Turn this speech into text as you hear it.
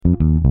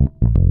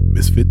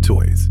Misfit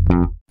Toys.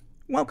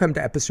 Welcome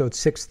to episode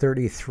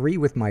 633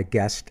 with my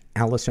guest,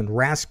 Allison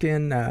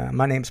Raskin.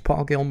 My name's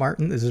Paul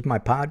Gilmartin. This is my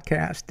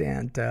podcast,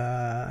 and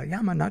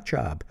I'm a nut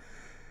job.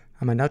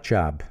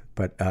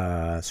 But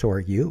so are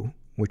you,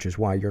 which is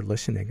why you're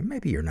listening.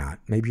 Maybe you're not.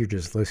 Maybe you're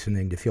just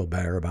listening to feel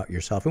better about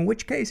yourself, in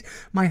which case,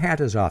 my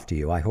hat is off to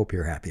you. I hope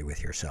you're happy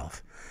with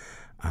yourself.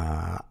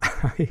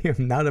 I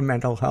am not a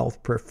mental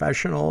health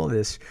professional.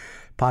 This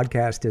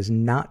podcast is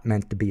not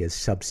meant to be a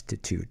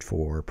substitute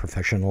for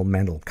professional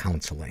mental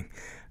counseling.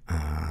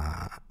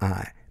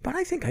 But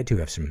I think I do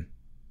have some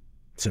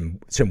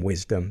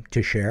wisdom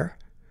to share.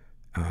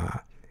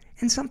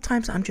 And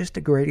sometimes I'm just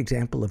a great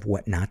example of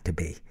what not to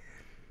be.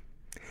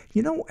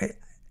 You know,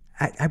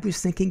 I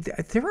was thinking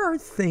that there are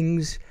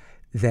things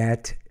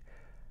that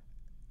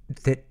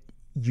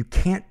you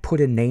can't put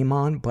a name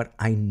on, but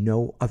I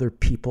know other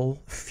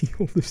people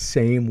feel the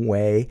same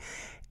way.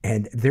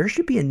 And there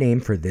should be a name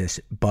for this,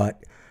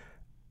 but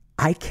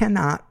I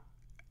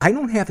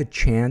don't have a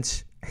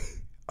chance,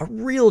 a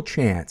real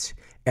chance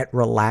at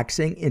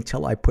relaxing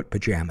until I put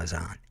pajamas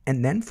on.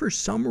 And then for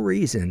some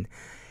reason,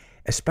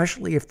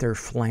 especially if they're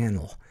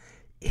flannel,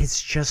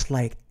 it's just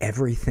like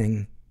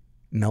everything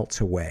melts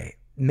away.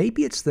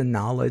 Maybe it's the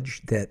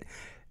knowledge that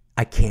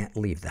I can't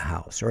leave the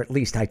house, or at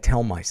least I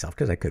tell myself,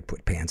 because I could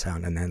put pants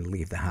on and then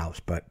leave the house,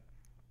 but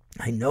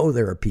I know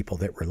there are people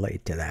that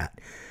relate to that.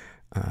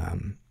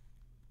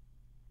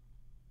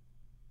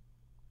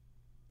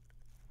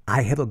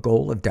 I have a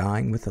goal of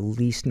dying with the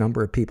least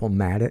number of people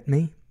mad at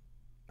me.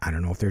 I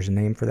don't know if there's a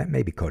name for that.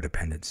 Maybe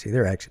codependency.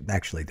 There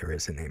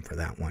is a name for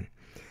that one.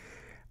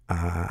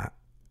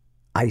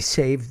 I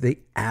save the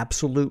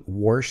absolute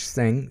worst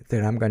thing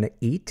that I'm going to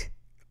eat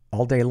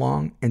all day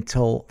long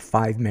until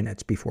 5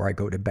 minutes before I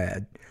go to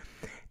bed.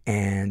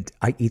 And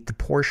I eat the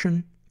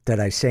portion that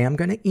I say I'm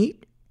going to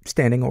eat,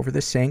 standing over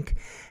the sink.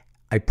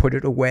 I put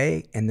it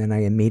away, and then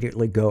I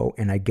immediately go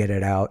and I get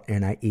it out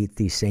and I eat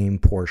the same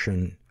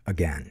portion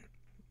again.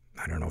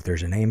 I don't know if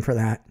there's a name for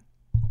that.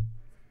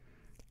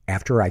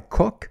 After I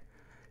cook,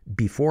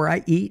 before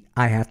I eat,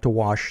 I have to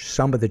wash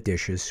some of the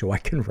dishes so I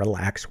can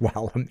relax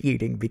while I'm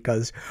eating,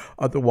 because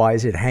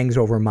otherwise it hangs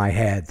over my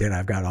head that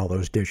I've got all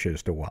those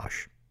dishes to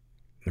wash.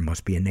 There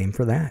must be a name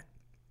for that.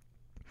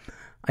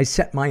 I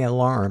set my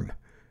alarm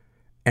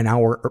an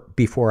hour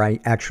before I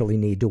actually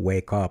need to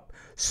wake up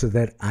so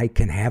that I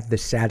can have the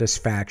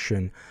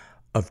satisfaction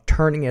of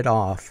turning it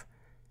off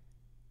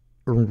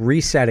or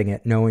resetting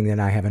it, knowing that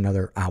I have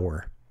another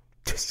hour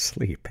to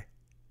sleep.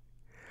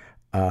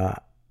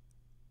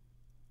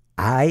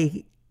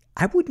 I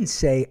wouldn't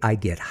say I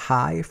get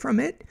high from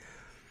it,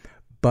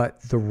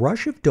 but the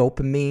rush of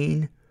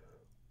dopamine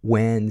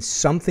when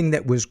something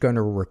that was going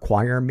to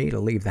require me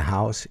to leave the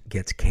house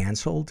gets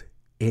canceled,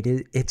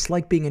 it's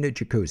like being in a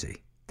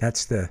jacuzzi.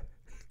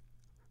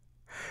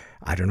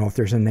 I don't know if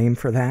there's a name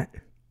for that.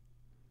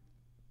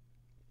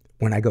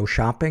 When I go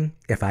shopping,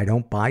 if I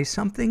don't buy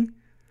something,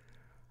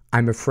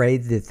 I'm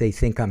afraid that they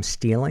think I'm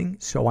stealing,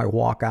 so I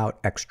walk out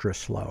extra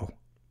slow.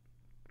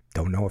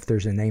 Don't know if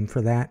there's a name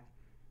for that.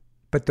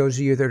 But those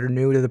of you that are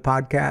new to the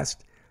podcast,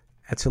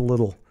 that's a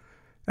little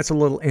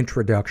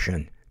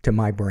introduction to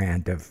my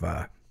brand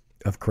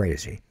of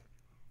crazy.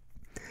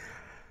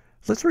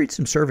 Let's read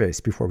some surveys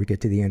before we get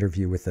to the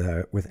interview with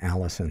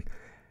Allison.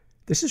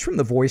 This is from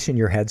the Voice in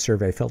Your Head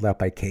survey filled out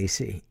by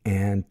Casey.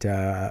 And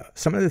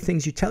some of the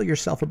things you tell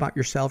yourself about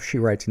yourself, she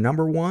writes,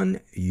 number one,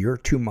 you're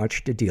too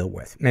much to deal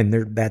with. And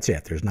that's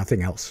it. There's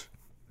nothing else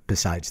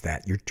besides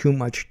that. You're too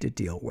much to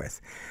deal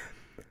with.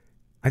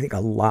 I think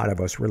a lot of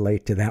us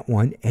relate to that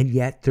one. And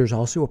yet there's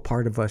also a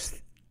part of us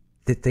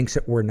that thinks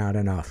that we're not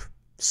enough.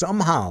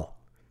 Somehow.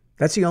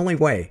 That's the only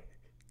way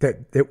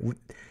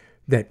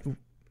that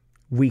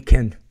we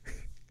can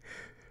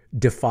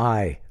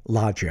defy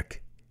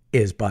logic,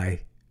 is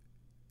by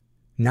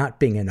not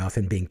being enough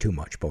and being too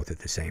much both at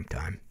the same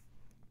time.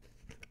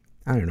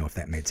 I don't know if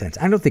that made sense.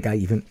 I don't think I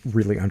even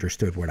really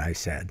understood what I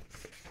said.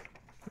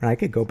 And I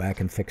could go back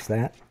and fix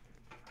that,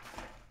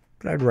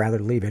 but I'd rather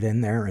leave it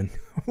in there and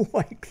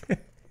like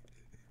that.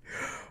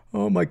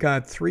 Oh my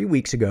God, 3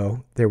 weeks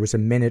ago, there was a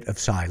minute of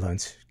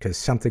silence because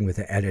something with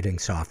the editing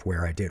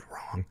software I did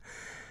wrong.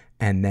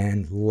 And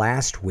then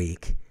last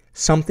week,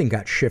 something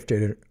got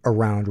shifted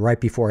around right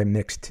before I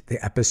mixed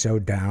the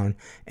episode down,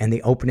 and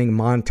the opening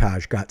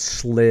montage got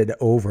slid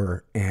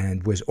over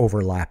and was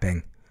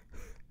overlapping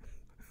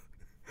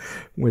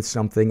with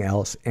something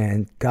else.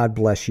 And God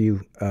bless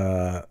you,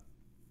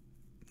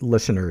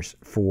 listeners,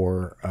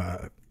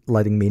 for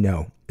letting me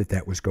know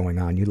that was going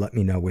on. You let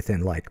me know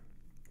within like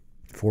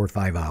 4 or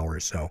 5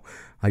 hours, so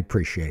I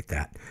appreciate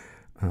that.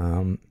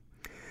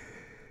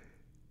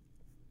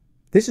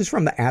 This is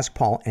from the Ask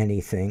Paul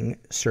Anything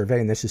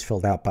survey, and this is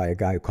filled out by a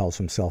guy who calls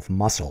himself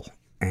Muscle.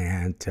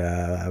 And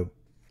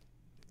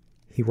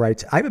he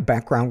writes, I have a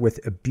background with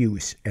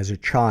abuse as a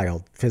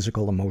child,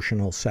 physical,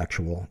 emotional,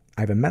 sexual.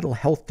 I have a mental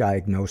health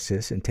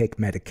diagnosis and take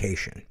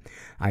medication.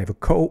 I have a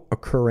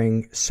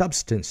co-occurring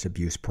substance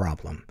abuse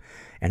problem,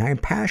 and I am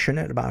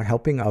passionate about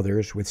helping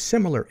others with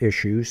similar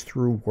issues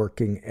through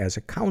working as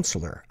a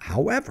counselor.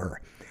 However,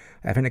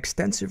 I have an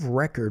extensive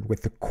record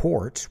with the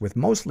courts, with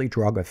mostly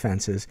drug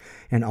offenses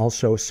and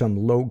also some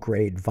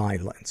low-grade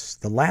violence.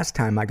 The last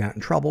time I got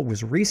in trouble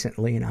was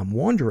recently, and I'm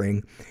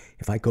wondering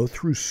if I go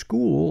through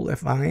school,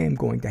 if I am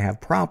going to have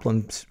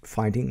problems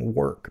finding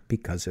work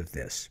because of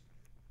this.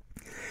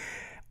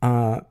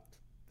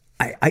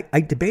 I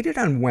debated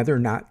on whether or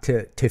not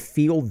to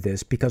feel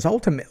this, because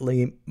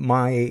ultimately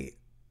my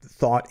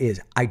thought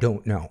is I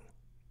don't know,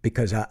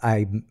 because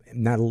I'm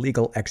not a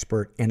legal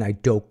expert and I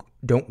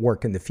don't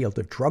work in the field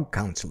of drug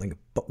counseling.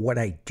 But what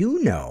I do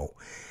know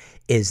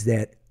is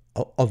that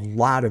a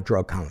lot of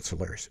drug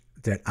counselors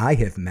that I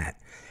have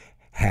met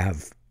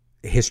have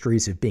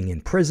histories of being in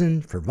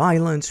prison for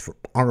violence, for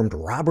armed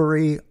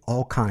robbery,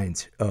 all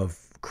kinds of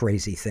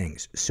crazy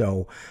things.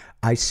 So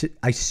I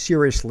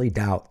seriously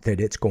doubt that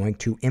it's going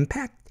to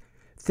impact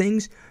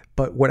things.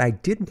 But what I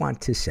did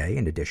want to say,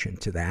 in addition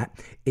to that,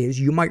 is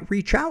you might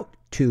reach out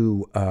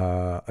to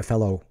a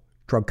fellow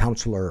drug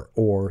counselor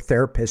or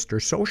therapist or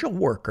social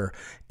worker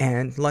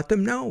and let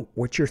them know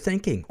what you're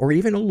thinking, or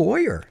even a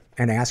lawyer,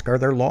 and ask, are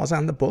there laws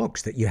on the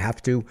books that you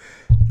have to,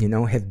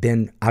 have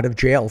been out of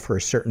jail for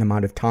a certain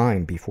amount of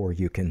time before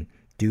you can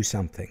do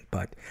something.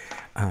 But,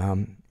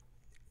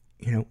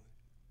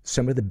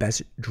 some of the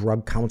best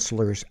drug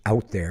counselors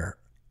out there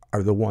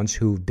are the ones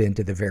who've been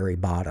to the very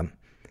bottom.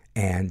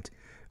 And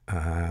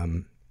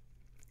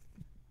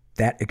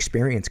that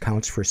experience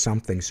counts for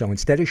something. So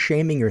instead of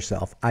shaming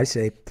yourself, I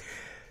say,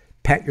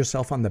 pat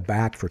yourself on the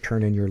back for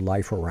turning your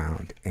life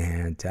around.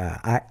 And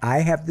I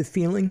have the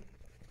feeling,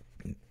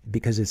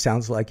 because it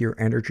sounds like your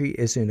energy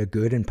is in a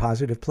good and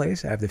positive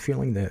place, I have the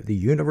feeling that the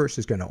universe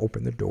is going to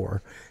open the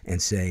door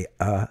and say,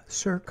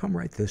 sir, come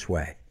right this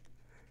way.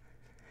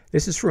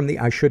 This is from the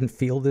I Shouldn't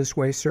Feel This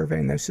Way survey,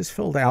 and this is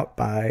filled out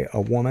by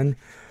a woman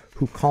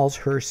who calls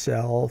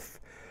herself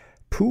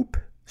Poop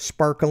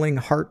Sparkling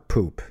Heart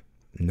Poop.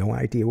 No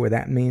idea what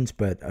that means,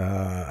 but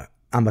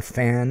I'm a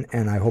fan,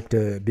 and I hope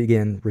to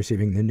begin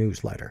receiving the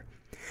newsletter.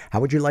 How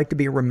would you like to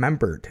be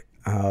remembered?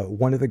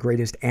 One of the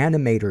greatest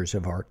animators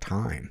of our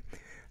time.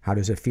 How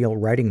does it feel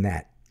writing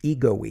that?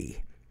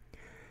 Ego-y.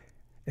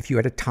 If you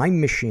had a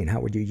time machine, how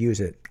would you use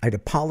it? I'd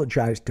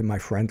apologize to my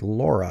friend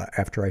Laura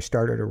after I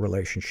started a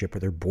relationship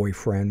with her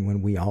boyfriend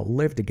when we all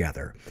lived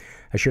together.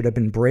 I should have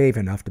been brave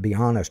enough to be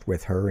honest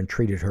with her and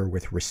treated her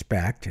with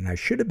respect, and I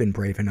should have been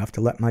brave enough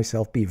to let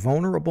myself be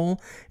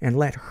vulnerable and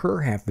let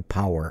her have the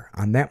power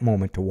on that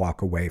moment to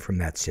walk away from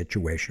that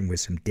situation with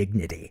some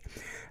dignity.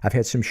 I've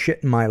had some shit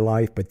in my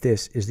life, but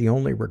this is the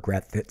only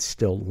regret that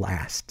still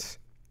lasts.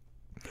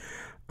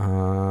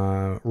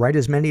 Write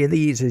as many of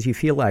these as you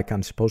feel like.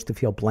 I'm supposed to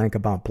feel blank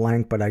about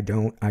blank, but I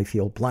don't. I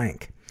feel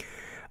blank.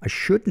 I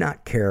should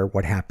not care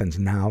what happens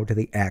now to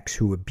the ex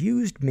who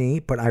abused me,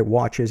 but I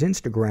watch his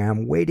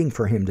Instagram waiting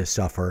for him to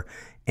suffer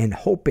and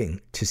hoping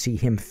to see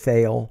him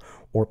fail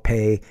or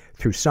pay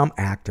through some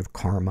act of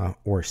karma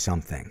or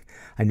something.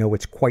 I know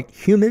it's quite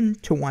human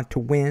to want to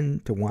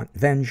win, to want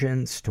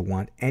vengeance, to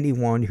want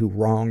anyone who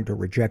wronged or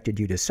rejected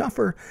you to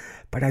suffer,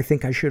 but I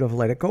think I should have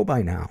let it go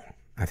by now.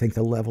 I think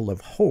the level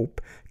of hope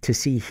to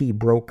see he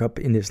broke up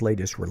in his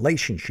latest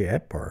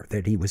relationship, or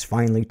that he was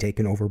finally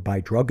taken over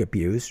by drug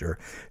abuse, or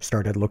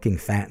started looking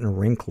fat and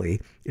wrinkly,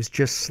 is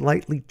just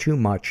slightly too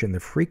much, and the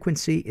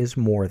frequency is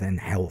more than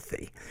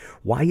healthy.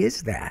 Why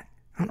is that?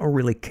 I don't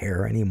really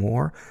care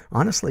anymore.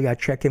 Honestly, I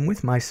check in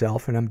with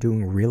myself and I'm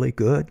doing really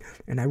good,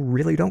 and I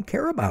really don't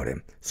care about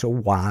him. So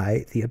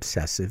why the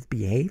obsessive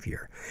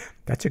behavior?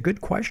 That's a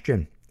good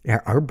question.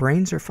 Our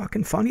brains are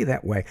fucking funny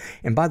that way.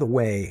 And by the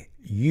way,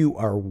 you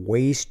are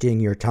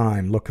wasting your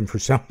time looking for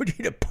somebody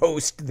to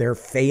post their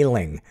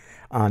failing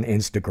on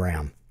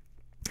Instagram.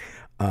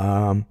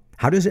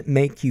 How does it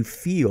make you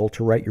feel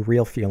to write your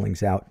real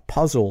feelings out?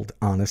 Puzzled,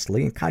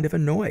 honestly, and kind of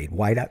annoyed.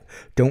 Why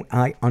don't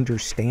I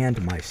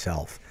understand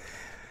myself?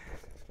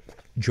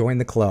 Join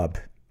the club.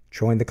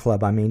 Join the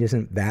club. I mean,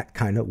 isn't that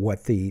kind of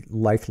what the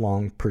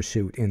lifelong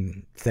pursuit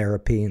in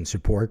therapy and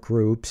support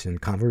groups and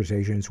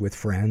conversations with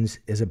friends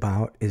is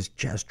about? Is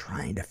just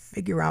trying to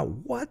figure out,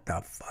 what the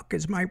fuck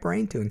is my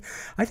brain doing?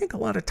 I think a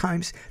lot of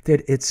times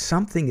that it's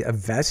something, a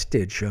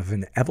vestige of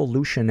an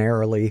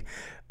evolutionarily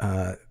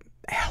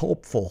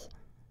helpful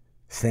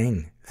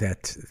thing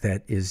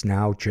that is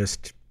now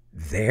just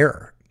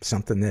there.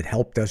 Something that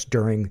helped us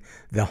during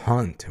the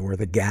hunt or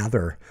the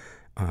gather.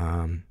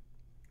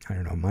 I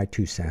don't know, my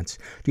 2 cents.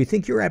 Do you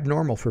think you're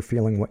abnormal for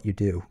feeling what you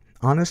do?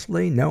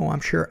 Honestly, no,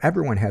 I'm sure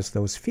everyone has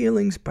those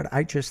feelings, but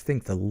I just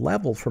think the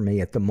level for me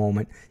at the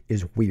moment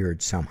is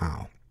weird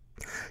somehow.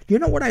 You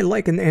know what I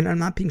like, and I'm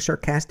not being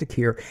sarcastic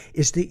here,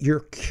 is that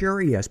you're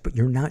curious, but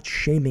you're not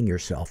shaming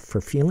yourself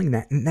for feeling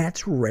that. And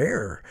that's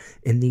rare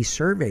in these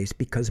surveys,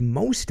 because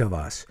most of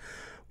us,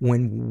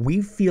 when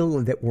we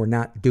feel that we're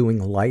not doing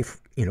life,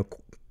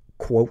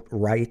 quote,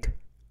 right,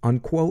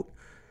 unquote,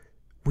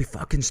 we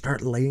fucking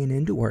start laying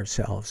into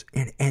ourselves.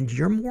 And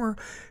you're more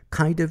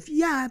kind of,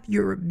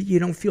 you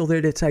don't feel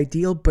that it's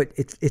ideal, but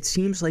it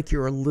seems like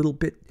you're a little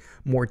bit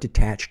more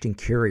detached and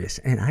curious.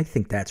 And I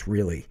think that's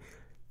really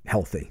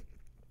healthy.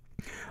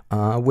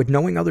 Would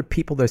knowing other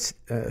people that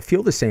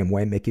feel the same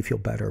way make you feel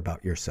better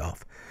about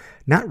yourself?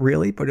 Not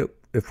really, but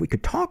if we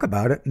could talk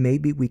about it,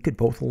 maybe we could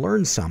both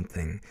learn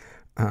something.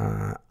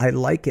 I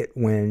like it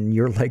when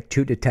you're like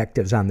two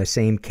detectives on the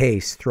same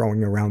case,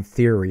 throwing around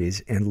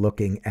theories and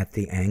looking at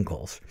the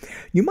angles.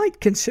 You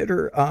might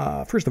consider,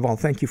 first of all,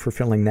 thank you for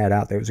filling that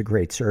out. That was a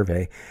great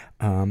survey.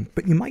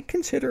 But you might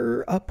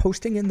consider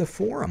posting in the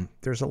forum.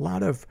 There's a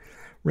lot of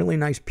really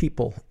nice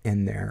people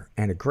in there,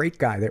 and a great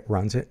guy that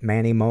runs it,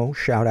 Manny Mo,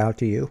 shout out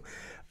to you.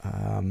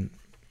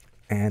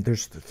 And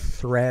there's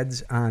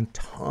threads on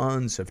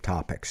tons of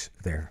topics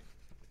there.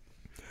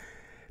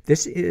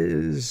 This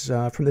is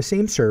from the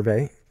same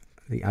survey,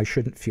 the I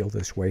Shouldn't Feel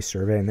This Way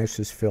survey, and this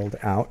is filled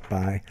out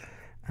by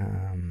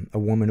a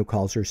woman who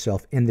calls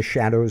herself In the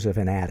Shadows of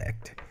an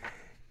Addict.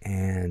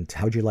 And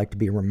how'd you like to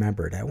be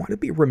remembered? I want to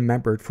be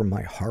remembered for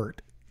my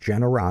heart,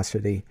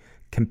 generosity,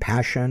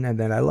 compassion, and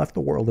that I left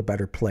the world a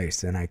better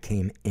place than I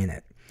came in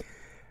it.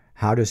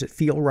 How does it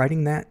feel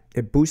writing that?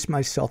 It boosts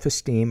my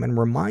self-esteem and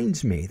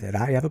reminds me that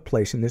I have a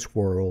place in this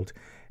world,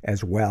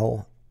 as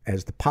well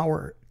as the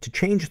power to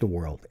change the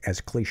world,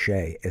 as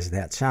cliche as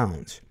that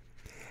sounds.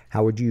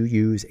 How would you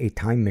use a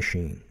time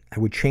machine? I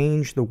would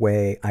change the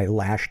way I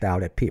lashed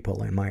out at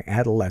people in my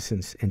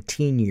adolescence and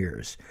teen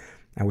years.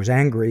 I was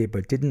angry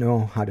but didn't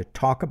know how to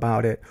talk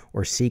about it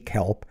or seek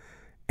help,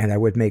 and I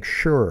would make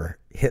sure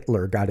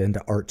Hitler got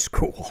into art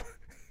school.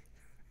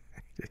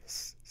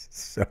 It's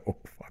so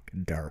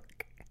fucking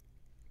dark.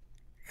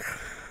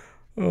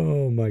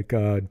 Oh my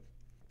God.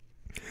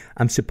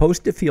 I'm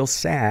supposed to feel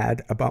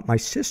sad about my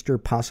sister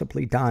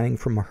possibly dying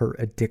from her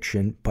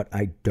addiction, but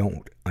I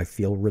don't. I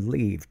feel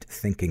relieved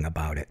thinking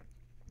about it.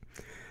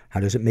 How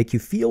does it make you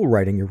feel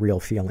writing your real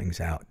feelings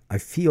out? I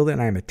feel that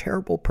I'm a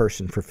terrible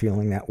person for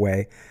feeling that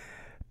way,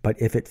 but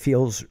it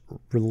feels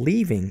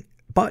relieving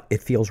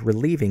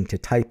to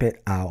type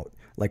it out,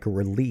 like a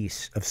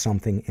release of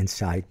something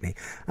inside me.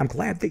 I'm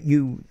glad that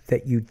you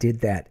did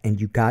that and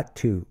you got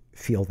to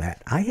feel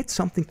that. I had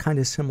something kind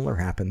of similar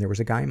happen. There was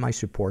a guy in my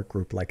support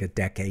group like a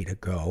decade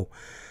ago.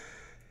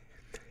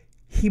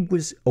 He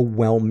was a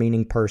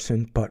well-meaning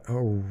person, but a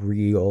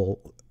real,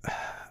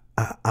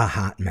 a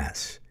hot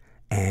mess,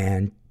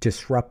 and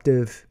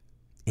disruptive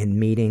in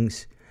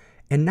meetings,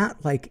 and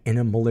not like in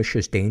a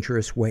malicious,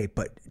 dangerous way,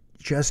 but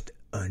just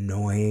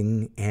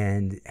annoying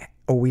and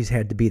always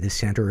had to be the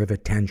center of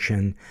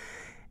attention.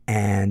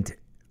 And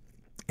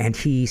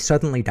he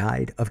suddenly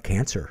died of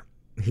cancer.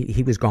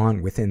 He was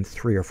gone within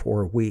 3 or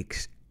 4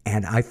 weeks,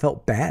 and I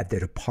felt bad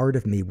that a part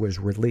of me was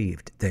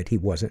relieved that he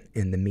wasn't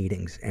in the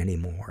meetings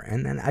anymore.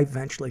 And then I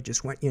eventually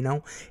just went,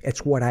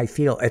 it's what I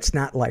feel. It's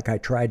not like I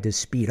tried to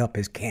speed up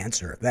his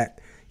cancer. That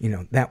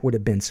would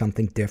have been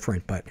something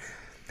different, but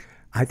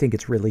I think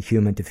it's really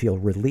human to feel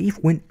relief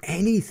when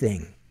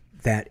anything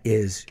that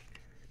is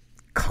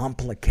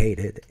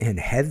complicated and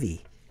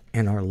heavy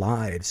in our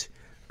lives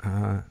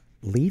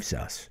leaves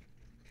us.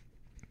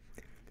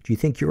 Do you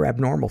think you're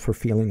abnormal for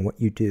feeling what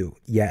you do?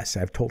 Yes,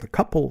 I've told a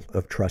couple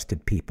of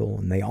trusted people,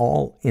 and they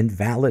all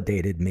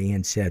invalidated me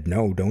and said,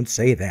 no, don't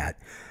say that.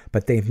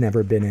 But they've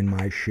never been in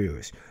my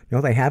shoes.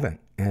 No, they haven't,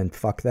 and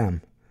fuck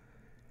them.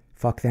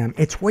 Fuck them.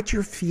 It's what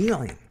you're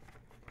feeling.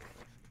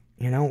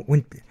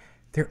 When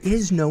there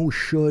is no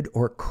should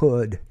or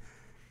could,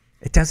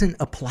 it doesn't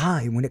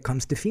apply when it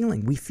comes to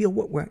feeling. We feel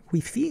what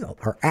we feel.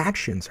 Our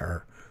actions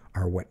are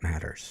what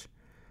matters.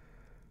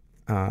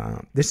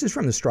 This is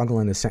from the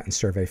Struggle in a Sentence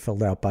survey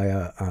filled out by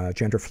a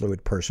gender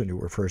fluid person who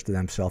refers to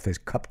themselves as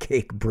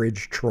Cupcake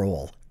Bridge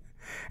Troll.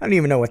 I don't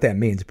even know what that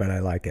means, but I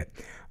like it.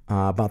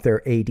 About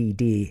their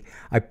ADD.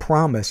 I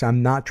promise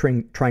I'm not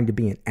trying to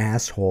be an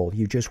asshole.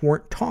 You just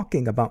weren't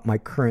talking about my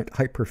current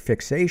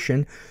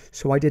hyperfixation,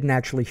 so I didn't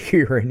actually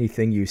hear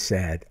anything you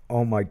said.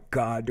 Oh my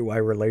God, do I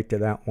relate to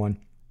that one.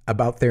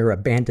 About their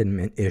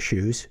abandonment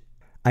issues.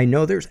 I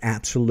know there's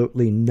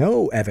absolutely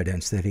no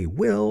evidence that he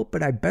will,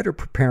 but I better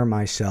prepare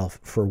myself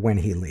for when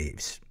he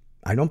leaves.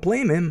 I don't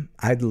blame him.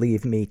 I'd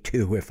leave me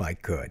too if I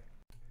could.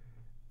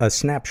 A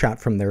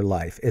snapshot from their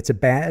life. It's a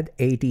bad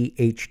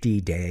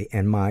ADHD day,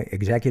 and my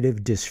executive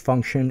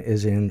dysfunction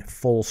is in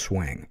full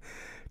swing.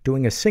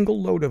 Doing a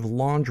single load of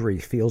laundry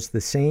feels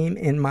the same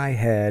in my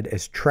head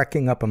as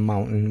trekking up a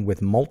mountain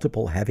with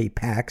multiple heavy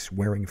packs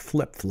wearing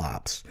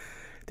flip-flops.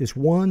 This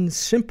one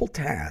simple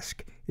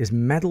task is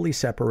mentally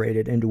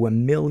separated into a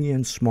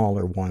million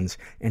smaller ones,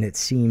 and it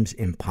seems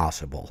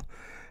impossible.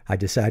 I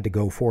decide to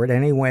go for it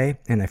anyway,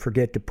 and I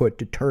forget to put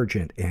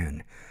detergent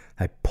in.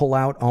 I pull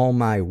out all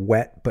my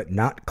wet but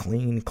not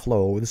clean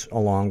clothes,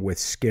 along with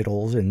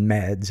Skittles and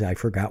meds I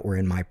forgot were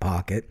in my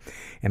pocket,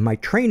 and my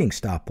training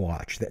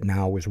stopwatch that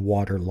now is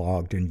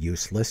waterlogged and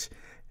useless.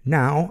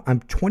 Now I'm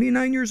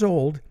 29 years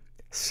old,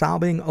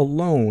 sobbing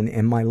alone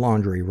in my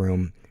laundry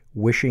room,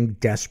 wishing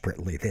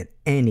desperately that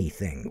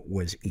anything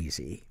was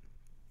easy.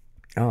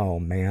 Oh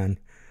man,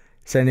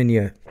 sending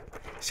you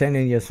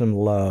some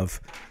love.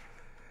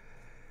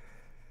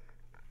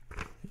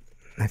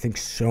 I think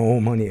so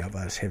many of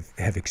us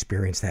have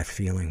experienced that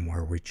feeling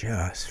where we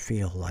just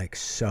feel like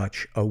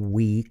such a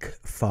weak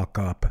fuck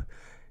up,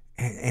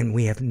 And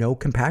we have no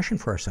compassion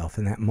for ourselves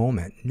in that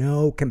moment.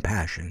 No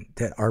compassion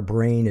that our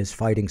brain is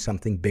fighting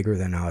something bigger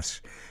than us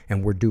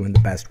and we're doing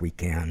the best we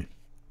can.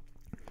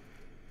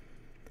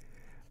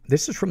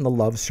 This is from the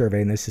Love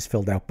Survey, and this is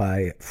filled out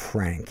by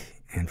Frank.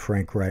 And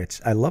Frank writes,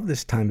 I love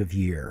this time of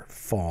year,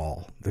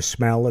 fall. The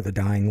smell of the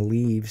dying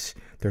leaves,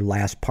 their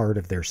last part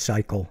of their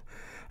cycle.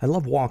 I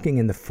love walking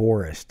in the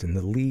forest, and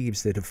the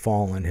leaves that have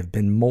fallen have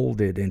been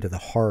molded into the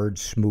hard,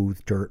 smooth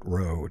dirt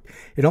road.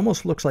 It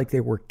almost looks like they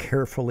were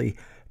carefully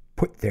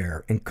put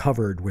there and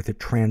covered with a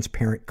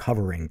transparent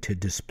covering to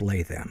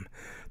display them.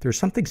 There's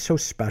something so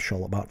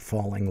special about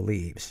falling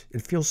leaves.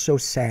 It feels so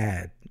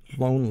sad,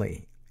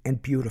 lonely,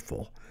 and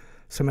beautiful.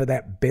 Some of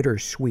that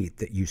bittersweet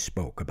that you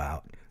spoke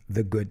about,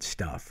 the good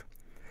stuff.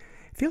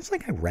 It feels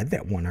like I read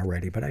that one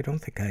already, but I don't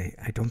think I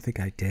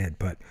did.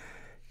 But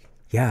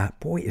yeah,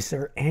 boy, is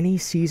there any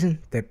season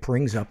that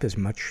brings up as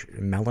much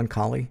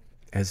melancholy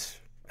as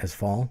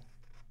fall?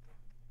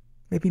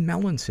 Maybe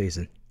melon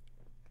season.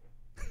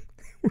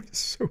 We're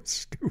so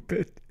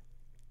stupid.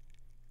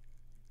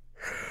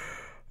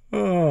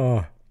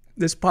 Oh,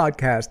 this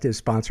podcast is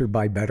sponsored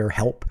by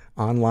BetterHelp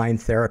Online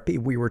Therapy.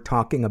 We were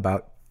talking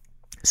about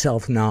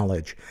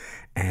self-knowledge.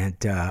 And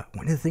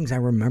one of the things I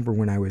remember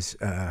when I was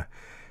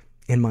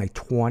in my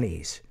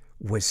 20s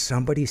was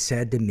somebody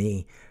said to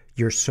me,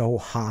 you're so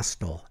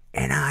hostile.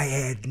 And I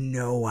had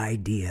no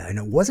idea. And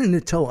it wasn't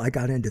until I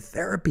got into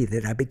therapy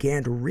that I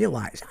began to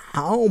realize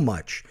how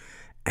much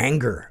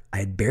anger I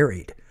had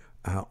buried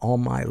all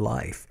my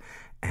life.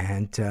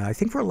 And I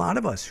think for a lot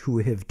of us who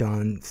have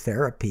done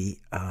therapy,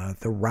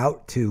 the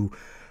route to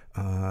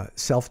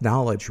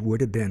self-knowledge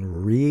would have been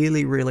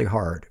really, really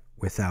hard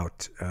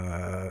without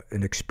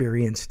an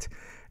experienced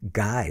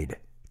guide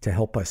to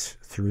help us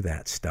through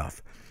that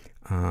stuff.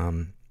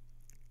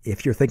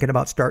 If you're thinking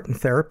about starting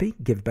therapy,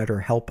 give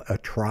BetterHelp a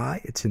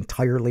try. It's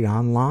entirely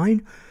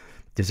online,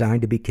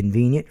 designed to be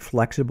convenient,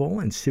 flexible,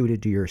 and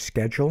suited to your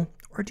schedule.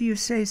 Or do you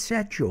say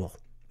schedule?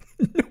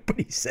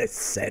 Nobody says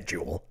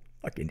schedule.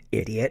 Fucking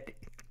idiot.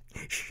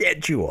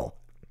 Schedule.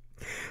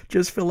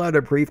 Just fill out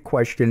a brief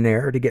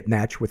questionnaire to get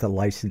matched with a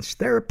licensed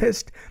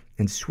therapist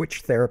and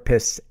switch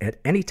therapists at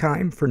any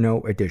time for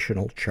no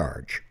additional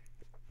charge.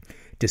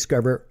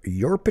 Discover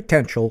your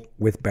potential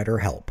with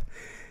BetterHelp.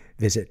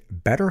 Visit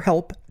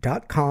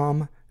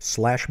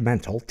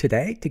BetterHelp.com/mental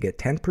today to get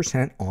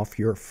 10% off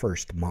your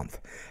first month.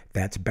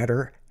 That's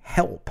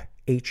BetterHelp,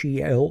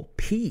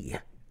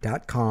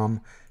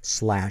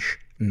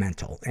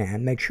 HELP.com/mental.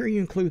 And make sure you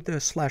include the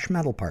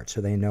 /mental part so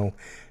they know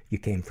you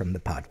came from the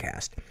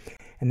podcast.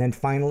 And then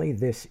finally,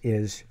 this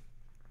is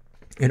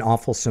an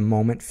awfulsome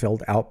moment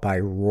filled out by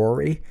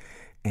Rory.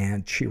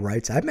 And she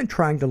writes, I've been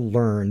trying to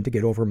learn to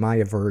get over my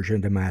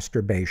aversion to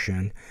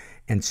masturbation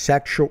and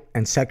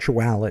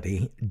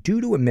sexuality due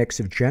to a mix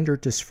of gender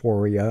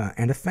dysphoria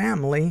and a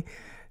family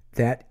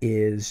that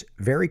is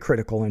very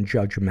critical and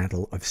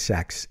judgmental of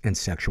sex and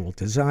sexual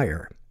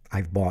desire.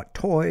 I've bought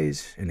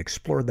toys and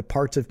explored the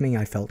parts of me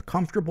I felt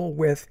comfortable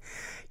with,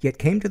 yet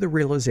came to the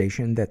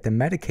realization that the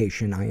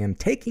medication I am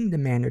taking to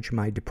manage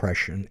my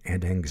depression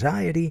and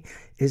anxiety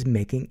is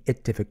making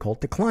it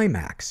difficult to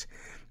climax.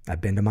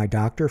 I've been to my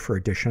doctor for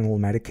additional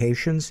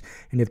medications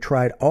and have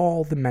tried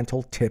all the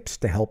mental tips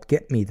to help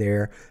get me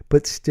there,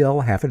 but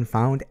still haven't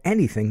found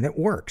anything that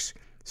works.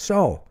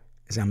 So,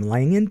 as I'm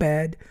laying in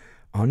bed,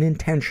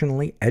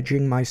 unintentionally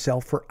edging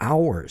myself for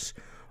hours,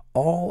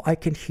 all I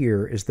can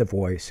hear is the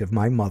voice of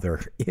my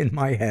mother in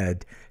my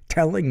head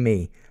telling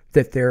me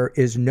that there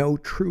is no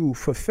true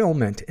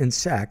fulfillment in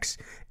sex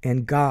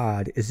and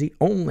God is the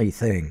only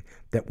thing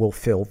that will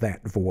fill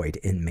that void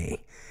in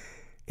me.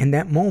 In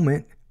that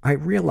moment, I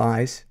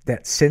realize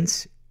that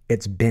since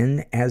it's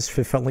been as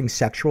fulfilling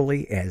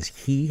sexually as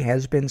he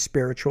has been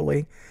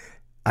spiritually,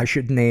 I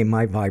should name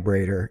my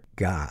vibrator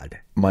God.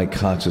 My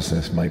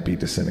consciousness might be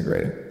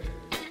disintegrating.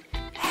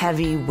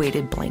 Heavy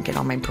weighted blanket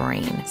on my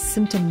brain.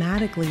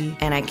 Symptomatically.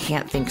 And I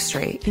can't think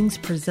straight. Things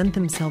present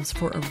themselves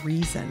for a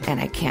reason.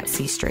 And I can't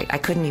see straight. I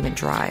couldn't even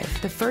drive.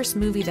 The first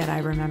movie that I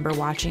remember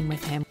watching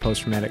with him,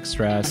 post-traumatic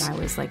stress, when I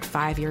was like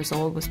 5 years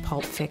old, was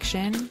Pulp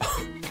Fiction.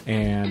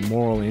 And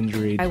moral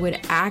injury. I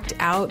would act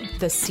out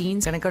the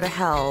scenes. Gonna go to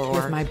hell.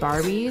 With my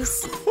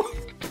Barbies.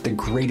 The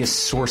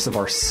greatest source of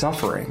our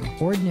suffering,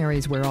 ordinary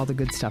is where all the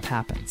good stuff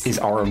happens, is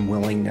our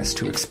unwillingness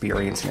to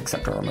experience and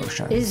accept our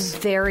emotions. It is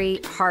very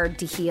hard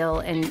to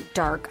heal in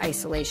dark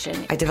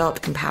isolation. I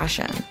developed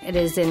compassion. It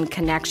is in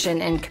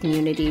connection and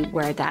community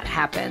where that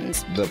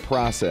happens. The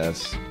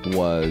process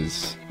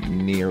was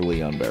nearly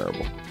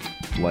unbearable.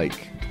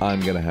 Like, I'm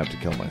going to have to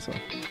kill myself.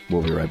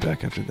 We'll be right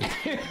back after this.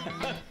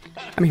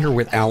 I'm here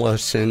with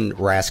Allison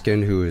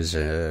Raskin, who is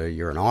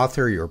you're an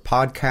author, you're a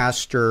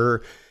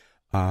podcaster,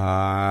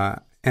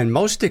 and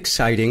most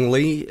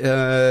excitingly,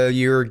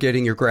 you're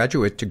getting your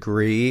graduate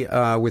degree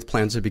with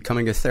plans of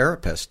becoming a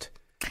therapist.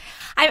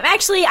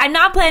 I'm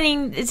not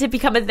planning to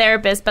become a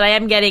therapist, but I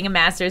am getting a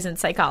master's in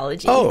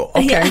psychology. Oh,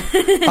 okay.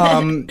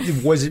 Yeah.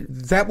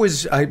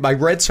 I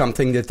read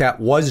something that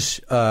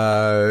was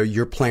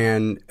your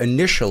plan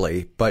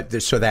initially,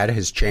 but so that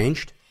has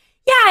changed?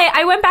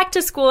 I went back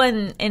to school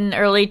in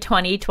early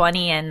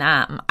 2020, and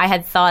I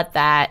had thought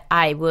that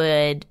it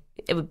would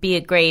be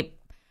a great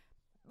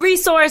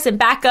resource and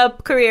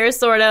backup career,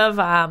 sort of.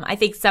 I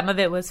think some of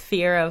it was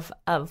fear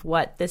of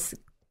what this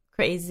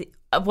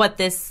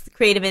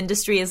creative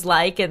industry is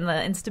like and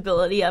the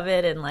instability of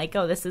it, and like,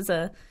 oh, this is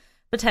a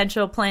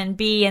potential plan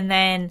B. And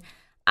then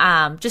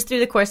just through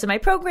the course of my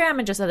program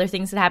and just other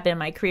things that happened in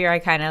my career, I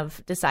kind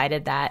of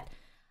decided that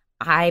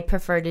I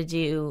prefer to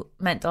do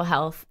mental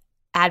health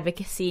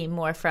advocacy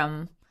more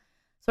from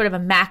sort of a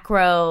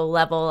macro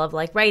level of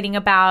like writing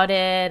about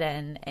it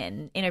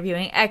and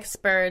interviewing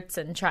experts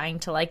and trying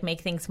to like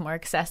make things more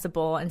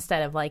accessible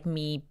instead of like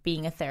me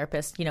being a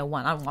therapist,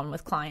 one-on-one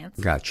with clients.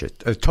 Gotcha.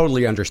 I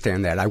totally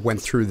understand that. I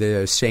went through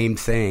the same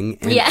thing.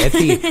 And at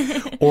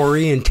the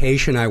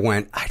orientation, I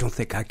went, I don't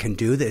think I can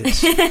do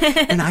this.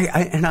 and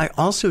I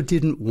also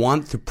didn't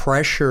want the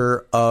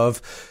pressure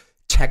of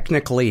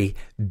technically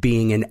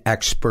being an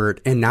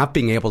expert and not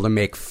being able to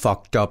make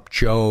fucked up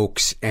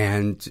jokes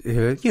and,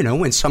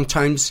 and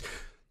sometimes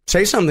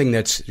say something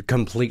that's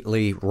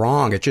completely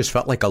wrong. It just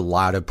felt like a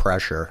lot of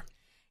pressure.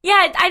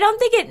 Yeah, I don't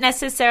think it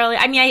necessarily,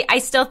 I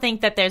still think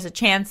that there's a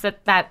chance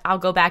that I'll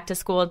go back to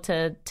school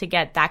to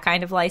get that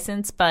kind of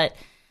license, but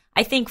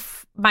I think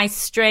my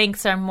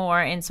strengths are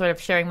more in sort of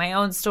sharing my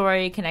own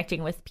story,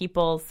 connecting with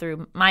people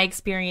through my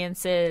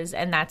experiences,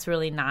 and that's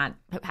really not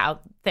how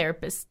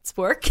therapists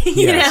work,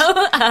 you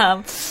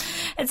know?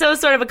 And so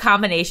it's sort of a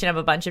combination of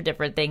a bunch of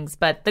different things,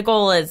 but the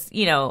goal is,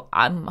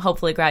 I'm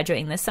hopefully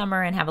graduating this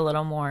summer and have a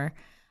little more,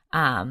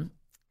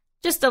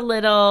 just a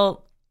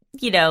little,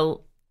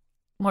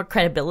 more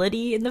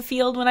credibility in the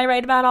field when I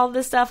write about all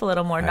this stuff, a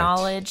little more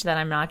knowledge that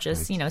I'm not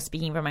just,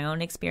 speaking from my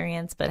own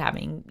experience, but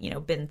having,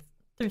 been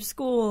through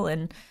school,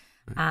 and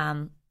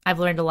I've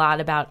learned a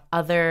lot about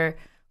other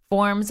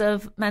forms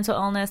of mental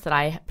illness that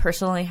I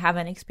personally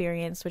haven't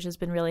experienced, which has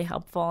been really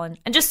helpful, and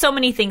just so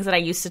many things that I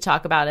used to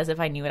talk about as if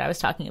I knew what I was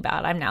talking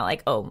about. I'm now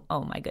like, oh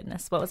my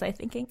goodness, what was I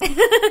thinking?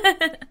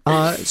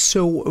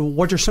 So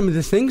what are some of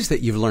the things that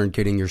you've learned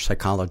getting your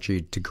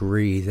psychology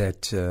degree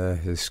that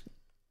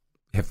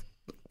have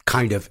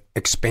kind of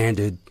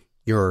expanded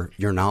your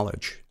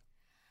knowledge?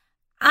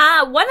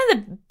 One of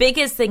the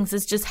biggest things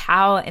is just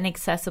how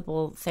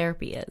inaccessible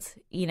therapy is.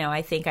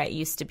 I think I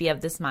used to be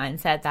of this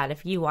mindset that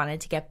if you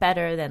wanted to get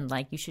better, then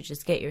like you should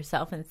just get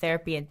yourself in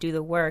therapy and do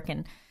the work.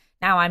 And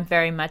now I'm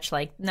very much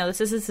like, no, this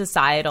is a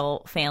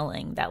societal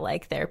failing that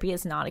like therapy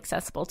is not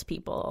accessible to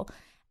people.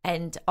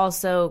 And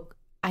also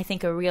I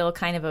think a real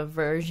kind of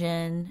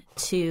aversion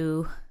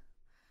to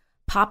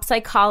pop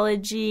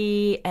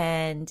psychology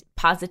and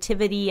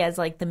positivity as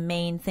like the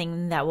main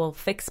thing that will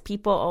fix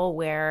people,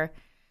 where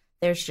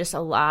there's just a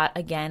lot,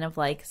 again, of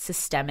like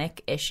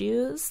systemic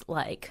issues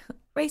like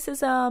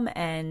racism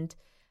and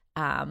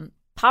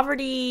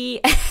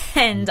poverty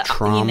and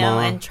trauma.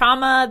 And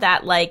trauma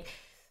that like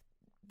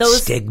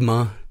those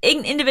stigma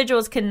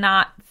individuals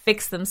cannot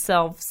fix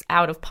themselves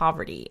out of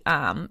poverty.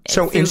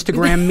 So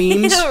Instagram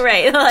memes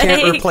right,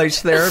 can't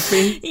replace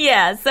therapy?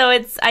 Yeah, so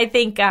I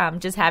think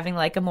just having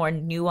like a more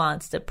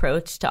nuanced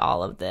approach to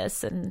all of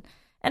this, and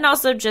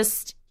also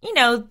just,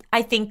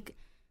 I think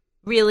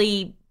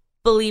really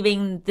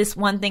believing this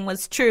one thing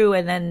was true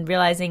and then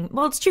realizing,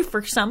 well, it's true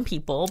for some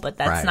people, but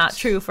that's not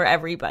true for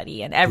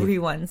everybody. And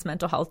everyone's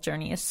mental health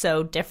journey is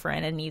so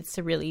different and needs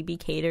to really be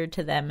catered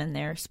to them in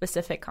their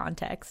specific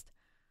context.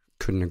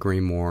 Couldn't agree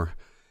more.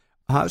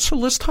 So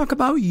let's talk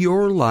about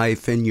your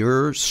life and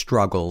your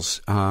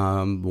struggles.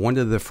 One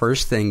of the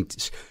first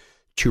things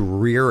to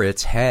rear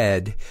its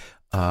head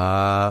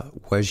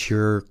was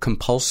your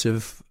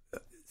compulsive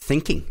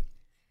thinking.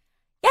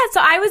 Yeah,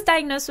 so I was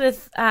diagnosed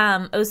with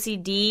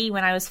OCD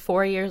when I was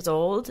 4 years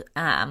old,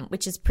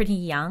 which is pretty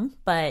young,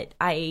 but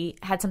I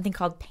had something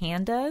called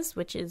PANDAS,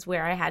 which is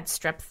where I had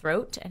strep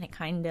throat, and it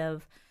kind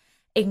of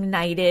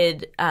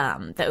ignited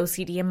the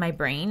OCD in my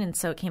brain, and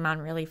so it came on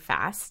really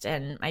fast,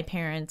 and my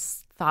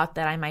parents thought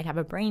that I might have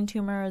a brain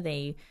tumor.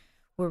 They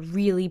were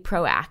really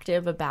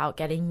proactive about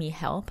getting me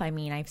help.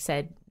 I've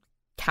said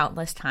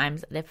countless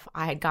times that if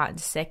I had gotten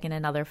sick in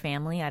another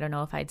family, I don't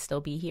know if I'd still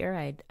be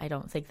here. I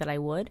don't think that I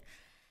would.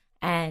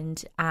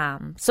 And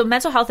so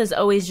mental health has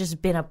always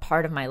just been a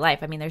part of my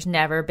life. There's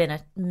never been a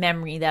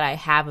memory that I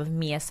have of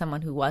me as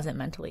someone who wasn't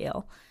mentally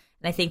ill.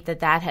 And I think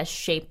that has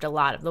shaped a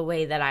lot of the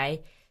way that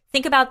I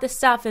think about this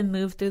stuff and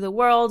move through the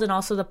world, and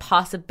also the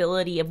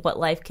possibility of what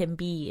life can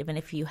be even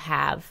if you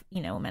have,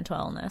 mental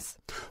illness.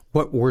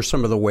 What were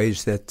some of the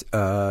ways that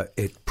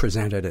it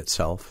presented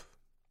itself?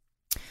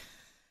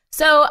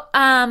 So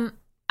it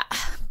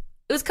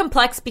was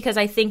complex because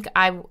I think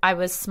I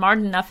was smart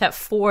enough at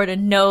 4 to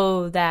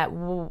know that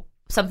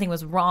something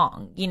was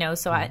wrong,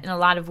 so in a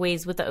lot of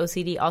ways with the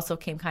OCD also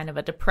came kind of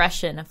a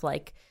depression of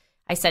like,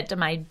 I said to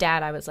my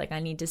dad, I was like, I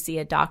need to see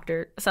a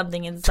doctor.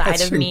 Something inside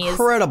of me is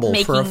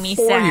making me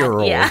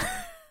sad. Yeah,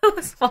 it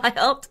was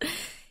wild.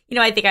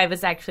 I think I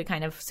was actually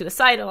kind of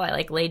suicidal. I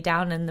like laid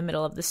down in the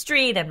middle of the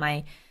street, and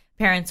my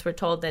parents were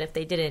told that if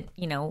they didn't,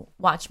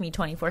 watch me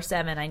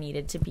 24/7, I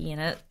needed to be in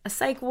a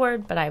psych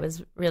ward. But I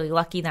was really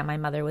lucky that my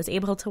mother was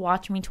able to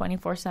watch me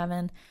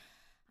 24/7.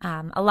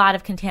 A lot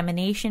of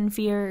contamination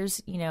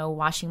fears,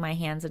 washing my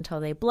hands until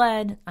they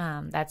bled.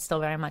 That's still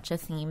very much a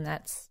theme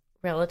that's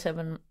relevant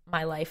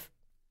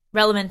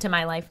to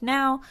my life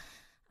now,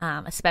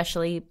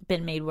 especially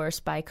been made worse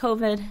by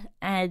COVID.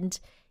 And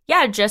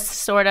yeah, just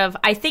sort of,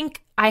 I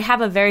think I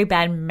have a very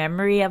bad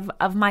memory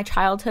of my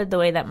childhood. The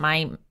way that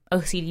my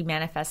OCD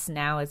manifests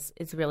now is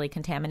really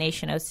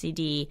contamination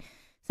OCD,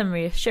 some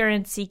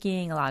reassurance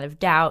seeking, a lot of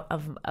doubt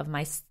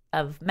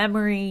of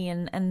memory,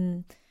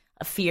 and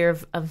a fear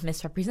of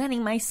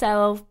misrepresenting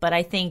myself. But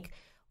I think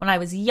when I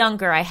was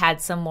younger, I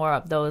had some more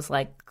of those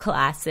like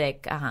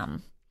classic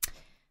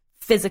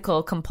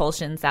physical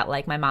compulsions that,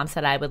 like, my mom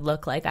said I would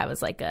look like I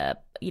was like a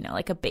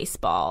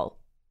baseball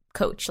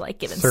coach, like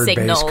giving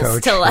signals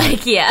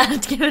to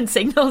giving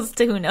signals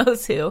to who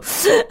knows who.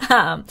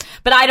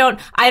 But I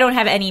don't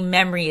have any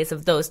memories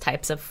of those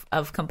types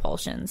of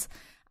compulsions.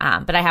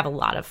 But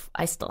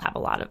I still have a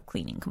lot of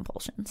cleaning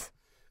compulsions.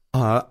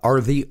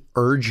 Are the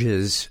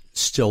urges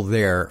still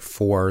there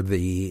for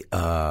the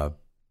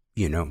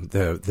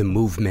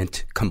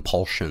movement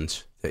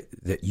compulsions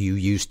that you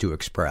used to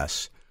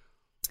express?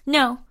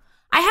 No,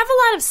 I have a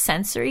lot of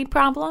sensory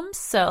problems.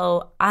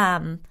 So,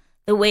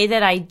 the way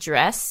that I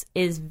dress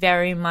is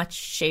very much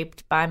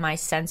shaped by my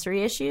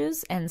sensory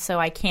issues. And so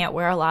I can't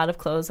wear a lot of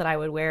clothes that I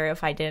would wear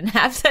if I didn't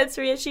have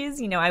sensory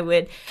issues.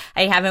 I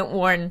haven't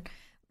worn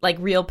like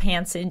real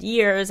pants in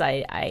years.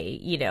 I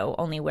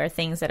only wear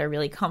things that are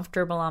really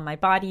comfortable on my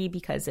body,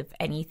 because if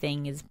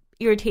anything is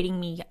irritating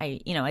me,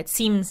 it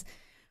seems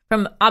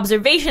from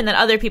observation that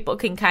other people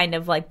can kind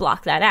of like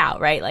block that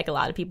out, right? Like a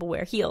lot of people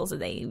wear heels and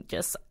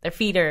their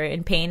feet are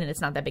in pain and it's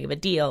not that big of a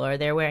deal, or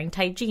they're wearing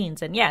tight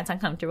jeans and yeah, it's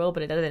uncomfortable,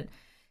 but it doesn't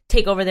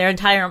take over their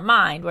entire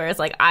mind. Whereas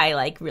like I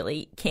like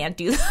really can't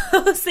do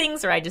those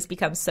things, or I just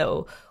become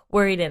so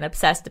worried and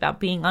obsessed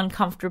about being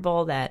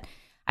uncomfortable that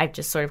I've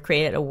just sort of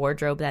created a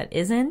wardrobe that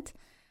isn't.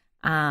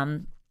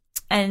 And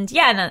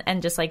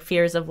just like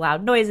fears of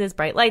loud noises,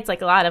 bright lights,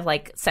 like a lot of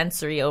like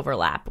sensory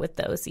overlap with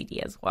the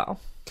OCD as well.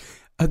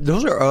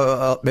 Those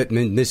are,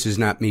 this is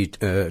not me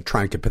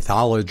trying to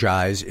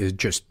pathologize, it's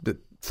just the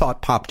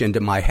thought popped into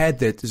my head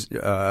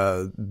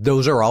that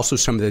those are also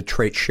some of the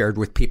traits shared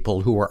with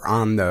people who are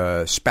on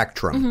the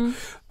spectrum.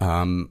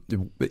 Mm-hmm.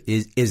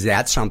 Is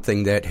that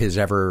something that has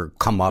ever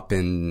come up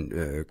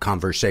in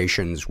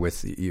conversations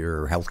with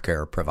your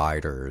healthcare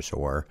providers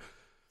or?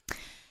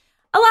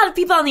 A lot of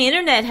people on the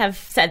internet have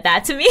said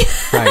that to me.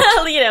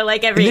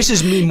 Right. And this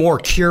is me more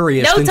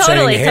curious than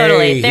saying,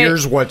 hey,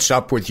 here's what's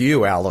up with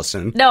you,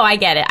 Allison. No, I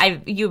get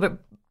it. You were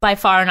by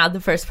far not the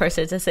first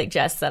person to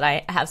suggest that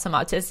I have some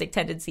autistic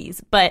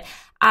tendencies. But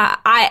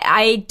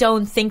I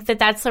don't think that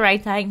that's the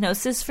right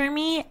diagnosis for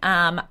me.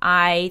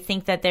 I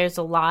think that there's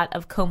a lot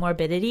of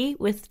comorbidity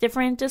with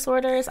different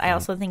disorders. I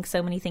also think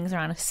so many things are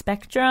on a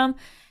spectrum.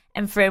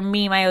 And for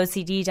me, my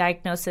OCD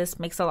diagnosis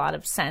makes a lot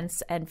of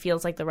sense and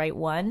feels like the right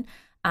one.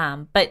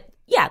 But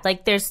yeah,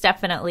 like there's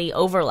definitely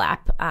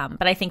overlap.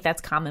 But I think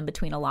that's common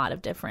between a lot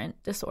of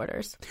different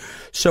disorders.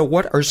 So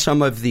what are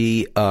some of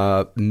the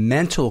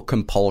mental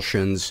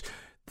compulsions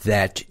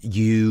that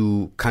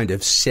you kind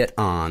of sit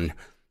on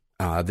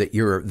that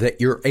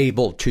you're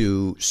able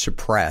to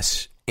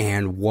suppress?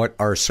 And what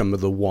are some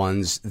of the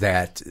ones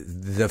that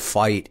the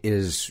fight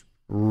is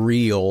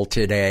real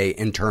today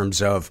in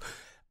terms of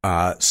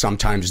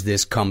sometimes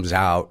this comes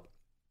out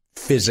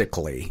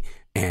physically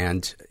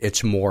and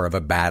it's more of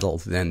a battle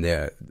than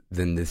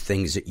the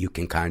things that you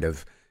can kind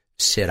of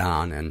sit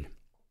on? And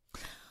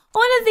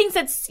one of the things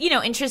that's,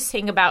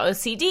 interesting about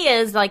OCD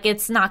is like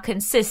it's not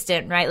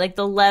consistent, right? Like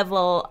the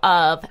level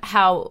of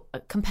how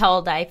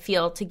compelled I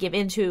feel to give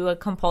into a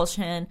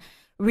compulsion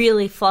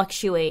really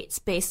fluctuates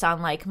based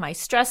on like my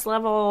stress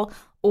level,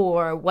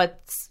 or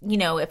what's,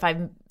 if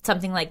I'm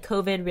something like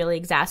COVID really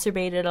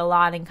exacerbated a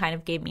lot and kind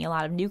of gave me a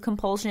lot of new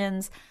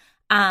compulsions.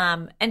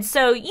 And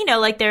so,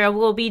 like there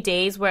will be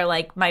days where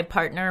like my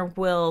partner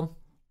will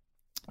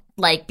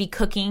like be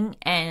cooking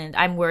and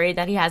I'm worried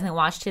that he hasn't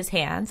washed his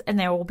hands. And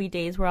there will be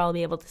days where I'll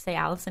be able to say,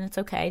 Allison, it's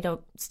okay.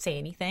 Don't say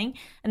anything.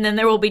 And then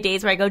there will be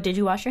days where I go, did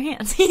you wash your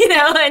hands?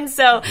 And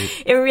so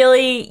it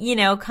really,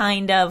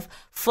 kind of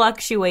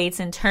fluctuates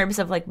in terms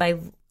of like my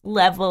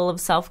level of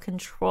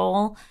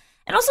self-control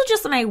and also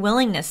just my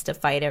willingness to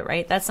fight it,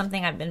 right? That's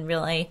something I've been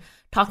really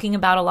talking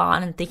about a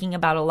lot and thinking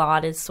about a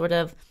lot is sort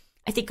of,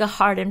 I think a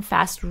hard and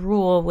fast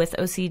rule with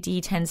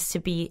OCD tends to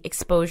be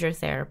exposure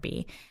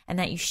therapy, and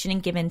that you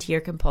shouldn't give in to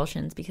your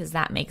compulsions because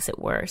that makes it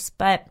worse.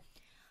 But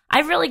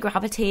I've really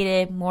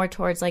gravitated more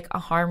towards like a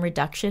harm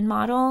reduction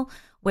model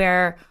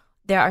where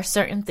there are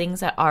certain things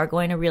that are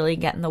going to really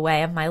get in the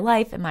way of my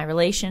life and my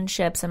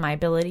relationships and my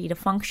ability to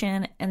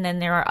function. And then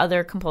there are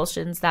other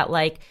compulsions that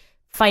like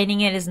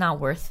fighting it is not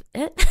worth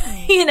it.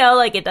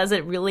 Like it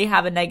doesn't really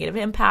have a negative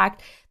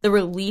impact. The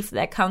relief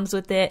that comes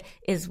with it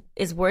is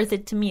worth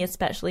it to me,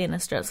 especially in a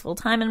stressful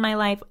time in my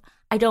life.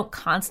 I don't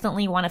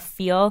constantly want to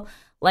feel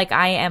like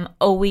I am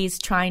always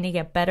trying to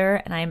get better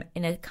and I'm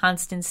in a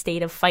constant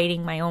state of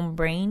fighting my own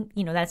brain,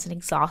 that's an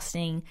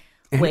exhausting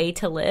way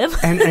to live.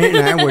 and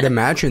I would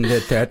imagine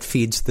that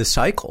feeds the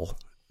cycle,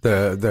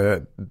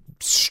 the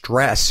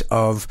stress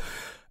of,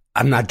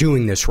 I'm not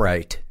doing this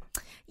right.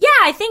 Yeah,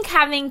 I think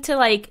having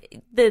to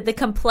the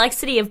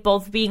complexity of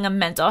both being a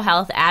mental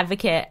health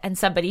advocate and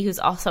somebody who's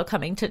also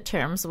coming to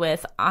terms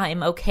with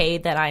I'm okay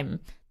that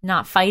I'm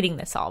not fighting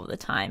this all the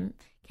time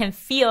can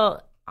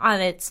feel on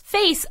its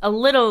face a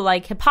little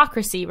like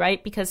hypocrisy,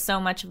 right? Because so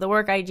much of the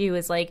work I do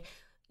is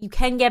you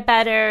can get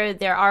better.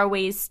 There are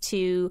ways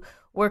to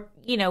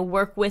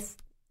work with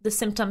the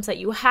symptoms that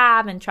you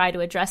have and try to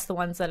address the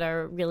ones that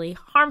are really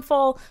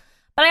harmful.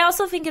 But I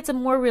also think it's a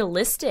more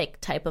realistic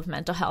type of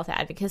mental health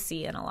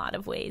advocacy in a lot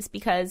of ways,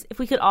 because if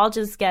we could all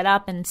just get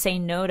up and say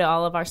no to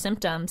all of our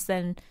symptoms,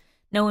 then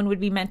no one would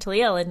be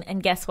mentally ill.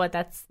 And guess what?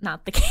 That's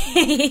not the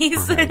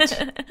case.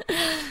 Right.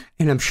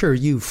 And I'm sure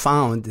you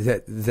found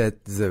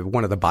that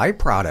one of the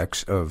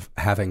byproducts of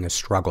having a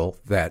struggle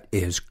that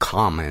is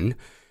common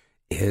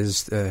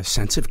is the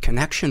sense of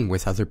connection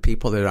with other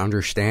people that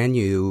understand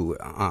you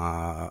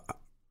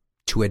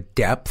to a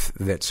depth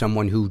that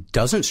someone who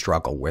doesn't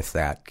struggle with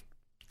that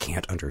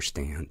can't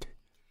understand.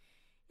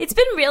 It's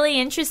been really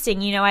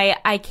interesting.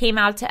 I came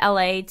out to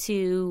LA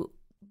to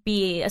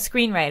be a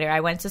screenwriter. I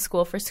went to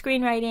school for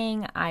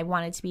screenwriting. I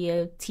wanted to be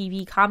a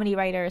TV comedy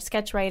writer, a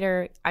sketch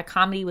writer.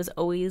 Comedy was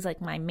always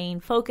my main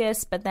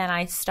focus. But then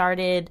I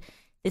started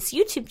this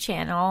YouTube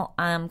channel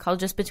called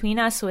Just Between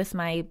Us with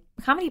my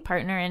comedy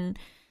partner. And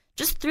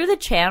just through the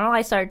channel,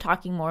 I started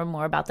talking more and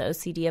more about the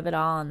OCD of it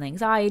all and the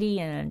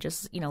anxiety and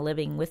just,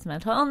 living with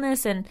mental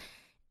illness. And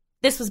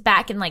this was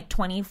back in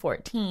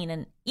 2014.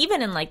 And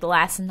even in the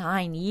last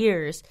 9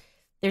 years,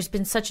 there's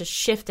been such a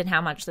shift in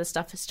how much this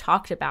stuff is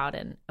talked about.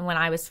 And when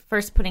I was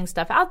first putting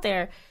stuff out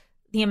there,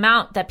 the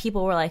amount that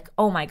people were like,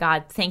 oh my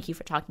God, thank you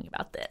for talking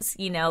about this.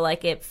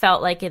 It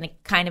felt like in a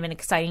kind of an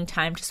exciting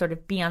time to sort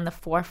of be on the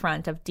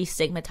forefront of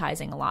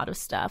destigmatizing a lot of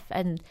stuff.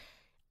 And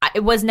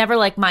it was never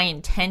my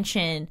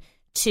intention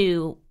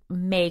to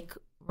make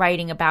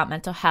writing about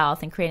mental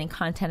health and creating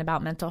content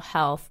about mental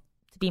health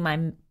to be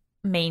my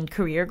main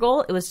career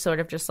goal. It was sort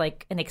of just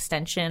an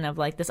extension of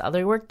this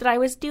other work that I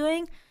was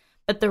doing.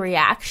 But the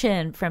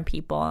reaction from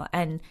people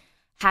and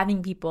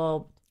having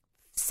people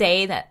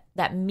say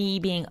that me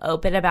being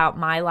open about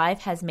my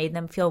life has made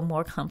them feel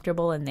more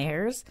comfortable in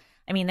theirs.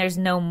 I mean, there's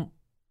no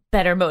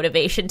better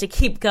motivation to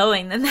keep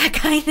going than that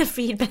kind of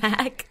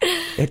feedback.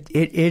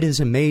 It is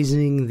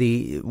amazing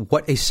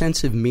what a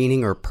sense of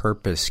meaning or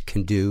purpose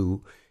can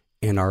do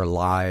in our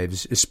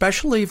lives,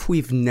 especially if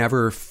we've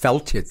never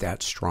felt it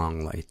that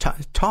strongly.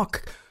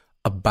 Talk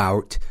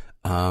about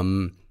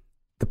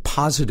the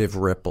positive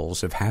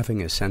ripples of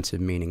having a sense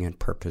of meaning and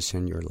purpose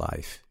in your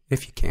life,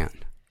 if you can.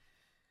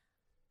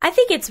 I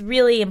think it's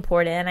really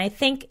important, and I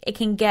think it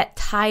can get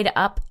tied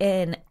up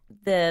in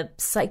the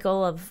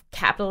cycle of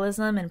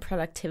capitalism and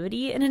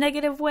productivity in a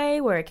negative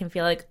way, where it can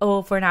feel like, oh,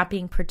 if we're not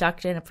being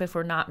productive, if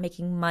we're not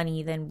making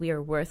money, then we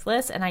are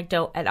worthless. And I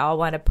don't at all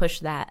want to push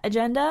that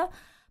agenda.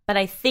 But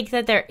I think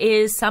that there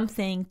is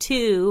something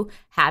to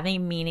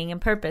having meaning and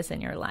purpose in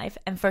your life.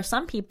 And for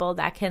some people,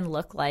 that can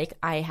look like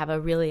I have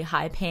a really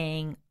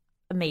high-paying,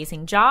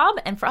 amazing job.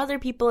 And for other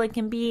people, it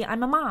can be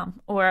I'm a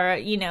mom, or,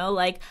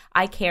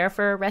 I care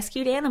for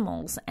rescued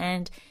animals.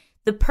 And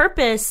the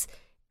purpose,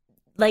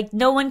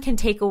 no one can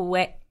take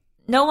away,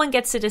 no one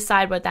gets to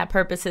decide what that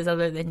purpose is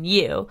other than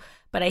you.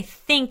 But I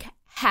think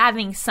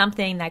having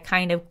something that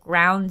kind of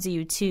grounds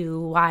you to,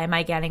 why am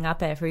I getting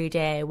up every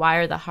day? Why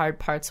are the hard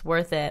parts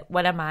worth it?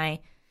 What am I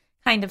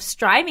kind of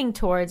striving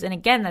towards? And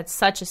again, that's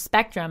such a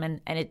spectrum,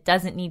 and it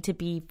doesn't need to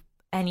be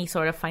any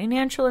sort of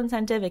financial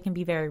incentive. It can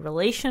be very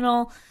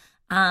relational.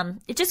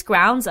 It just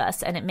grounds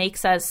us, and it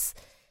makes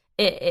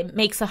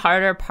the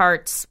harder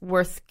parts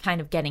worth kind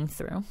of getting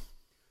through.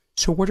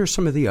 So what are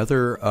some of the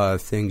other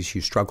things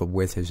you struggled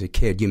with as a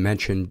kid? You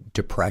mentioned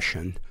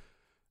depression.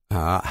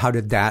 How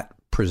did that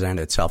present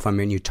itself? I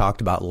mean, you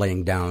talked about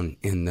laying down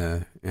in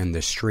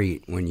the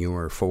street when you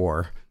were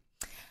 4.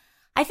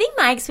 I think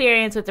my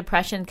experience with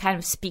depression kind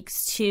of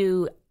speaks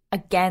to,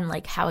 again,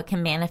 how it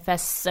can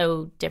manifest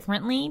so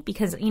differently,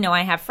 because,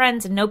 I have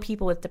friends and know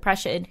people with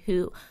depression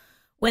who,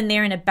 when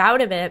they're in a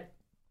bout of it,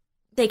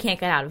 they can't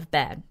get out of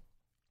bed,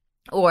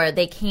 or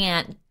they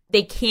can't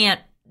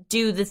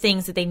do the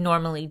things that they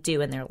normally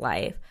do in their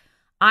life.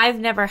 I've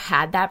never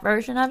had that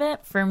version of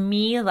it. For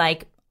me,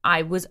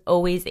 I was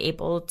always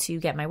able to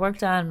get my work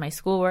done, my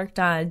schoolwork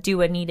done, do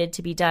what needed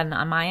to be done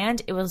on my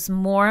end. It was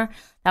more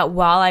that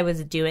while I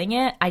was doing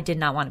it, I did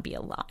not want to be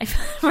alive,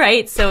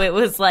 right? So it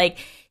was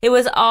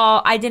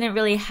I didn't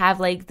really have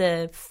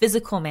the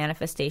physical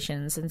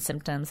manifestations and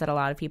symptoms that a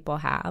lot of people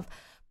have,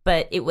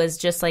 but it was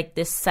just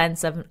this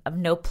sense of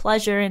no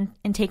pleasure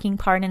in taking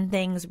part in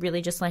things,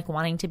 really just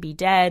wanting to be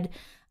dead,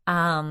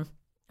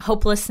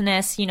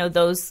 hopelessness,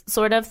 those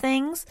sort of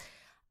things.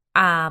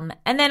 And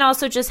then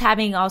also just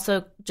having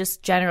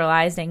just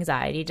generalized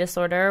anxiety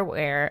disorder,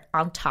 where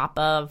on top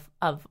of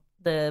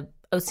the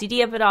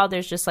OCD of it all,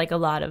 there's just like a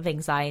lot of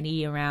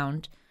anxiety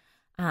around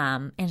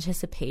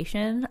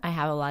anticipation. I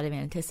have a lot of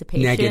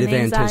anticipation. Negative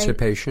anxiety.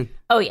 anticipation.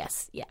 Oh,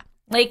 yes. Yeah.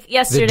 Like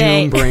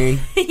yesterday. The doom brain.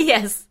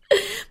 Yes.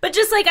 But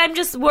just like I'm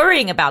just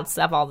worrying about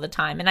stuff all the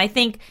time. And I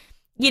think,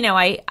 you know,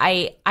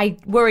 I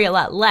worry a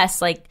lot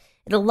less. Like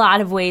in a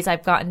lot of ways,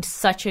 I've gotten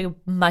such a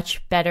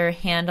much better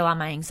handle on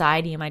my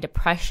anxiety and my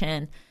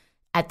depression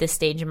at this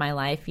stage in my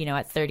life, you know,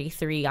 at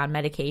 33 on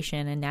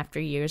medication and after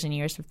years and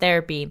years of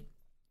therapy,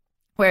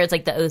 whereas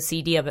like the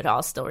OCD of it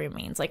all still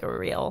remains like a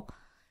real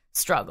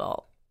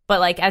struggle. But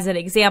like as an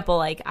example,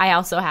 like I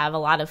also have a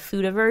lot of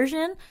food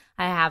aversion.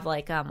 I have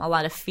like a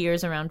lot of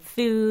fears around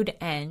food,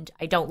 and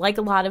I don't like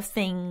a lot of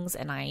things,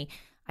 and I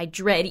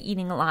dread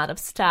eating a lot of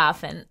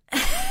stuff, and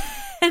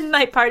and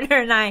my partner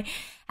and I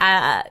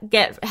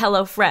get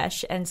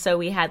HelloFresh, and so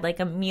we had like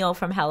a meal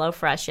from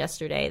HelloFresh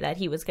yesterday that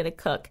he was going to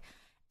cook,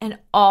 and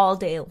all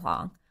day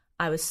long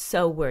I was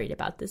so worried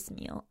about this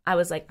meal. I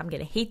was like, I'm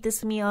going to hate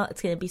this meal.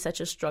 It's going to be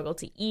such a struggle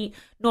to eat.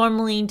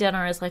 Normally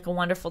dinner is like a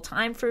wonderful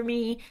time for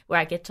me where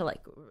I get to like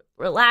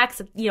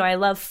relax. You know, I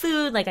love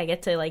food. Like I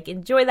get to like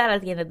enjoy that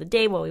at the end of the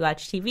day while we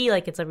watch TV.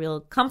 Like it's a real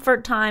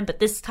comfort time, but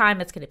this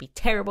time it's going to be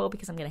terrible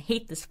because I'm going to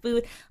hate this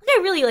food. Like I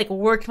really like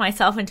worked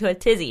myself into a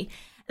tizzy.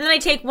 And then I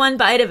take one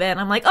bite of it and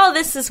I'm like, oh,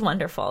 this is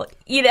wonderful.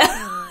 You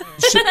know?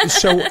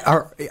 So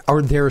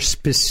are there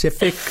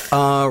specific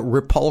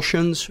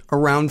repulsions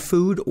around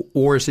food,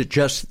 or is it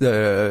just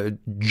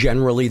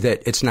generally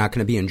that it's not going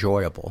to be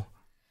enjoyable?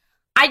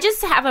 I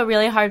just have a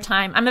really hard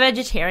time. I'm a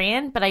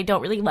vegetarian, but I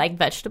don't really like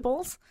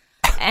vegetables,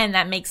 and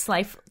that makes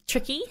life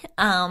tricky.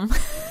 And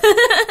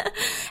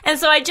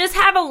so I just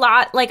have a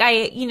lot, like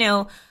I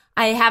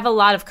have a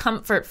lot of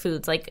comfort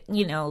foods, like,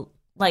 you know,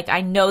 like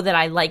I know that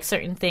I like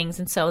certain things,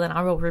 and so then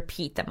I will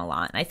repeat them a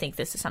lot. And I think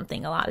this is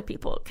something a lot of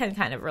people can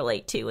kind of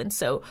relate to. And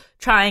so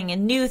trying a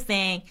new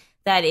thing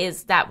that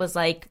was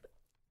like,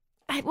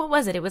 what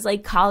was it? It was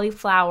like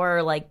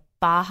cauliflower, like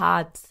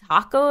Baja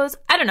tacos.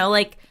 I don't know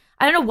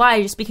why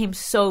I just became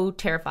so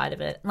terrified of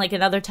it. Like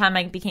another time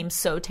I became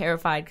so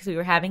terrified because we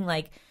were having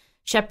like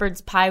shepherd's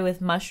pie with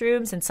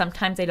mushrooms, and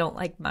sometimes I don't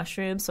like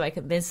mushrooms. So I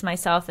convinced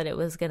myself that it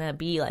was going to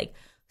be like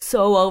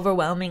so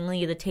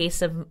overwhelmingly the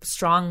taste of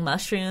strong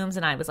mushrooms,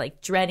 and I was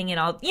like dreading it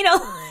all. You know,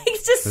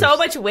 it's just so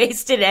much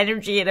wasted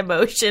energy and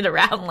emotion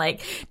around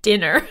like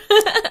dinner.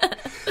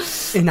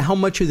 And how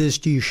much of this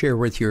do you share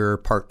with your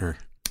partner?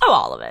 Oh,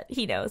 all of it.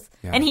 He knows.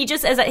 Yeah. And he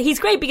just, he's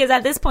great because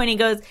at this point he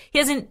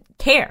doesn't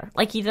care.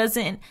 Like he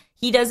doesn't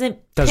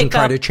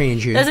try to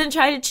change you.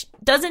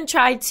 Doesn't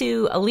try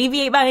to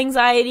alleviate my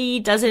anxiety,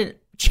 doesn't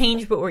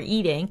change what we're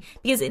eating,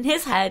 because in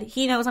his head,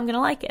 he knows I'm going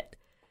to like it.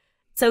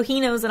 So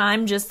he knows that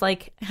I'm just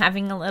like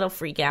having a little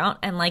freak out,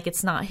 and like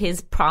it's not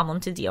his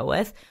problem to deal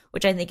with,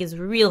 which I think is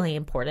really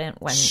important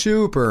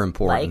super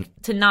important.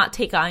 Like to not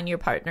take on your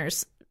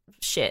partner's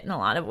shit in a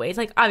lot of ways.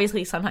 Like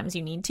obviously sometimes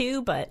you need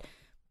to, but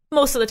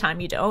most of the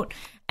time you don't.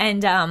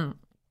 And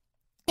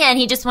and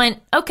he just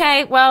went,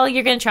 okay, well,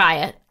 you're going to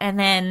try it. And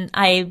then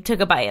I took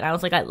a bite and I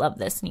was like, I love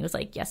this. And he was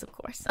like, yes, of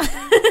course.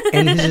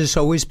 And has this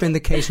always been the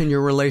case in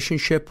your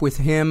relationship with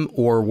him,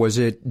 or was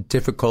it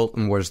difficult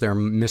and was there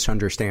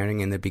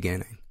misunderstanding in the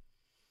beginning?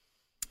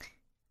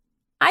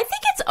 I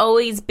think it's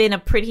always been a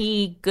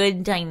pretty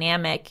good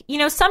dynamic. You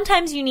know,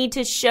 sometimes you need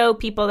to show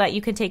people that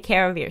you can take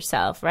care of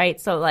yourself, right?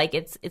 So like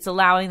it's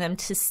allowing them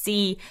to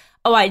see,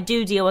 oh, I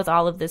do deal with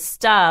all of this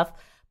stuff,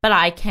 but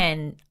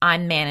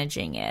I'm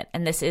managing it,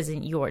 and this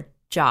isn't your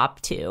job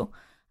to,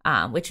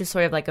 which is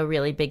sort of like a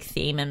really big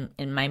theme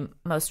in my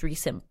most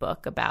recent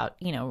book about,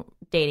 you know,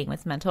 dating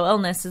with mental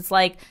illness. It's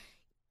like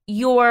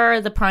you're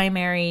the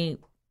primary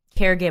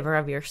caregiver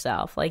of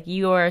yourself. Like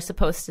you're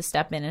supposed to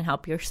step in and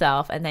help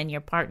yourself, and then your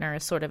partner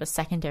is sort of a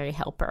secondary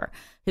helper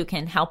who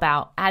can help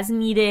out as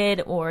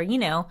needed, or, you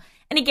know,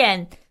 and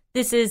again,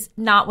 this is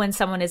not when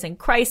someone is in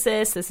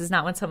crisis. This is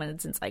not when someone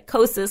is in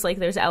psychosis. Like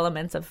there's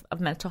elements of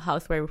mental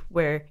health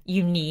where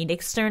you need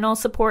external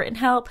support and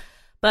help.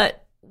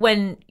 But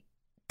when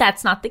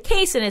that's not the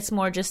case and it's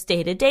more just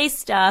day-to-day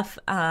stuff,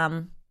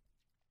 and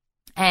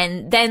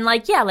then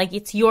like, yeah, like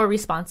it's your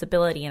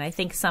responsibility. And I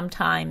think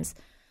sometimes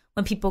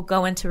when people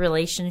go into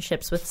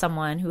relationships with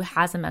someone who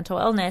has a mental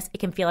illness, it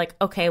can feel like,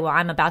 okay, well,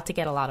 I'm about to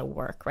get a lot of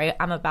work, right?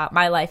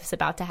 My life is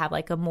about to have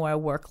like a more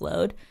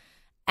workload.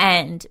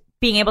 And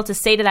being able to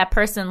say to that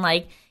person,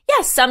 like,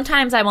 yes,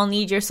 sometimes I will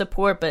need your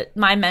support, but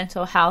my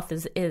mental health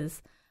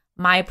is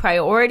my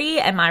priority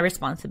and my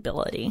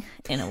responsibility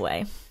in a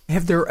way.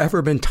 Have there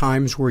ever been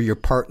times where your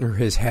partner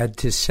has had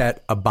to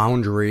set a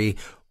boundary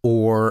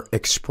or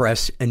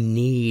express a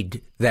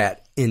need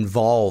that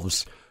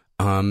involves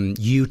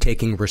you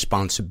taking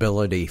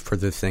responsibility for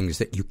the things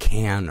that you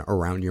can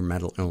around your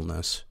mental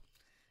illness?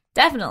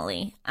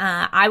 Definitely.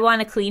 I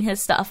want to clean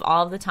his stuff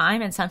all the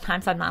time, and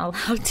sometimes I'm not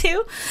allowed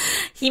to.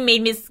 He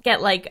made me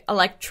get like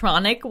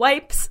electronic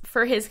wipes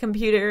for his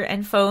computer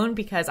and phone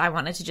because I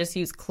wanted to just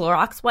use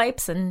Clorox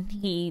wipes, and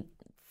he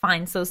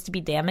finds those to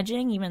be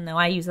damaging, even though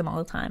I use them all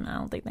the time. I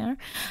don't think they are.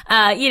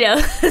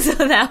 So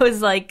that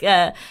was like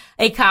a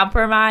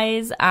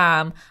compromise.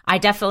 I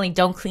definitely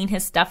don't clean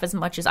his stuff as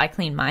much as I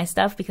clean my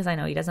stuff because I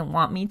know he doesn't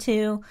want me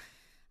to.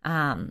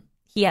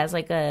 He has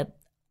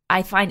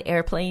I find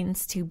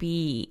airplanes to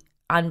be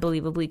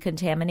unbelievably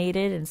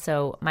contaminated, and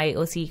so my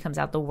OCD comes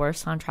out the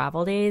worst on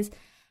travel days.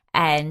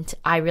 And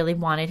I really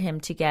wanted him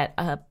to get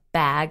a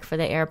bag for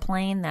the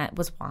airplane that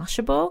was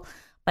washable,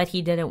 but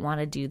he didn't want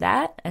to do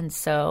that. And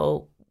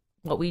so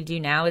what we do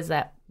now is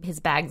that his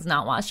bag's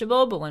not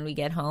washable, but when we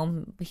get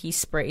home, he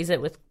sprays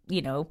it with,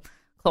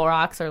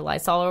 Clorox or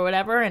Lysol or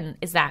whatever. And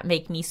does that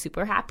make me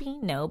super happy?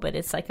 No, but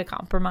it's like a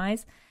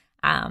compromise.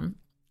 And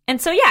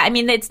so, yeah, I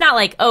mean, it's not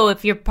like, oh,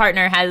 if your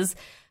partner has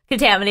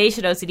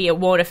contamination OCD, it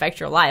won't affect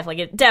your life. Like,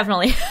 it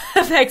definitely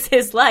affects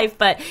his life,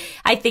 but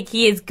I think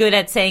he is good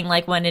at saying,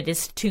 like, when it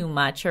is too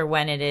much or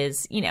when it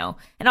is,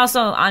 and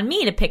also on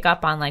me to pick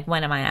up on, like,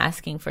 when am I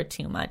asking for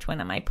too much? When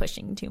am I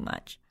pushing too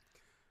much?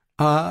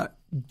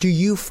 Do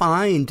you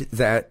find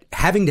that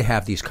having to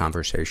have these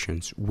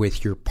conversations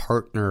with your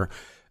partner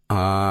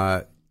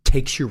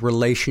takes your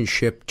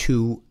relationship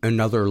to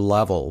another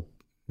level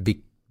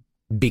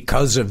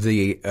because of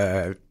the,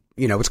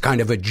 it's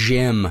kind of a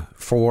gym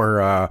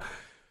for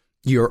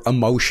your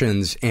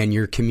emotions and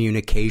your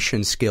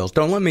communication skills?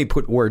 Don't let me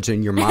put words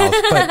in your mouth,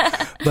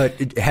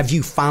 but have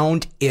you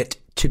found it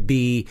to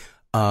be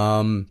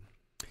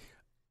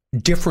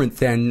different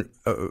than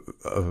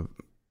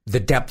the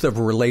depth of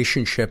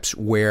relationships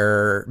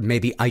where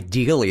maybe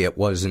ideally it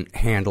wasn't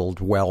handled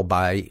well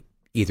by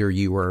either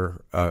you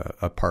or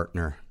a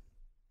partner?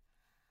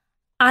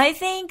 I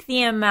think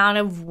the amount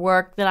of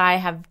work that I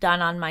have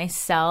done on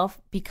myself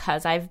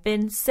because I've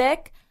been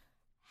sick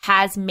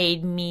has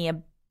made me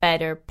a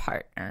better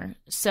partner.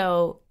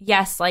 So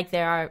yes, like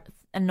there are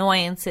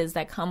annoyances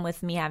that come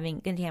with me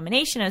having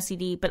contamination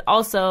OCD, but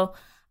also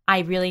I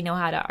really know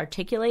how to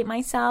articulate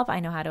myself. I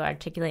know how to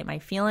articulate my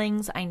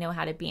feelings. I know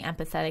how to be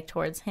empathetic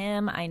towards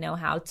him. I know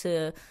how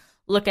to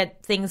look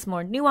at things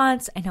more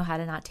nuanced. I know how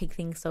to not take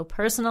things so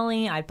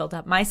personally. I built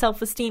up my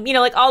self-esteem.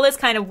 Like all this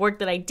kind of work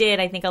that I did,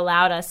 I think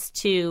allowed us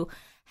to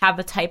have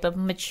a type of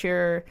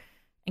mature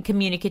and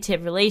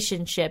communicative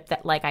relationship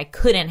that like I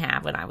couldn't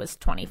have when I was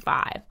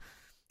 25.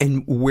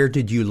 And where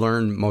did you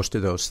learn most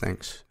of those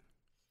things?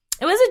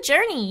 It was a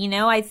journey,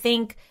 I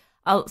think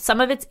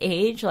some of it's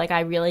age. Like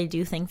I really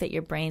do think that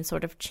your brain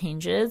sort of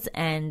changes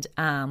and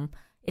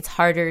it's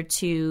harder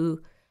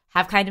to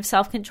have kind of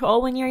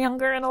self-control when you're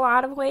younger in a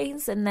lot of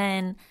ways. And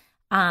then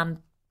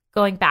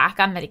going back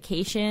on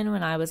medication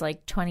when I was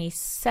like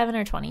 27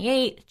 or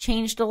 28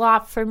 changed a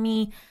lot for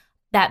me.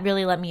 That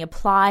really let me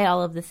apply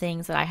all of the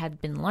things that I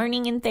had been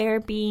learning in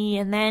therapy.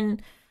 And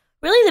then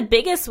really the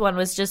biggest one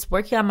was just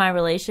working on my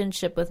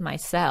relationship with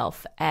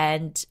myself.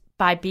 And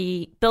by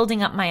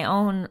building up my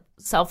own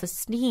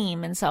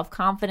self-esteem and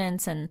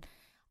self-confidence and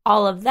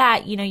all of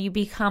that, you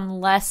become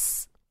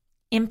less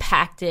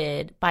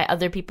impacted by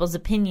other people's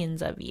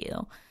opinions of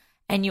you.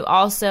 And you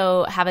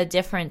also have a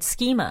different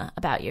schema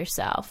about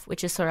yourself,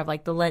 which is sort of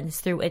like the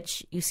lens through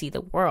which you see the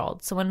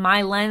world. So when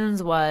my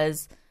lens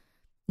was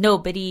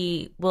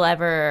nobody will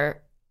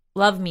ever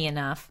love me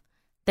enough,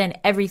 then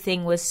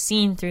everything was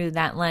seen through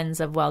that lens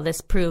of, well,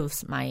 this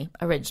proves my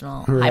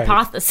original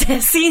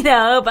hypothesis,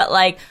 but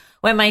like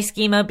when my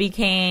schema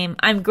became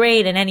I'm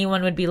great and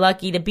anyone would be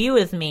lucky to be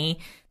with me,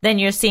 then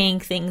you're seeing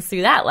things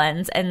through that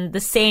lens, and the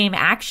same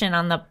action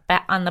on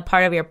the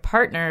part of your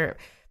partner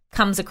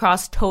comes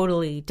across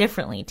totally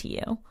differently to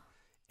you.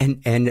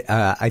 And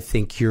I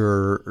think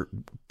you're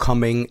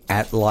coming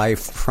at life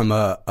from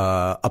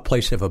a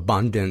place of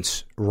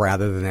abundance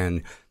rather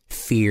than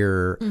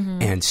fear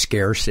and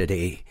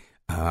scarcity,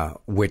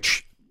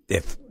 which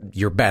if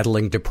you're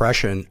battling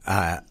depression,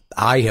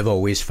 I have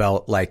always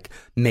felt like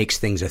makes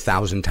things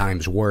 1,000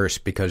 times worse,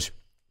 because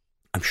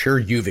I'm sure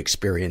you've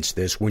experienced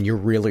this when you're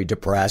really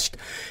depressed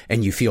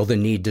and you feel the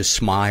need to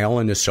smile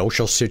in a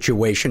social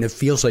situation. It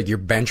feels like you're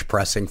bench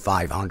pressing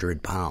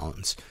 500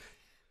 pounds.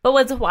 But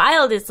what's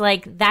wild is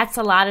like that's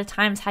a lot of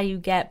times how you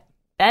get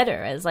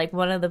better. As like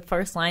one of the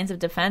first lines of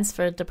defense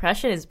for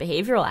depression is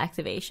behavioral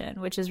activation,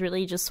 which is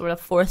really just sort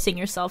of forcing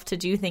yourself to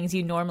do things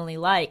you normally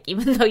like,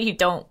 even though you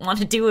don't want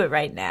to do it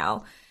right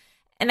now.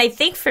 And I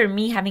think for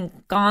me, having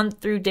gone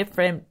through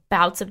different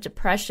bouts of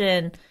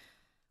depression,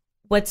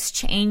 what's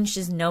changed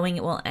is knowing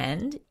it will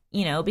end,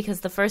 because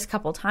the first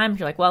couple times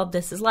you're like, well,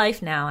 this is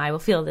life now. I will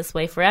feel this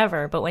way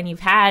forever. But when you've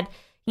had,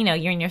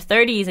 you're in your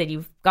 30s and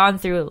you've gone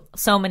through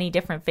so many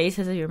different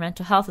phases of your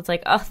mental health, it's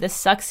like, oh, this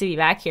sucks to be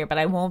back here, but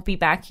I won't be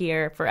back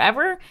here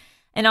forever.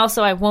 And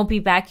also I won't be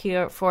back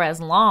here for as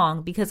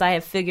long because I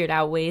have figured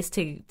out ways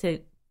to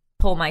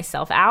pull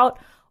myself out,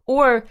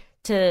 or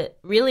to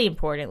really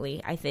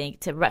importantly, I think,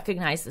 to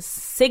recognize the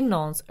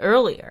signals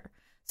earlier,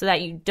 so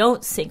that you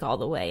don't sink all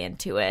the way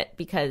into it,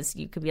 because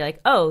you could be like,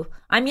 oh,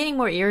 I'm getting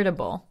more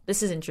irritable.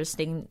 This is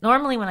interesting.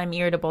 Normally when I'm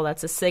irritable,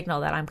 that's a signal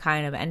that I'm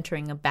kind of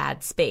entering a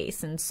bad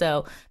space. And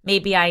so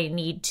maybe I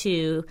need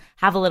to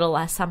have a little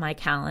less on my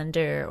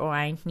calendar, or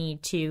I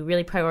need to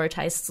really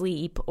prioritize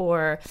sleep,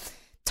 or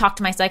talk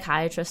to my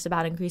psychiatrist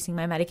about increasing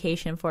my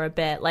medication for a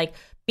bit, like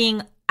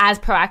being as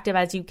proactive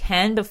as you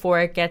can before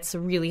it gets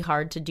really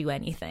hard to do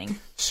anything.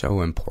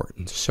 So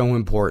important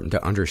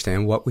to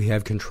understand what we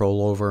have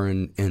control over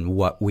and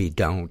what we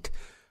don't.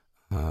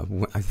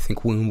 I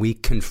think when we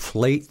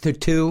conflate the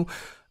two,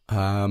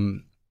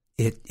 I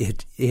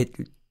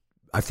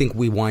think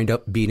we wind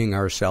up beating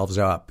ourselves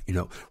up. You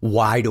know,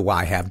 why do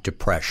I have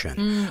depression?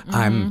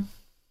 Mm-hmm.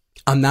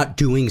 I'm not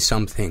doing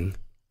something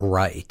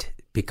right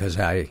because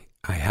I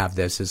have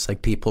this. It's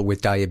like people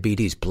with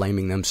diabetes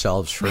blaming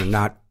themselves for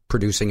not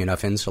producing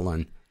enough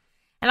insulin.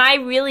 And I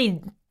really,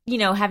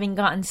 having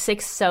gotten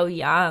sick so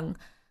young,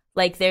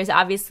 like there's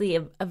obviously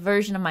a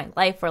version of my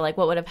life where like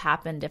what would have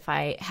happened if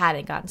I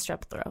hadn't gotten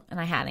strep throat and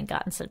I hadn't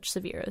gotten such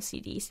severe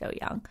OCD so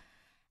young.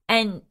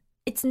 And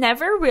it's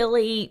never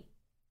really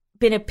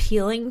been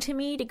appealing to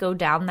me to go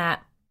down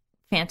that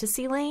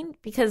fantasy lane,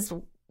 because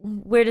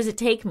where does it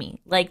take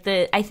me? Like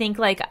I think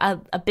like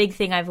a big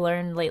thing I've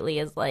learned lately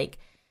is like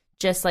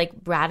just like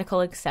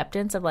radical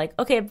acceptance of like,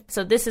 okay,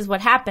 so this is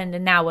what happened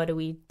and now what do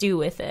we do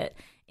with it?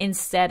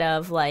 Instead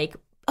of like,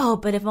 oh,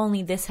 but if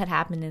only this had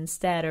happened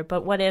instead, or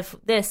but what if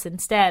this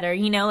instead, or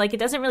like it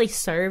doesn't really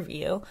serve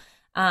you.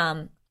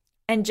 And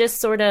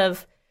just sort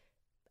of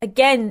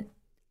again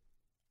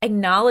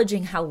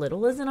acknowledging how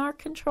little is in our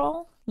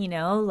control,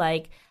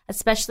 like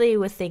especially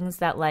with things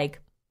that like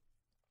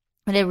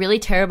when a really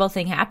terrible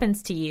thing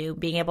happens to you,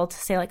 being able to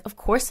say like, of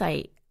course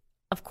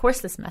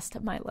this messed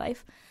up my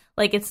life.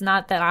 Like, it's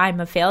not that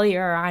I'm a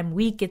failure or I'm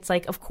weak. It's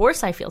like, of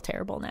course I feel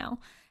terrible now.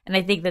 And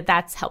I think that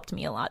that's helped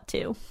me a lot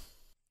too.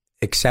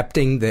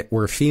 Accepting that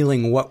we're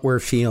feeling what we're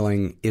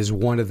feeling is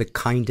one of the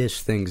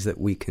kindest things that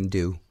we can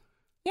do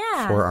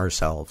for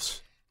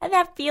ourselves. And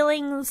that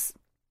feelings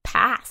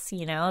pass,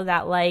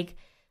 that like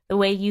the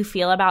way you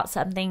feel about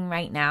something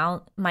right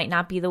now might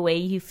not be the way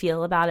you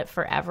feel about it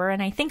forever.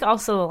 And I think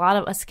also a lot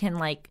of us can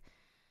like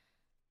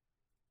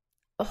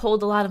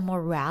hold a lot of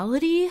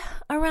morality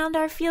around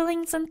our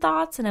feelings and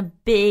thoughts. And a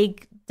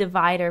big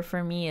divider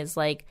for me is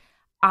like,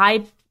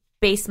 I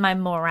base my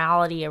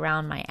morality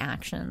around my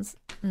actions,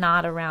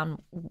 not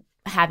around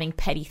having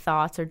petty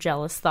thoughts or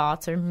jealous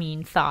thoughts or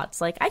mean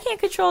thoughts. Like, I can't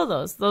control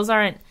those. Those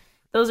are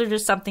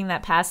just something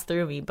that passed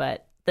through me.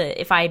 But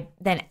if I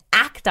then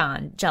act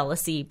on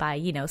jealousy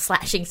by,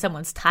 slashing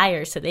someone's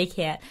tires so they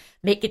can't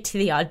make it to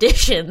the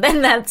audition,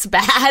 then that's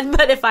bad.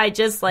 But if I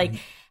just like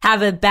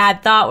have a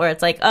bad thought where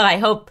it's like, oh, I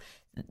hope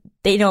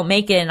they don't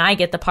make it and I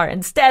get the part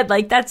instead,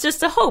 like that's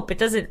just a hope. It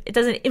doesn't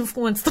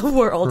influence the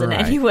world in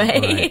any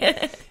way.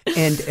 Right.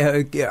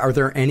 And are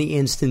there any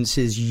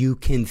instances you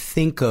can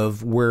think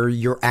of where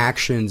your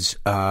actions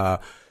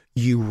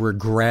you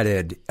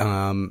regretted,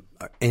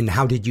 and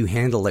how did you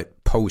handle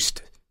it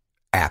post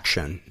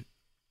action?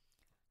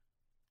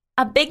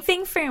 A big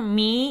thing for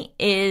me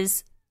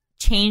is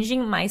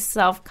changing my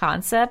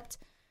self-concept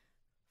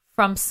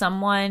from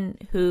someone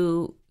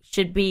who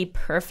should be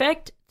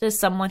perfect to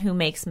someone who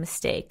makes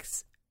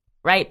mistakes,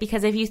 right?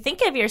 Because if you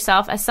think of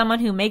yourself as someone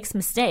who makes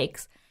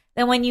mistakes,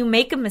 then when you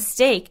make a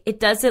mistake, it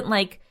doesn't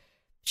like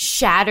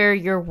shatter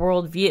your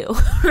worldview,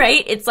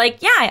 right? It's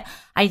like, yeah,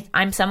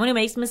 I'm someone who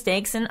makes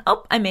mistakes and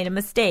I made a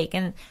mistake.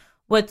 And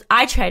what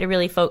I try to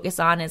really focus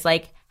on is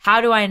like, how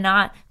do I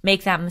not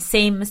make that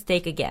same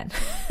mistake again?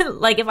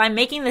 Like if I'm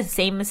making the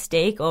same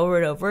mistake over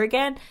and over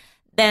again,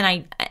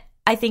 then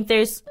I think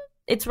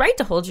it's right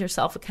to hold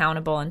yourself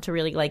accountable and to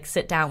really like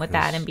sit down with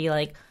that and be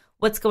like,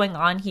 what's going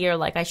on here?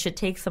 Like I should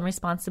take some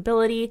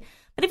responsibility.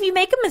 But if you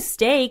make a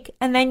mistake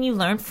and then you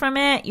learn from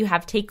it, you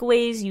have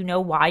takeaways, you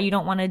know why you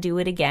don't want to do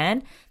it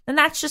again, then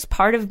that's just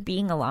part of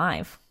being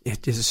alive.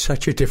 It is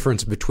such a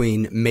difference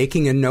between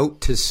making a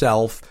note to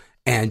self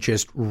and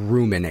just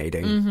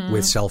ruminating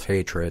with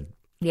self-hatred.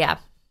 Yeah,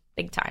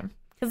 big time.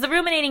 Because the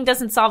ruminating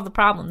doesn't solve the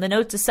problem. The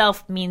note to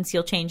self means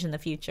you'll change in the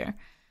future.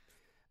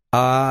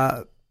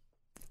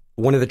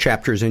 One of the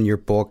chapters in your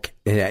book,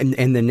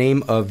 and the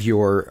name of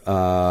your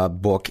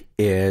book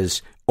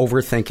is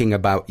Overthinking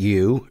About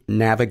You,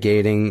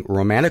 Navigating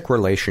Romantic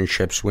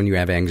Relationships When You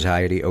Have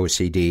Anxiety,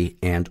 OCD,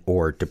 and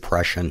or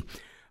Depression.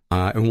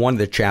 And one of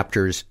the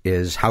chapters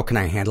is How Can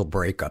I Handle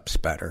Breakups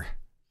Better?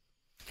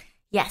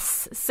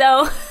 Yes.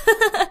 So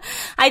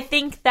I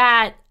think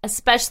that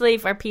especially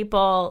for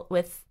people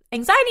with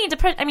anxiety and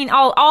depression, I mean,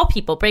 all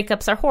people,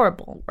 breakups are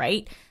horrible,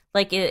 right?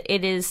 Like it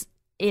is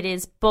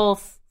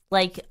both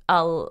like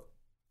a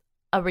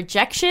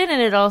rejection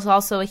and it is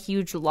also a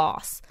huge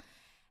loss.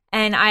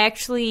 And I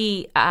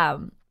actually,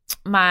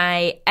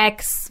 my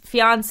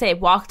ex-fiance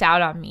walked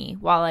out on me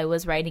while I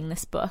was writing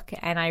this book.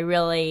 And I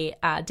really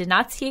did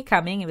not see it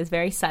coming. It was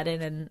very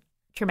sudden and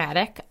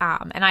traumatic.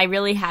 And I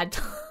really had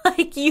to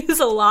like use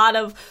a lot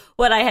of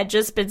what I had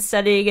just been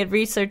studying and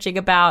researching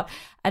about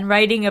and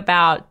writing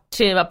about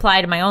to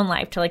apply to my own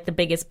life, to like the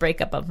biggest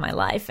breakup of my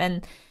life.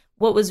 And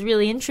what was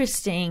really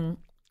interesting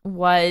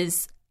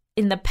was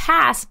in the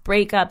past,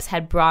 breakups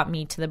had brought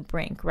me to the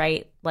brink,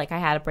 right? Like I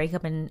had a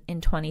breakup in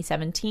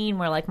 2017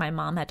 where like my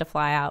mom had to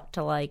fly out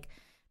to like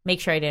make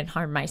sure I didn't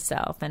harm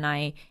myself.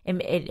 And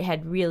it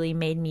had really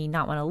made me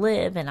not want to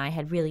live. And I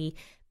had really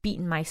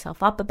beaten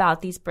myself up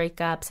about these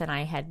breakups, and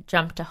I had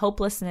jumped to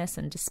hopelessness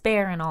and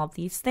despair and all of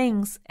these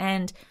things.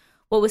 And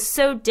what was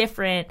so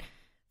different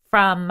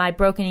from my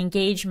broken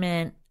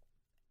engagement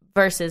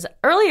versus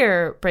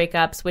earlier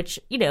breakups, which,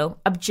 you know,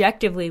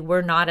 objectively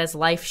were not as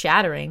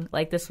life-shattering.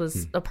 Like, this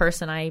was a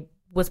person I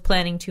was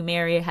planning to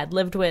marry, had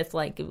lived with,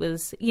 like, it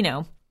was, you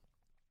know,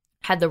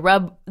 had the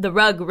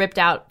rug ripped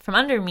out from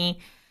under me.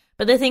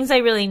 But the things I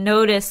really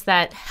noticed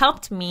that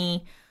helped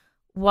me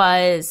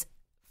was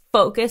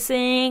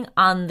focusing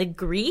on the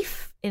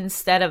grief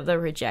instead of the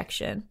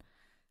rejection.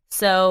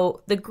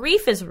 So the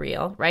grief is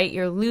real, right?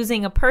 You're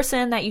losing a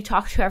person that you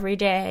talk to every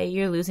day.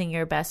 You're losing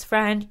your best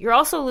friend. You're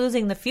also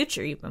losing the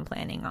future you've been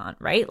planning on,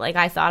 right? Like,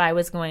 I thought I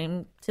was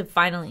going to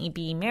finally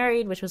be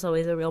married, which was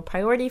always a real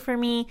priority for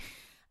me.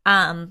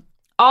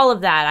 All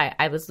of that,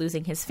 I was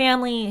losing his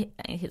family,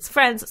 his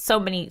friends, so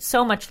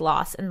much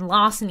loss. And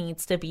loss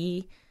needs to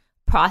be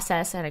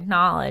processed and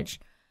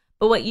acknowledged.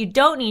 But what you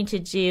don't need to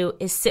do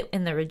is sit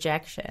in the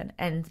rejection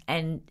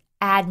and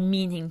add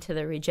meaning to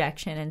the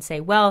rejection and say,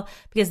 well,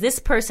 because this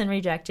person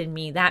rejected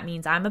me, that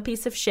means I'm a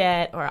piece of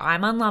shit, or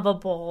I'm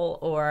unlovable,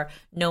 or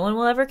no one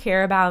will ever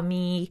care about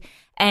me.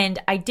 And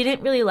I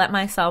didn't really let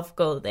myself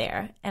go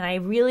there. And I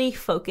really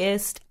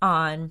focused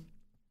on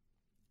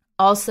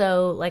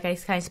also, like I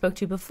kind of spoke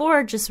to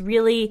before, just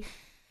really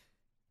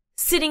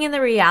sitting in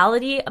the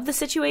reality of the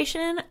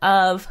situation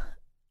of,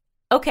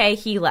 okay,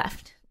 he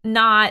left,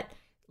 not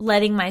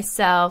letting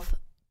myself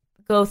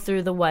go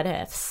through the what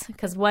ifs,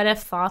 because what if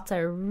thoughts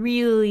are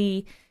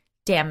really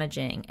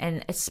damaging,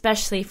 and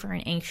especially for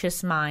an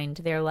anxious mind,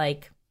 they're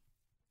like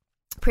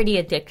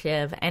pretty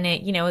addictive. And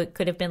it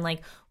could have been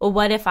like, well,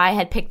 what if I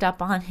had picked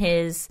up on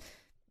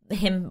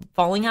him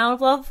falling out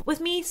of love with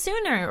me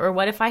sooner, or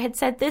what if I had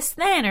said this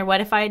then, or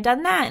what if I had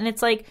done that? And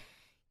it's like,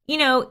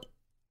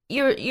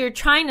 you're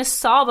trying to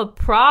solve a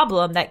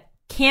problem that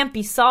can't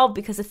be solved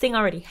because the thing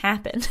already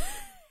happened.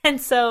 And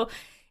so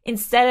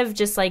instead of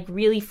just like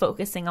really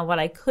focusing on what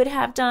I could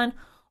have done,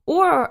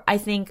 or I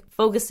think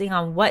focusing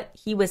on what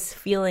he was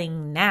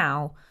feeling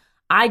now,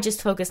 I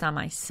just focused on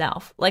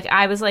myself. Like,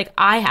 I was like,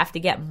 I have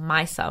to get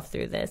myself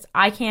through this.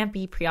 I can't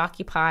be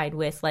preoccupied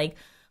with like,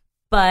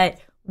 but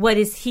what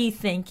is he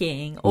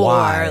thinking?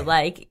 Why? Or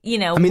like,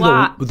 I mean,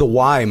 why? the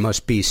why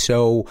must be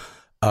so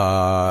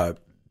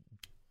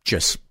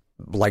just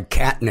like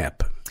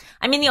catnip.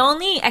 I mean, the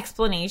only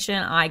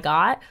explanation I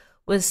got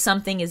was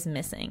something is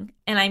missing.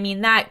 And I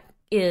mean, that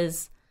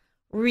is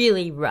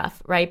really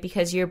rough, right?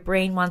 Because your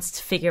brain wants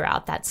to figure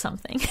out that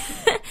something.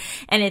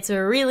 And it's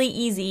really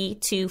easy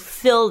to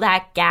fill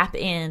that gap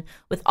in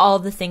with all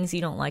the things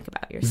you don't like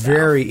about yourself.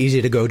 Very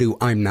easy to go to,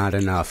 I'm not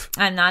enough.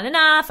 I'm not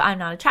enough. I'm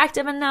not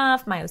attractive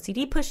enough. My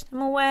OCD pushed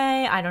him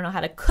away. I don't know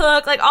how to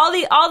cook. Like, all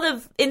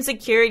the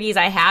insecurities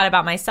I had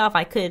about myself,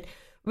 I could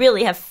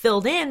really have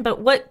filled in. But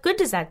what good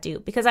does that do?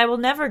 Because I will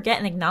never get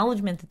an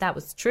acknowledgement that that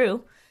was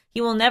true.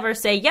 He will never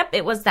say, yep,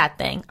 it was that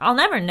thing. I'll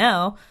never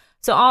know.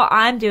 So all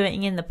I'm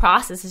doing in the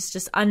process is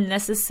just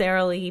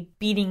unnecessarily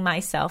beating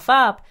myself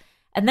up.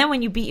 And then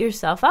when you beat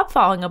yourself up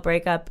following a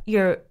breakup,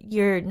 you're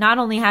not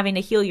only having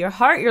to heal your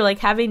heart, you're like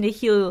having to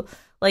heal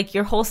like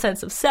your whole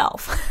sense of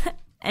self.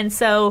 And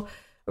so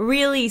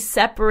really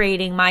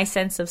separating my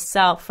sense of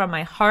self from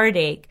my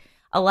heartache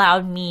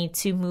allowed me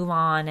to move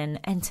on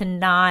and to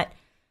not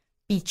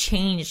be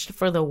changed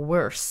for the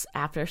worse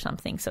after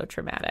something so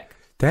traumatic.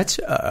 That's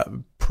a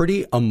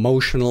pretty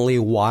emotionally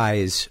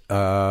wise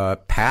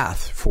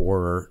path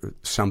for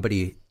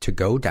somebody to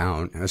go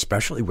down,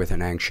 especially with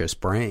an anxious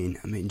brain.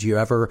 I mean, do you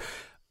ever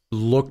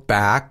look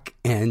back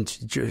and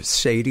just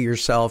say to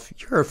yourself,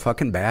 you're a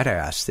fucking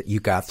badass that you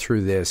got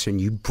through this and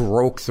you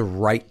broke the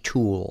right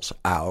tools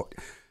out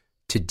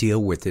to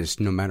deal with this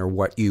no matter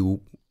what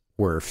you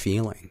were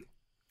feeling?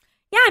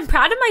 Yeah, I'm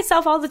proud of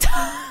myself all the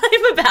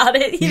time about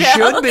it. You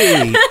should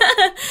be.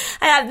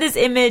 I have this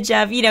image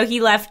of,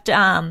 he left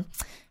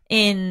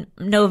in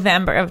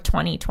November of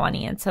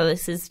 2020. And so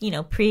this is,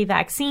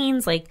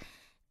 pre-vaccines, like,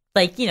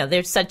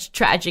 there's such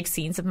tragic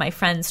scenes of my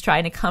friends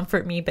trying to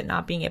comfort me, but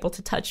not being able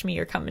to touch me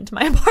or come into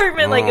my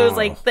apartment. Like, it was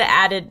like the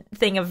added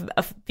thing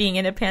of being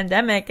in a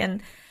pandemic.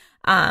 And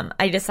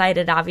I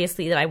decided,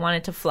 obviously, that I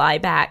wanted to fly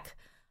back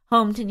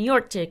home to New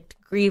York to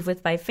grieve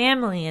with my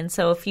family. And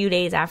so a few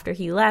days after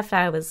he left,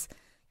 I was,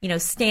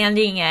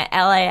 standing at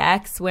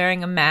LAX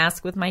wearing a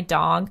mask with my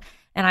dog.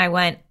 And I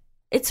went,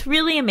 it's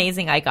really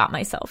amazing I got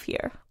myself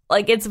here.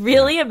 Like, it's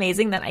really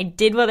amazing that I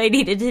did what I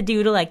needed to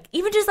do to, like,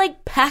 even just,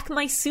 like, pack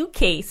my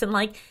suitcase and,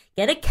 like,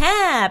 get a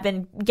cab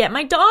and get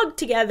my dog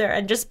together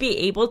and just be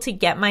able to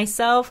get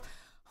myself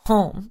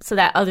home so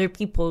that other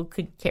people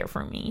could care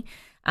for me.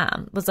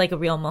 Was, like, a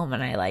real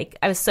moment.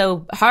 I was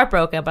so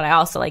heartbroken, but I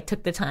also, like,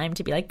 took the time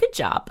to be like, good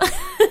job.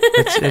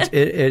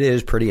 It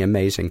is pretty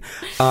amazing.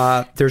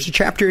 There's a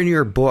chapter in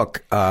your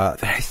book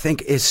that I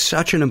think is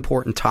such an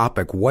important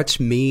topic. What's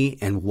me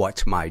and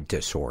what's my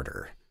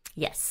disorder?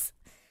 Yes.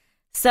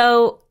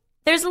 So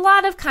there's a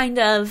lot of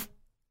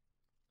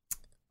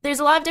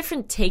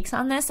different takes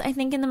on this, I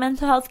think, in the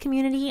mental health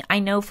community. I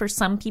know for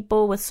some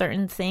people with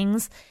certain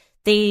things,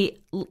 they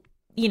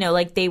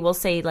like they will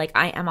say like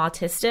I am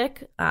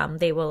autistic.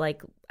 They will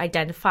like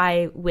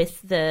identify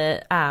with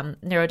the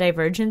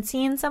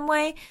neurodivergency in some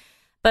way.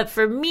 But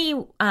for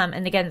me,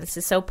 and again, this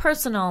is so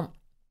personal,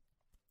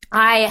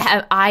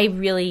 I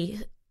really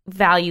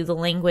value the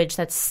language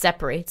that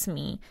separates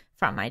me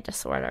from my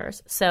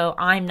disorders. So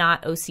I'm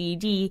not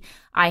OCD,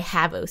 I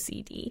have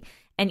OCD.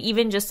 And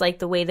even just like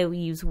the way that we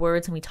use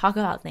words and we talk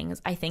about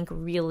things, I think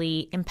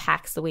really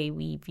impacts the way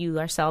we view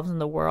ourselves in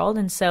the world.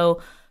 And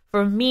so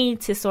for me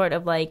to sort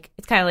of like,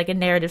 it's kind of like a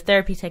narrative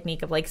therapy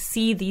technique of like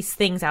see these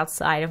things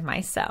outside of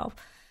myself.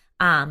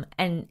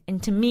 And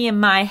to me, in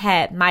my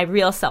head, my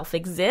real self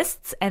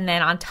exists. And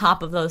then on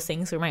top of those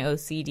things are my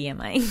OCD and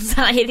my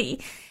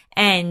anxiety.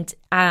 And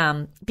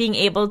being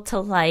able to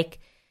like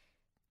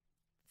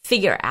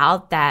figure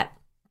out that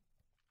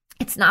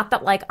it's not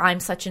that like I'm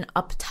such an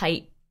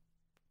uptight,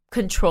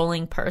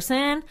 controlling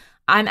person.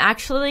 I'm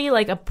actually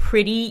like a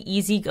pretty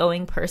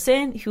easygoing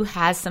person who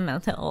has some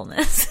mental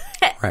illness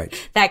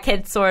Right. that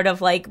can sort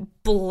of like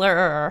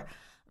blur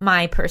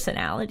my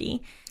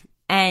personality.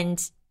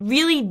 And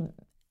really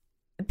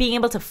being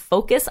able to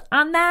focus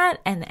on that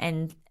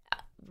and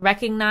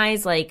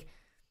recognize like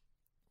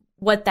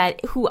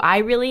who I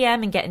really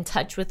am and get in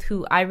touch with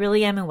who I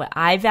really am and what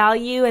I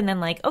value. And then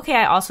like, okay,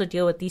 I also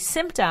deal with these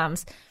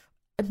symptoms.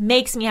 It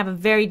makes me have a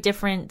very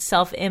different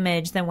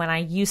self-image than when I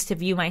used to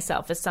view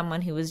myself as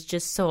someone who was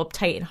just so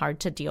uptight and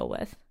hard to deal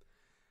with.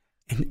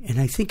 And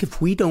I think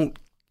if we don't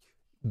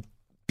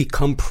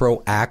become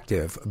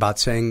proactive about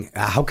saying,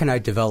 how can I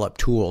develop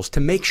tools to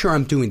make sure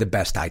I'm doing the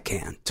best I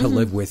can to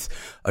live with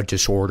a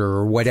disorder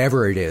or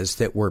whatever it is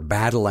that we're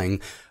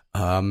battling,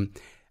 not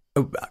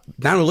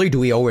only do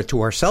we owe it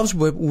to ourselves,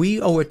 but we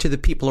owe it to the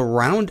people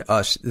around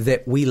us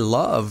that we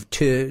love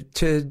to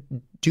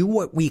do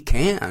what we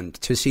can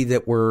to see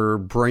that we're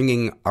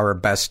bringing our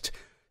best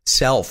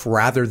self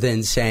rather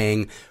than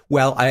saying,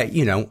 well,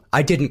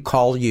 I didn't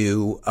call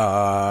you,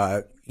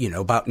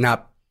 about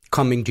not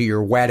coming to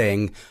your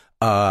wedding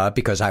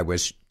because I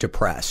was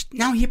depressed.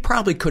 Now, he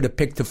probably could have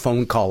picked the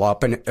phone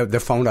up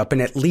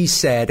and at least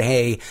said,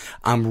 hey,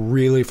 I'm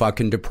really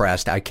fucking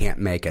depressed. I can't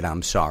make it.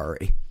 I'm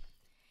sorry.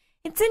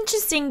 It's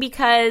interesting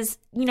because,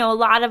 a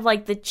lot of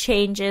like the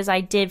changes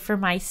I did for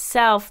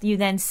myself, you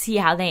then see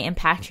how they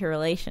impact your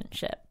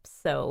relationship.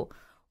 So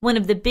one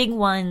of the big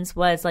ones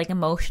was like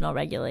emotional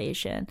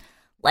regulation.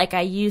 Like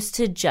I used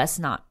to just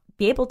not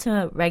be able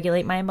to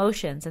regulate my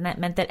emotions. And that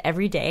meant that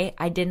every day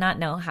I did not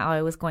know how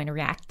I was going to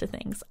react to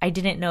things. I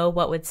didn't know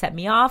what would set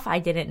me off. I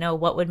didn't know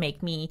what would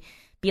make me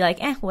be like,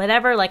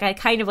 whatever. Like I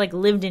kind of like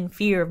lived in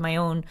fear of my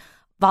own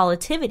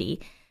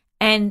volatility.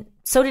 And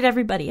so did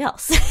everybody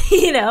else,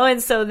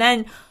 And so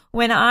then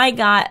when I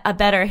got a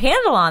better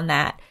handle on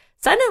that,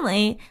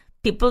 suddenly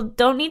people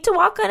don't need to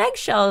walk on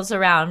eggshells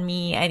around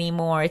me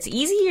anymore. It's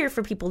easier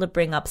for people to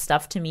bring up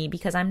stuff to me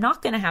because I'm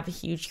not going to have a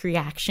huge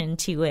reaction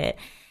to it.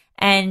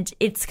 And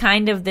it's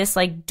kind of this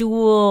like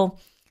dual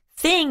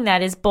thing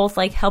that is both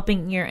like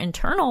helping your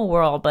internal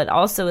world, but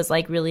also is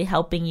like really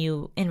helping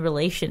you in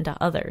relation to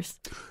others.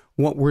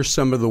 What were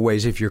some of the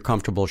ways, if you're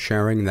comfortable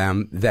sharing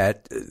them,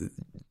 that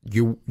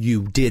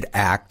you did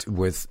act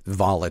with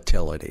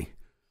volatility?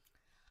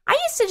 I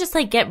used to just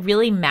like get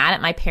really mad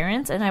at my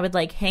parents and I would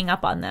like hang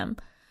up on them.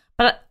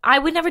 But I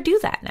would never do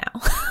that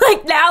now.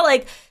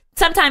 Like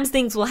sometimes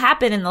things will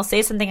happen and they'll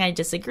say something I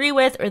disagree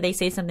with, or they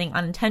say something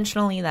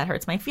unintentionally that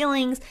hurts my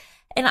feelings.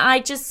 And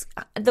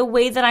the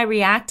way that I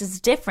react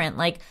is different.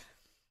 Like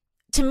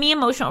to me,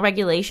 emotional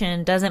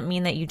regulation doesn't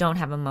mean that you don't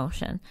have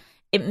emotion.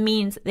 It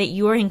means that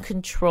you are in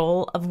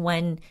control of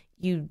when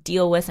you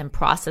deal with and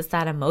process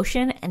that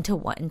emotion and to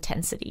what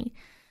intensity.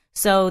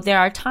 So there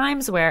are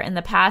times where in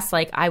the past,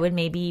 like I would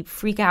maybe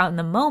freak out in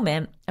the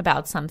moment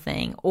about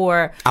something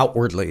or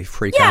outwardly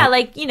freak out. Yeah,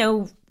 like,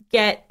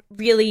 get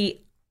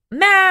really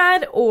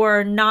mad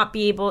or not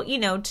be able,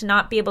 to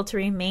not be able to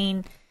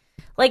remain.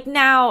 Like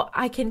now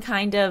I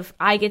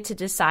get to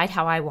decide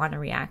how I want to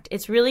react.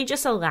 It's really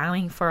just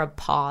allowing for a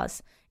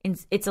pause.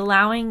 It's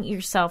allowing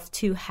yourself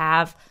to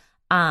have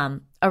a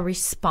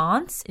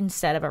response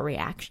instead of a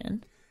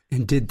reaction.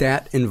 And did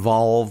that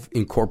involve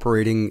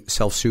incorporating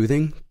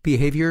self-soothing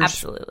behaviors?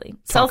 Absolutely.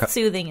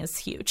 Self-soothing is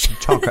huge.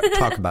 Talk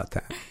about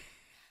that.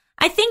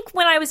 I think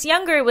when I was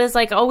younger, it was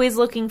like always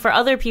looking for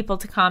other people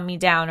to calm me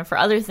down or for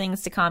other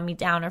things to calm me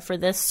down or for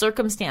the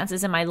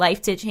circumstances in my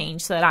life to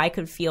change so that I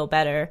could feel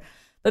better.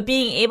 But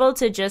being able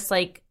to just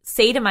like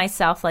say to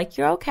myself, like,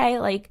 you're okay.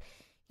 Like,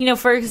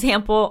 for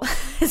example,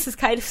 this is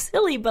kind of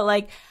silly, but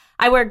like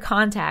I wear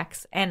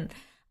contacts and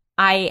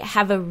I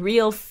have a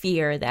real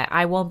fear that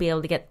I won't be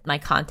able to get my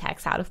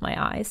contacts out of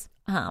my eyes.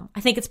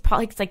 I think it's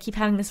probably because I keep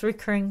having this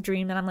recurring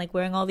dream that I'm like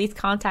wearing all these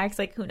contacts.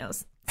 Like, who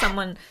knows?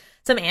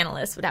 Some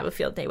analyst would have a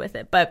field day with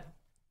it. But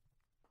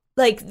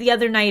like the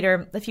other night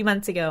or a few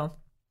months ago,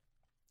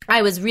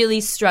 I was really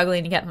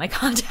struggling to get my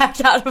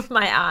contact out of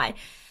my eye.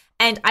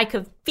 And I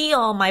could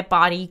feel my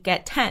body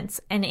get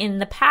tense. And in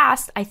the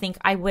past, I think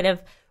I would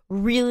have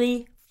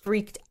really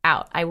freaked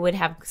out. I would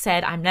have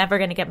said, I'm never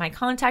going to get my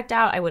contact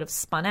out. I would have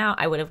spun out.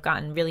 I would have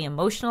gotten really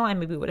emotional. I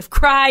maybe would have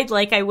cried.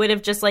 Like, I would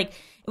have just like,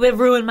 it would have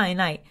ruined my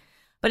night.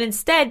 But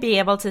instead be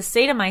able to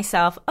say to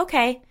myself,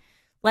 okay,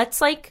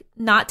 let's like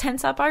not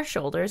tense up our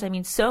shoulders. I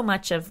mean, so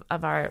much of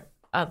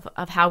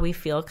how we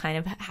feel kind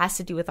of has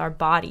to do with our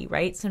body,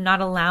 right? So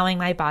not allowing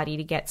my body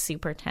to get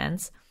super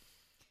tense,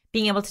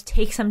 being able to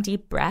take some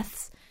deep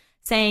breaths,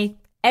 say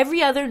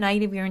every other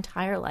night of your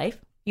entire life,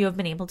 you have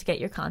been able to get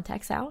your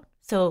contacts out.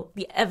 So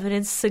the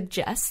evidence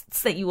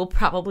suggests that you will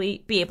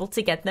probably be able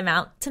to get them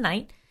out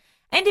tonight.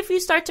 And if you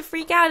start to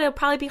freak out, it'll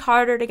probably be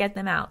harder to get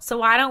them out. So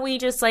why don't we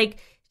just like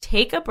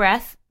take a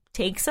breath,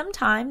 take some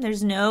time.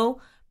 There's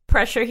no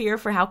pressure here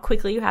for how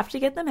quickly you have to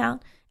get them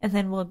out. And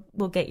then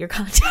we'll get your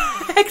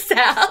contacts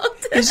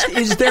out.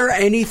 Is there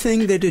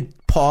anything that a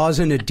pause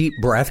and a deep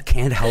breath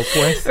can't help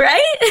with?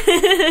 Right?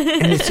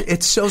 And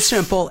it's so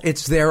simple.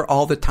 It's there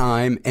all the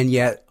time. And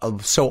yet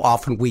so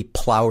often we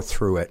plow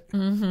through it.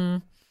 Mm-hmm.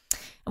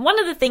 And one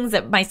of the things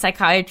that my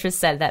psychiatrist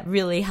said that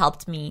really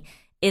helped me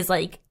is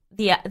like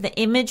the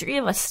imagery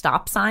of a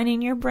stop sign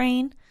in your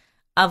brain,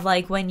 of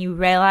like when you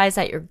realize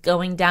that you're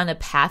going down a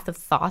path of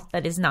thought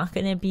that is not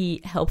going to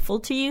be helpful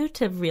to you,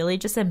 to really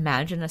just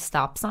imagine a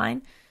stop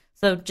sign.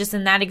 So just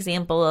in that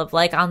example of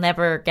like, I'll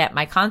never get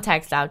my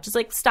contacts out, just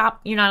like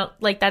stop. You're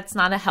not like, that's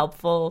not a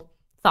helpful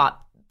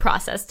thought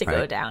process to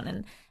go down.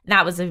 And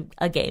that was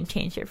a game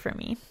changer for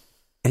me.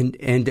 And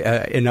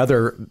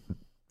another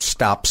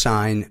stop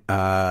sign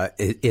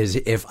is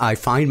if I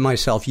find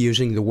myself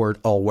using the word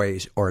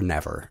always or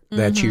never.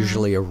 That's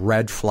usually a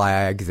red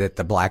flag that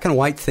the black and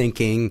white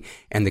thinking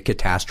and the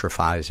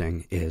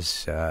catastrophizing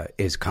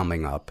is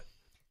coming up.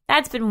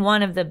 That's been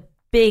one of the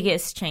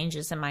biggest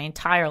changes in my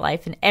entire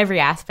life, and every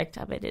aspect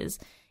of it is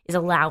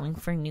allowing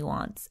for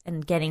nuance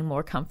and getting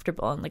more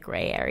comfortable in the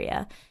gray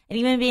area, and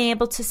even being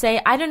able to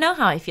say, I don't know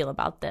how I feel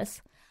about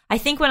this. I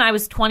think when I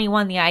was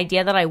 21, the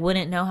idea that I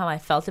wouldn't know how I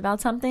felt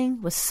about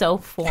something was so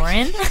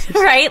foreign,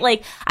 right?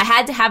 Like I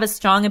had to have a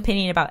strong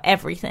opinion about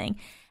everything.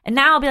 And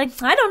now I'll be like,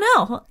 I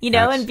don't know,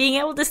 and being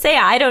able to say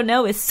I don't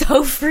know is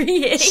so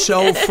freeing.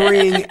 So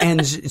freeing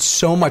and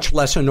so much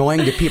less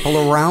annoying to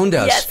people around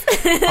us.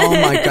 Yes. Oh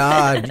my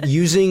God.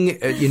 Using,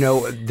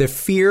 the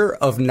fear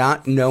of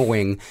not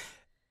knowing,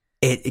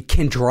 it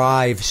can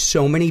drive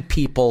so many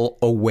people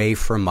away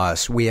from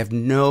us. We have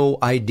no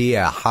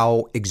idea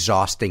how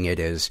exhausting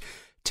it is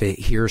to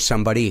hear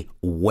somebody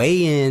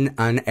weigh in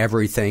on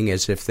everything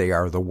as if they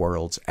are the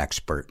world's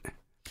expert.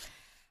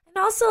 And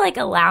also like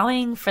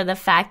allowing for the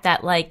fact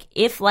that like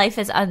if life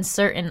is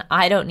uncertain,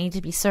 I don't need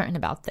to be certain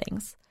about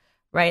things,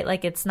 right?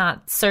 Like it's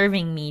not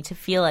serving me to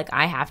feel like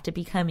I have to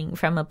be coming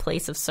from a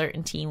place of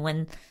certainty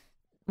when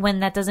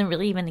that doesn't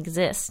really even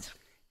exist.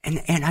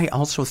 And I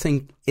also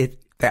think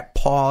that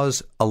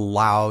pause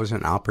allows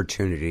an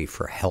opportunity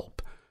for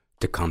help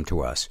to come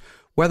to us,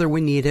 whether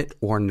we need it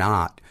or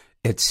not.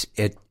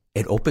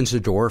 It opens the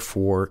door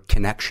for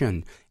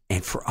connection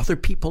and for other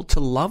people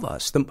to love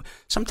us.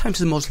 Sometimes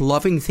the most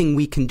loving thing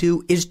we can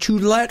do is to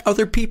let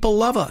other people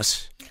love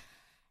us.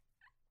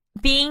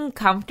 Being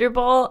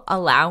comfortable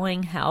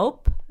allowing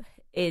help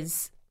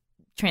is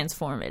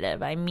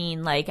transformative. I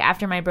mean, like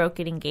after my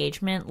broken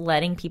engagement,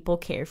 letting people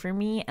care for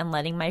me and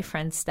letting my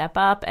friends step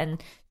up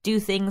and do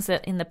things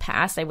that in the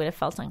past I would have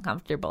felt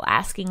uncomfortable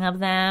asking of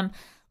them.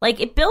 Like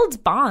it builds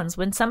bonds.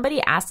 When somebody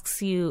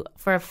asks you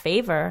for a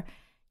favor,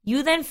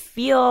 you then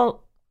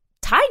feel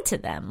tied to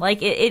them.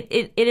 Like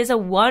it is a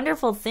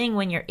wonderful thing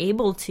when you're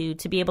able to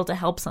be able to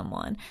help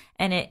someone,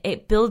 and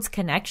it builds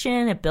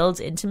connection, it builds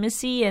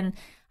intimacy. And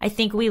I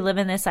think we live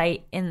in this, at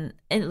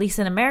least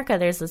in America,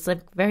 there's this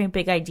like very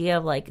big idea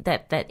of like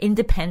that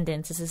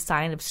independence is a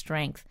sign of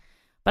strength.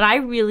 But I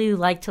really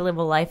like to live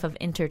a life of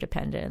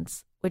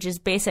interdependence, which is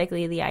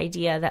basically the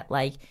idea that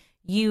like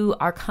you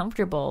are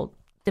comfortable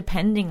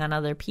depending on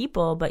other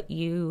people, but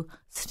you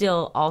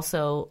still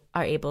also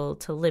are able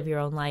to live your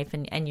own life,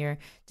 and your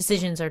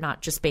decisions are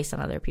not just based on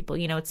other people.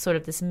 It's sort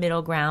of this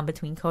middle ground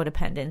between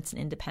codependence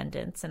and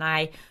independence. And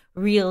I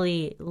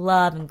really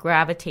love and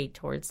gravitate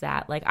towards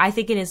that. Like, I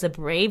think it is a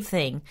brave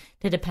thing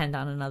to depend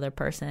on another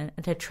person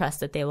and to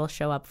trust that they will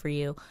show up for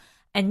you.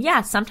 And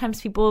yeah,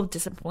 sometimes people will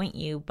disappoint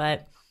you,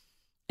 but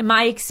in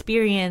my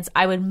experience,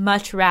 I would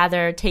much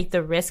rather take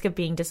the risk of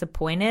being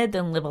disappointed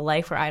than live a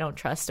life where I don't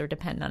trust or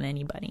depend on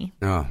anybody.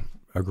 Oh,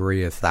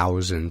 agree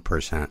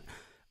 1,000%.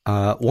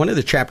 One of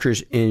the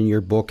chapters in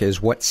your book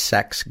is what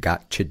sex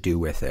got to do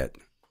with it.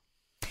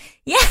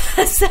 Yeah,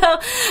 so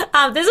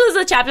this was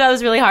a chapter that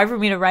was really hard for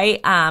me to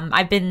write.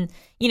 I've been,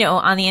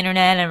 on the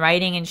internet and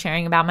writing and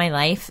sharing about my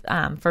life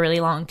for a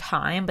really long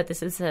time, but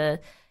this is a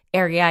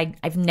area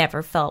I've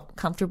never felt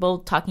comfortable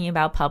talking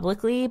about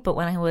publicly. But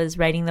when I was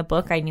writing the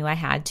book, I knew I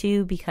had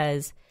to,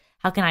 because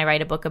how can I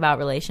write a book about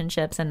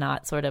relationships and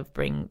not sort of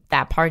bring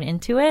that part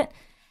into it?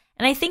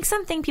 And I think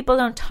something people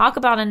don't talk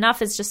about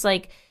enough is just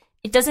like,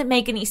 it doesn't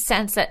make any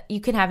sense that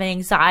you can have an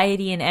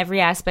anxiety in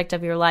every aspect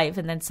of your life,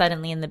 and then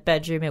suddenly in the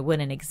bedroom it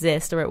wouldn't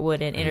exist, or it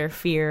wouldn't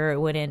interfere, or it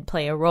wouldn't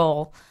play a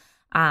role.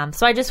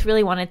 So I just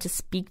really wanted to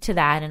speak to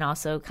that and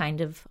also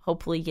kind of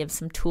hopefully give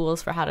some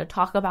tools for how to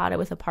talk about it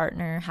with a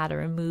partner, how to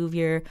remove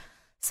your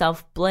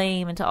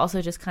self-blame, and to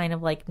also just kind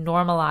of like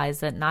normalize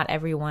that not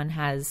everyone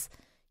has,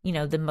 you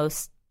know, the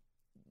most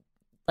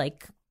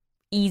like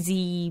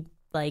easy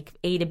like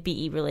A to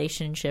B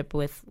relationship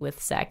with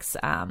sex,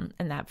 and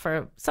that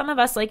for some of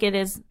us, like, it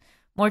is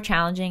more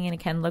challenging and it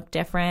can look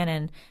different,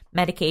 and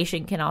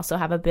medication can also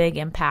have a big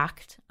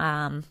impact,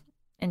 and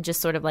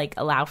just sort of like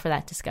allow for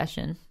that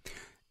discussion.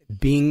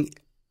 Being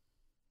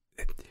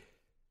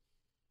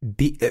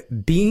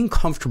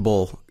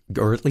comfortable,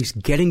 or at least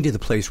getting to the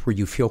place where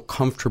you feel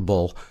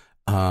comfortable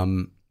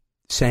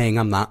saying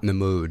I'm not in the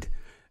mood,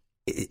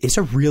 it's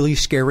a really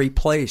scary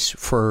place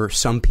for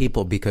some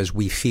people, because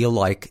we feel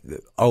like,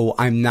 oh,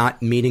 I'm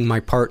not meeting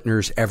my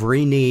partner's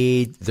every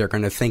need. They're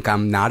going to think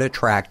I'm not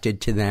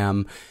attracted to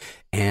them.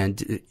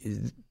 And,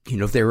 you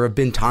know, there have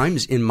been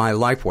times in my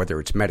life, whether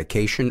it's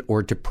medication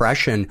or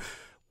depression,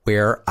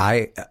 where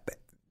I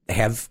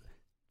have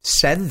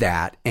said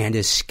that, and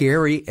as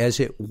scary as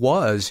it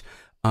was,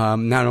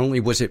 not only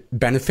was it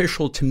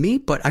beneficial to me,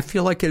 but I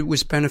feel like it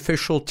was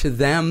beneficial to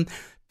them,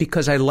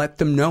 because I let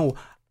them know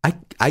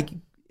I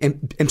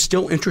am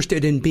still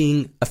interested in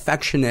being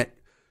affectionate,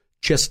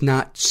 just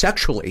not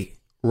sexually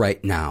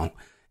right now.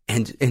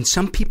 And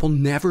some people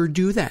never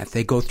do that.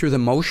 They go through the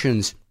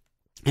motions,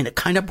 and it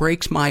kind of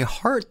breaks my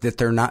heart that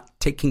they're not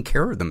taking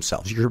care of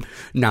themselves. You're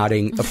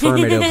nodding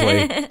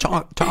affirmatively.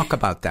 Talk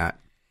about that.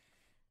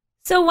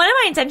 So one of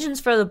my intentions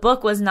for the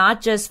book was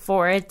not just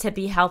for it to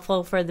be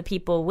helpful for the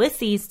people with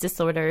these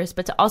disorders,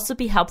 but to also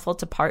be helpful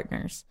to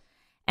partners.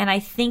 And I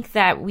think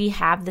that we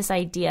have this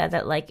idea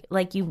that,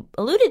 like you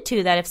alluded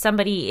to, that if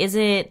somebody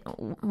isn't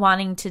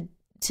wanting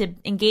to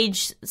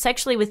engage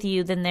sexually with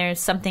you, then there's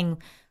something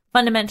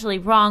fundamentally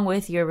wrong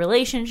with your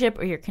relationship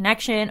or your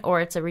connection, or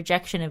it's a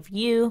rejection of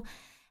you.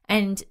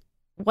 And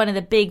one of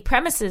the big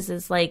premises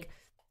is like,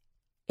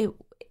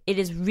 it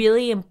is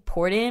really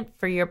important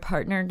for your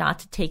partner not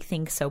to take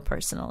things so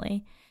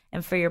personally,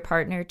 and for your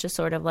partner to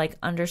sort of like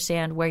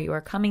understand where you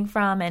are coming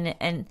from.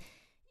 And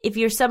if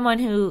you're someone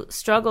who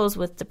struggles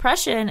with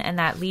depression and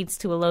that leads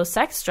to a low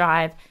sex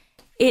drive,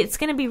 it's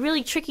going to be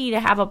really tricky to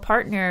have a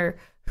partner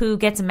who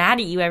gets mad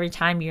at you every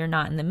time you're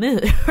not in the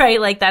mood,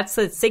 right? Like, that's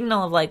a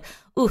signal of like,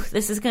 ooh,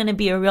 this is going to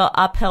be a real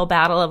uphill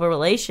battle of a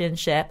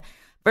relationship,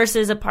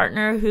 versus a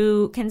partner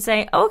who can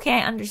say, okay,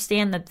 I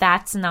understand that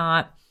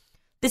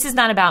this is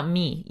not about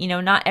me. You know,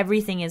 not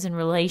everything is in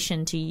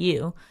relation to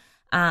you.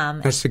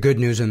 That's the good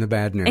news and the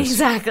bad news.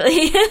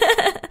 Exactly.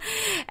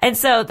 And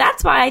so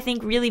that's why I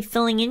think really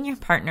filling in your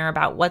partner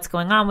about what's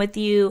going on with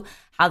you,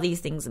 how these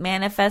things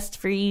manifest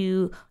for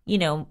you, you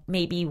know,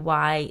 maybe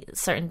why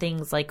certain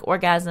things like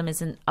orgasm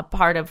isn't a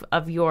part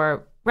of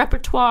your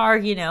repertoire,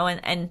 you know,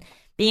 and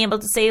being able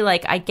to say,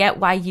 like, I get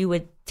why you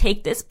would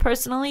take this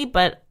personally,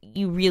 but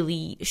you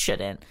really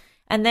shouldn't.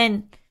 And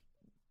then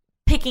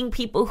picking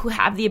people who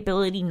have the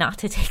ability not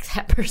to take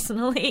that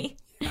personally.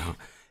 Yeah.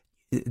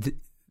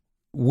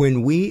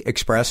 When we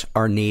express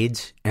our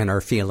needs and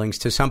our feelings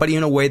to somebody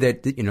in a way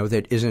that, you know,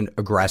 that isn't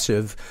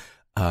aggressive,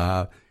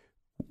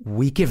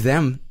 we give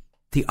them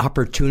the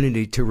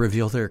opportunity to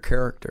reveal their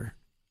character.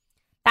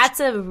 That's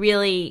a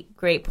really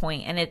great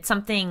point. And it's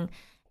something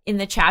in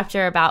the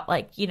chapter about,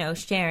 like, you know,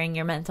 sharing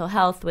your mental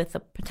health with a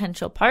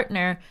potential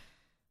partner.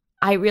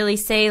 I really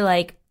say,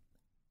 like,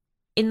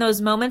 in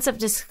those moments of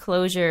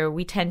disclosure,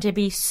 we tend to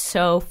be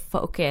so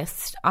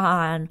focused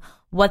on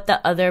what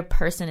the other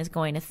person is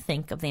going to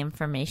think of the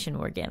information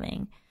we're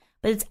giving.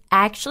 But it's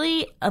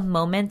actually a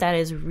moment that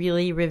is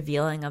really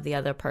revealing of the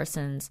other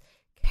person's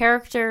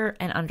character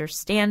and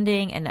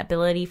understanding and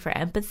ability for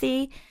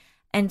empathy.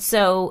 And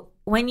so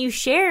when you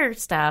share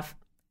stuff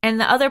and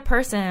the other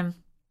person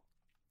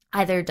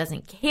either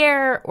doesn't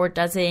care or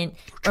doesn't...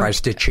 Tries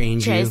to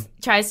change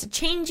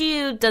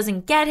you,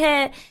 doesn't get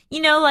it,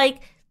 you know,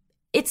 like,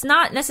 it's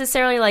not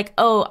necessarily like,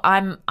 oh,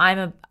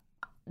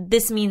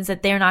 this means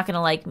that they're not going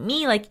to like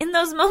me. Like, in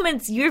those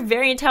moments, you're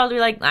very entitled to be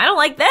like, I don't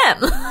like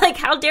them. Like,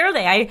 how dare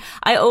they?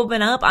 I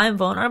open up, I'm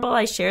vulnerable,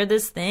 I share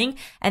this thing,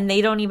 and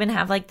they don't even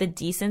have like the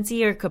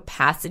decency or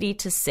capacity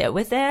to sit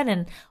with it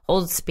and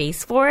hold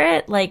space for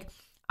it. Like,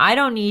 I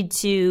don't need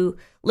to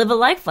live a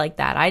life like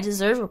that. I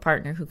deserve a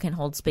partner who can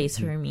hold space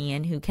for me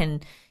and who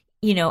can,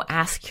 you know,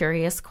 ask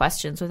curious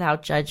questions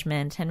without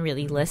judgment and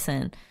really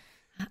listen.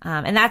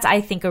 And that's, I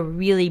think, a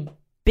really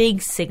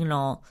big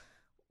signal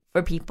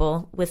for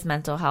people with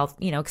mental health,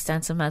 you know,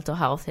 extensive mental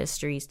health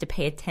histories to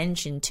pay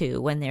attention to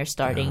when they're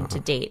starting to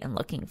date and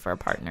looking for a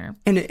partner.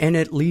 And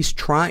at least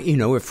try, you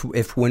know,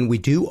 if when we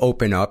do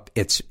open up,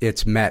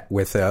 it's met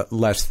with a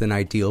less than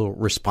ideal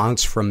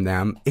response from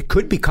them, it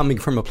could be coming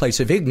from a place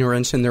of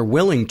ignorance and they're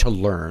willing to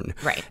learn.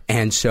 Right.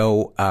 And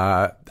so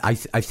I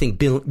think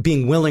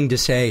being willing to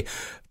say,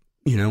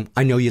 you know,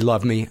 I know you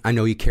love me, I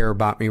know you care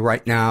about me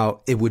right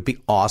now. It would be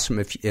awesome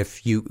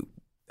if you,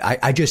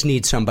 I just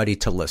need somebody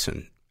to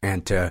listen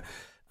and to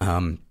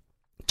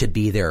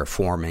be there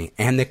for me.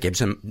 And that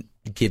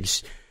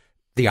gives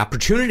the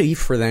opportunity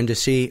for them to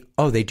see,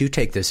 oh, they do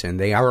take this in.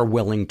 They are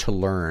willing to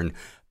learn.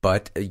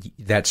 but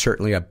that's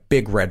certainly a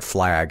big red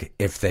flag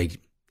if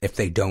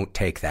they don't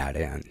take that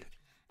in.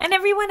 And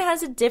everyone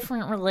has a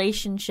different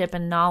relationship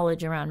and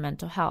knowledge around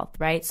mental health,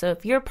 right? So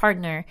if your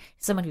partner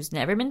is someone who's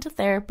never been to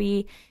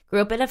therapy,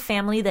 grew up in a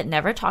family that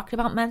never talked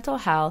about mental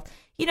health,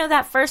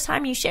 that first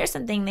time you share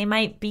something, they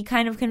might be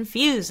kind of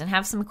confused and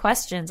have some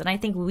questions. And I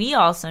think we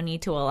also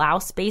need to allow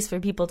space for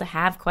people to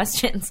have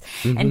questions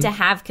and to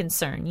have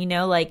concern.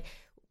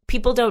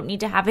 People don't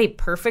need to have a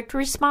perfect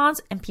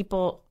response. And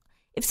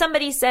if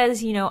somebody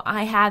says,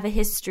 I have a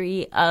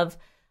history of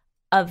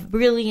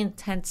really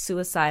intense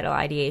suicidal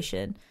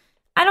ideation,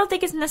 I don't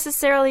think it's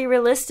necessarily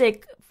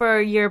realistic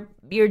for your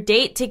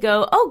date to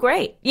go, oh,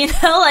 great.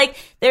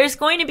 There's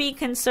going to be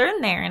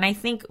concern there. And I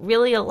think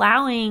really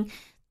allowing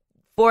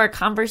for a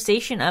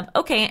conversation of,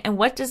 okay, and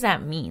what does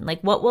that mean?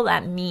 What will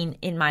that mean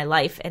in my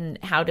life and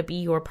how to be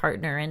your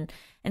partner?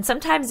 And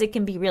sometimes it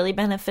can be really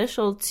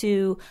beneficial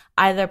to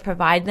either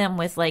provide them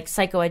with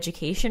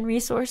psychoeducation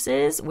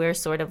resources where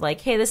sort of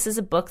hey, this is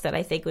a book that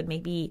I think would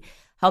maybe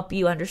help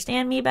you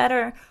understand me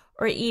better.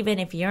 Or even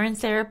if you're in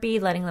therapy,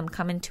 letting them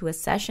come into a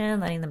session,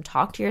 letting them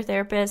talk to your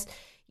therapist.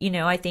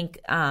 I think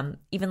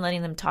even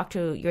letting them talk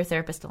to your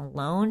therapist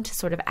alone to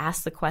sort of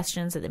ask the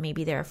questions that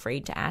maybe they're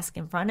afraid to ask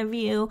in front of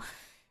you.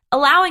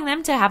 Allowing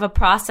them to have a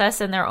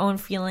process and their own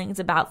feelings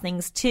about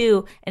things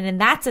too. And then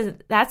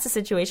that's a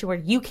situation where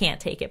you can't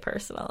take it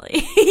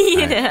personally.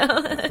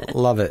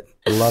 Love it.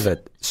 Love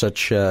it.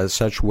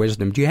 Such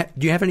wisdom. Do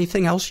you have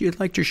anything else you'd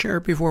like to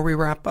share before we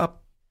wrap up?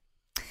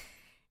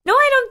 No,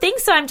 I don't think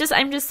so. I'm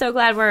just so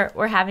glad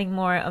we're having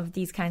more of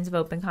these kinds of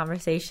open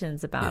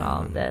conversations about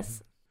all of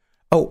this.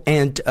 Oh,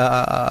 and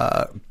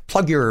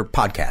plug your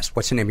podcast.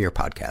 What's the name of your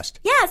podcast?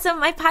 Yeah, so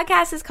my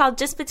podcast is called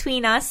Just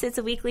Between Us. It's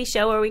a weekly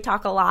show where we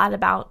talk a lot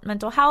about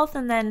mental health.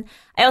 And then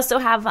I also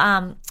have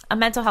a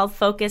mental health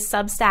focused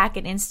Substack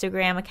and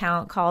Instagram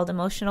account called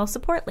Emotional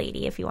Support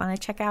Lady if you want to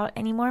check out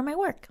any more of my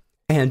work.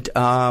 And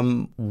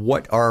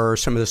what are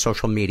some of the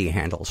social media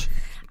handles?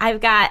 I've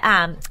got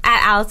at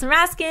Allison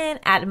Raskin,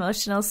 at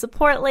Emotional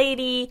Support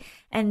Lady,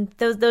 and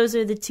those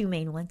are the two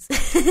main ones.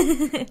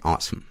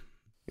 Awesome.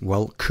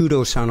 Well,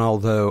 kudos on all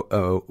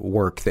the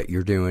work that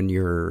you're doing.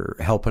 You're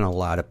helping a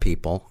lot of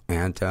people,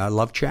 and I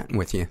love chatting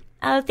with you.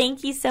 Oh,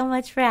 thank you so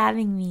much for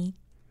having me.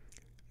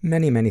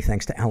 Many, many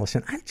thanks to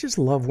Allison. I just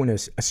love when a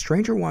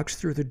stranger walks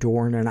through the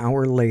door and an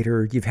hour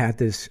later you've had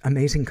this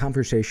amazing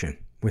conversation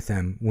with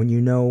them, when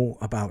you know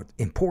about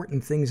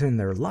important things in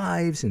their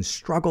lives and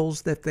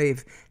struggles that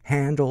they've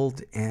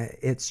handled.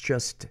 It's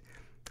just,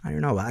 I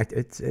don't know,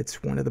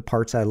 it's one of the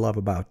parts I love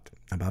about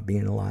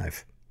being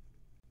alive.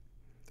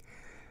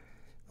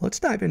 Let's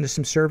dive into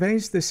some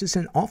surveys. This is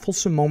an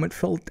awfulsome moment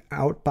filled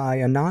out by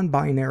a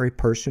non-binary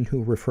person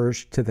who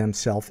refers to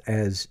themselves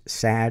as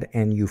sad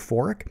and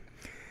euphoric.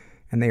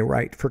 And they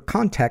write, for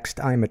context,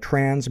 I'm a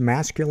trans,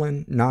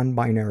 masculine,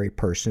 non-binary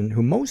person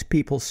who most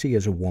people see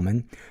as a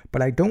woman,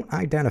 but I don't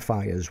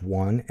identify as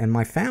one, and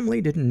my family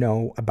didn't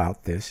know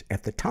about this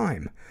at the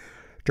time.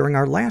 During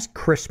our last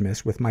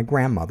Christmas with my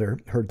grandmother,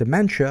 her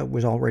dementia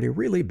was already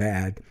really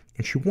bad,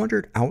 and she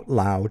wondered out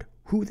loud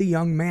who the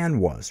young man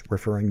was,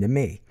 referring to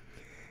me.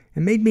 It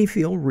made me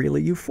feel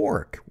really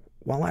euphoric,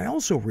 while I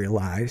also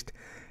realized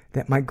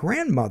that my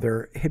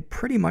grandmother had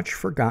pretty much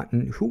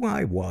forgotten who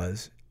I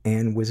was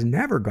and was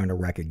never going to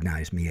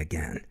recognize me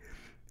again.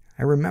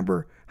 I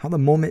remember how the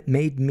moment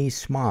made me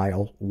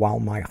smile while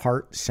my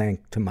heart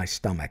sank to my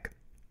stomach.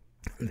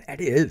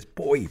 That is,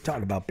 boy, you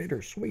talk about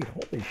bittersweet.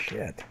 Holy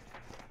shit.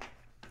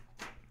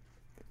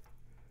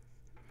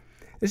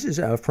 This is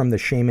from the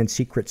Shame and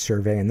Secret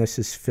survey, and this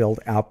is filled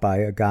out by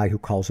a guy who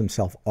calls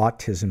himself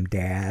Autism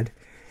Dad.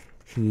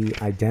 He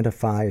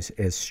identifies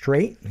as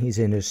straight. He's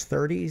in his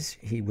 30s.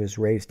 He was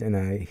raised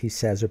in he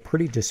says, a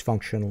pretty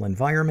dysfunctional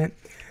environment.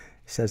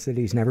 Says that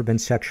he's never been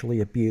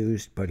sexually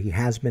abused, but he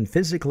has been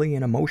physically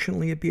and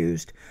emotionally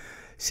abused.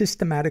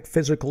 Systematic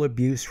physical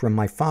abuse from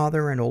my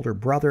father and older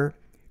brother.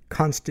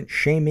 Constant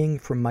shaming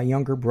from my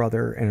younger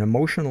brother. And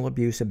emotional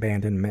abuse,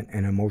 abandonment,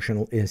 and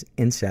emotional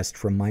incest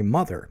from my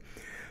mother.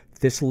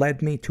 This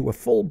led me to a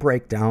full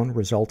breakdown,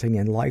 resulting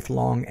in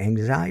lifelong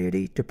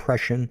anxiety,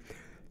 depression,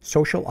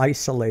 social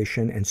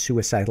isolation, and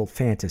suicidal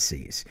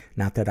fantasies.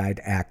 Not that I'd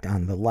act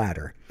on the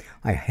latter.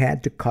 I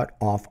had to cut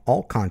off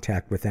all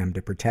contact with them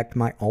to protect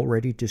my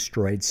already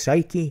destroyed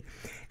psyche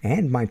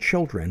and my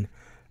children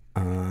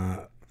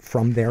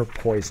from their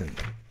poison.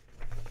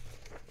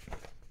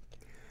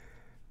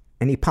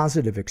 Any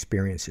positive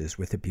experiences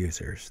with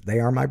abusers? They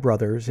are my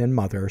brothers and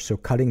mother, so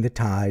cutting the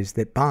ties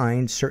that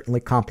bind certainly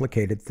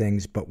complicated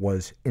things, but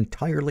was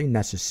entirely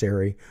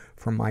necessary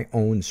for my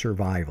own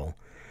survival.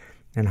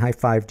 And high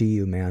five to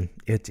you, man.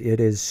 It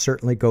is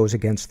certainly goes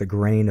against the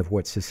grain of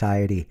what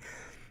society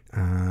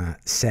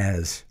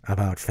says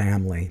about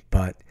family.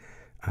 But,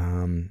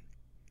 I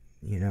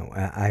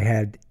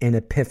had an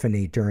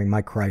epiphany during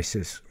my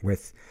crisis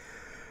with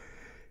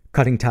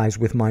cutting ties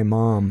with my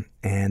mom,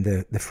 and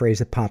the phrase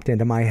that popped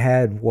into my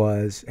head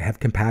was, have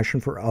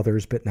compassion for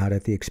others, but not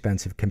at the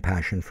expense of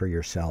compassion for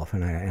yourself.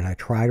 And I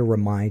try to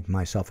remind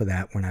myself of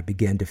that when I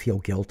begin to feel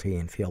guilty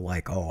and feel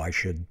like, oh, I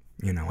should,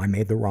 I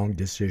made the wrong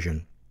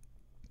decision.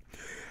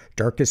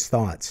 Darkest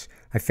thoughts.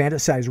 I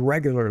fantasize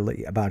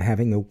regularly about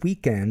having a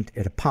weekend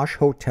at a posh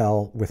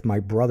hotel with my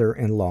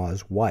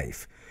brother-in-law's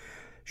wife.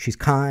 She's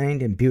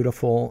kind and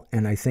beautiful,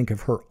 and I think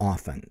of her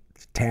often.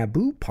 The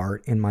taboo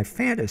part in my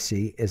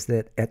fantasy is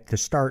that at the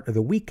start of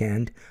the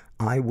weekend,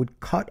 I would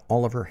cut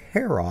all of her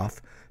hair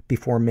off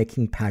before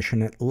making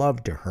passionate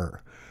love to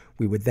her.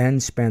 We would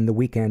then spend the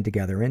weekend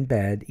together in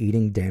bed,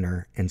 eating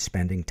dinner, and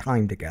spending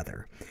time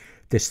together.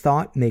 This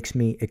thought makes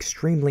me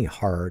extremely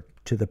hard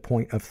to the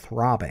point of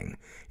throbbing,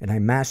 and I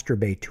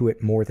masturbate to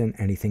it more than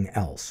anything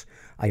else.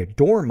 I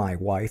adore my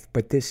wife,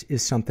 but this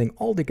is something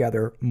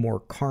altogether more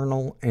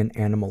carnal and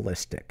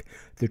animalistic,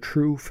 the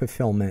true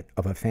fulfillment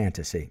of a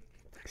fantasy.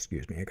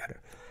 Excuse me, I gotta...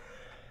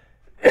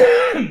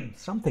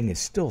 Something is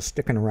still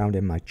sticking around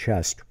in my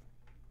chest,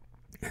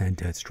 and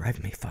it's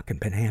driving me fucking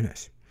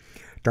bananas.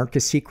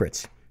 Darkest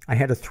secrets. I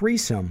had a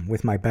threesome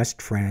with my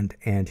best friend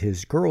and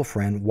his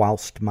girlfriend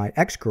whilst my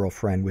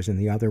ex-girlfriend was in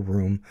the other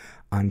room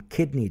on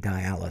kidney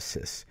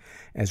dialysis.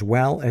 As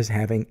well as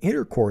having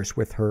intercourse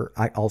with her,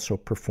 I also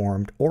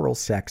performed oral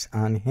sex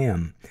on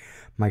him,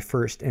 my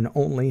first and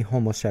only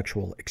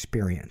homosexual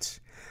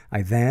experience.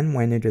 I then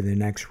went into the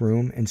next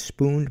room and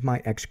spooned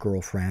my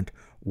ex-girlfriend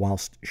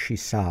whilst she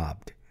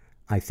sobbed.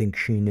 I think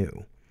she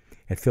knew.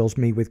 It fills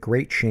me with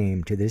great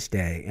shame to this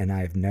day, and I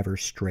have never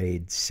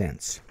strayed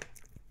since.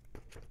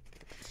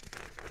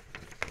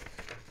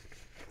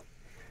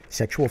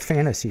 Sexual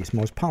fantasies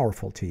most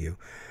powerful to you.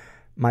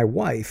 My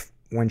wife,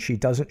 when she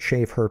doesn't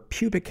shave her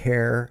pubic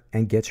hair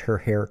and gets her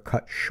hair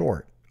cut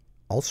short.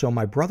 Also,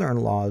 my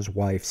brother-in-law's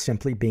wife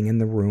simply being in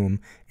the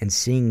room and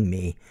seeing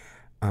me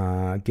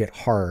get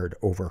hard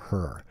over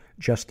her.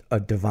 Just a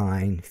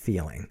divine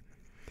feeling.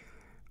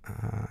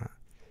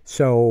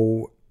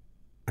 So,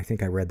 I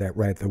think I read that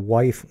right. The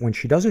wife, when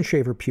she doesn't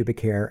shave her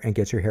pubic hair and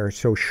gets her hair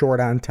so short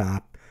on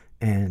top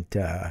and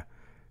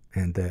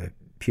the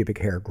pubic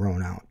hair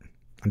grown out.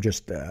 I'm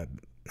just,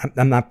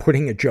 I'm not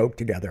putting a joke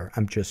together.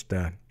 I'm just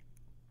trying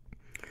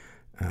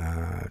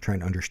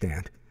to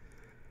understand.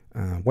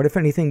 What, if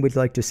anything, would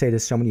you like to say to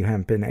someone you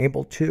haven't been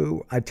able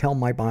to? I tell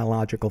my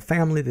biological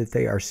family that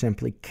they are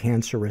simply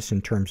cancerous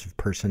in terms of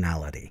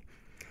personality.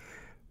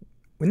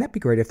 Wouldn't that be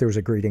great if there was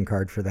a greeting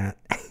card for that?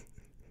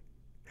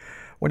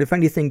 What, if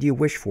anything, do you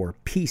wish for?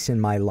 Peace in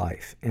my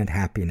life and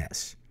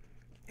happiness.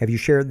 Have you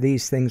shared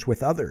these things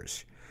with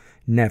others?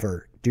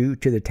 Never, due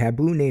to the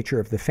taboo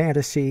nature of the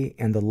fantasy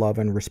and the love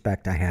and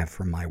respect I have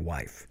for my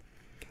wife.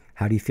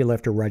 How do you feel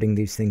after writing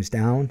these things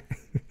down?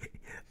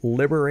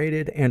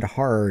 Liberated and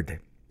hard.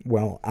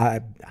 Well,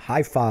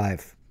 high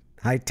five,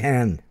 high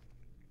 10.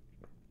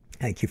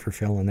 Thank you for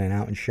filling that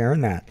out and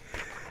sharing that.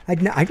 I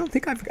don't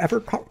think I've ever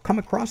come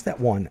across that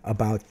one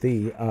about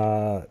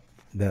the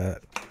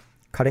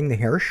cutting the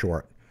hair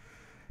short.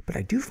 But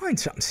I do find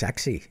something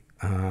sexy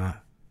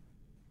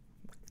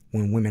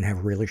when women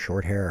have really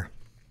short hair.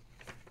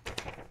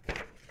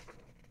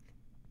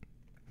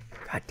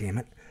 God damn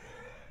it.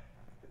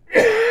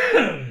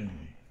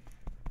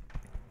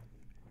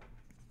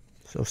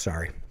 So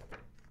sorry.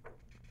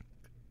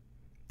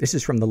 This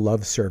is from the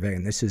Love Survey,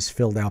 and this is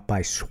filled out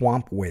by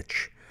Swamp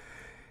Witch.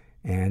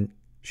 And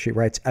she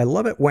writes, I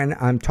love it when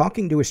I'm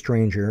talking to a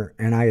stranger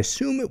and I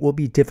assume it will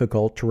be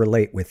difficult to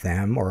relate with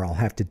them, or I'll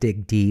have to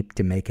dig deep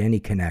to make any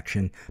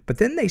connection. But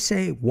then they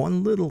say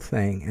one little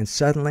thing and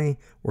suddenly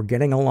we're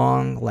getting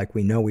along like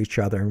we know each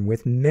other, and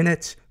within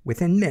minutes,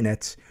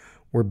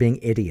 we're being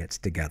idiots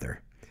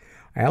together.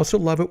 I also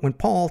love it when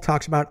Paul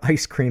talks about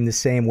ice cream the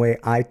same way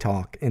I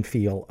talk and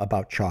feel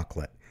about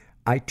chocolate.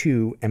 I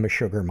too am a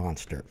sugar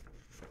monster.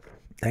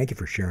 Thank you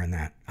for sharing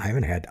that. I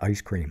haven't had ice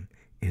cream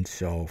in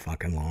so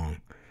fucking long.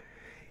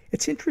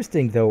 It's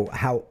interesting, though,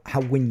 how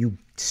when you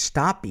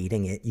stop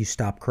eating it, you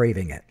stop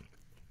craving it.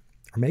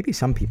 Or maybe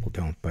some people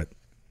don't, but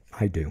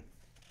I do.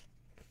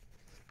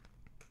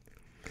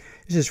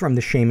 This is from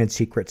the Shame and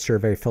Secret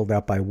survey filled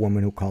out by a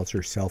woman who calls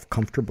herself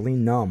Comfortably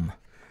Numb.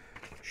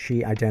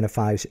 She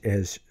identifies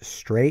as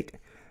straight.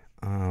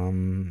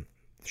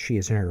 She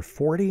is in her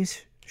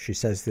 40s. She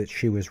says that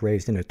she was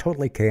raised in a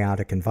totally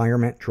chaotic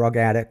environment, drug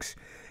addicts,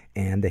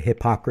 and the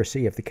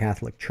hypocrisy of the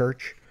Catholic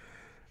Church.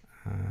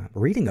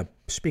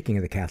 Speaking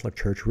of the Catholic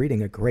Church,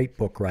 reading a great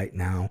book right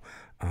now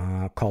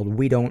called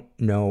We Don't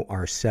Know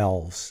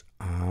Ourselves.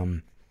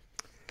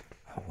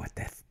 What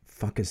the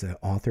fuck is the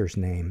author's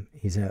name?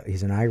 He's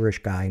an Irish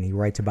guy, and he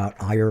writes about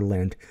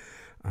Ireland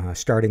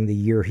starting the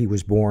year he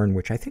was born,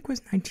 which I think was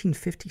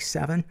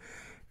 1957.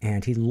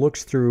 And he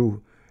looks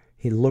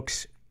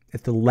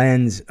at the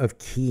lens of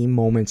key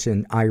moments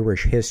in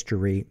Irish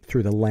history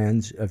through the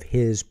lens of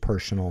his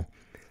personal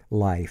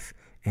life.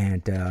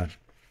 And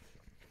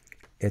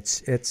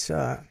it's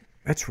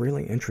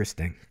really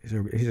interesting.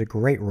 He's a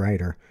great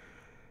writer.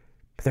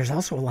 But there's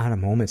also a lot of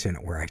moments in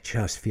it where I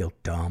just feel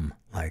dumb.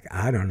 Like,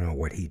 I don't know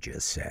what he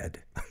just said.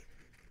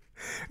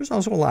 There's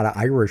also a lot of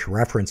Irish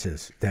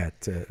references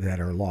that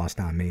are lost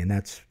on me, and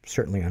that's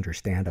certainly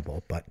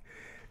understandable. But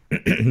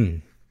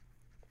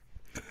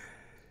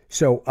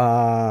so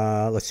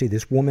let's see.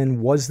 This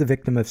woman was the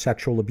victim of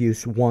sexual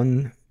abuse.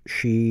 One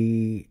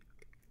she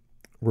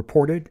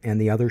reported,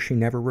 and the other she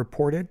never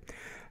reported.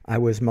 I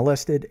was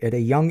molested at a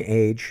young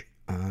age,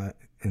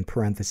 in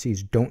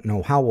parentheses, don't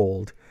know how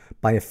old,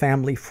 by a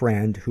family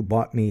friend who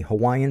bought me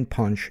Hawaiian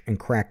Punch and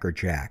Cracker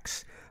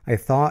Jacks. I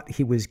thought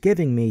he was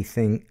giving me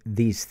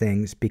these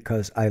things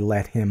because I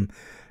let him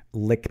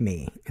lick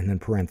me, and in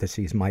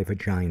parentheses, my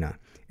vagina.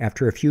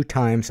 After a few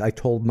times, I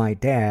told my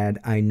dad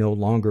I no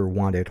longer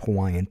wanted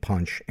Hawaiian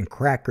Punch and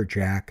Cracker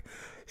Jack,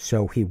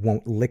 so he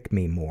won't lick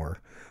me more.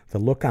 The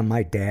look on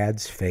my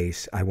dad's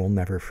face I will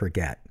never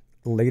forget.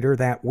 Later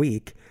that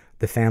week,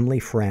 the family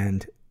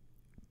friend,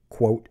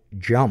 quote,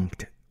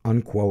 jumped,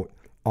 unquote,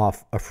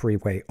 off a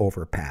freeway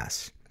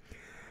overpass.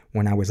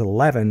 When I was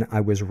 11,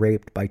 I was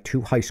raped by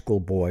 2 high school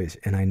boys,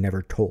 and I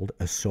never told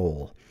a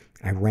soul.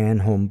 I ran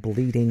home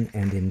bleeding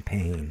and in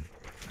pain.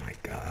 My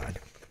God.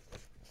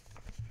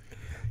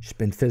 She's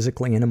been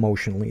physically and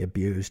emotionally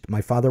abused.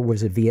 My father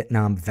was a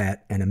Vietnam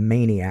vet and a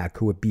maniac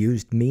who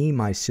abused me,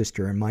 my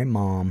sister, and my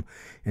mom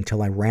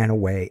until I ran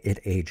away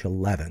at age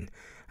 11.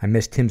 I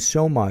missed him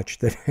so much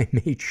that I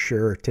made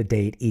sure to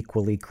date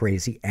equally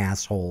crazy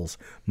assholes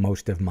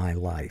most of my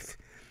life.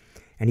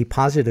 Any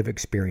positive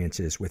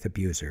experiences with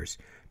abusers?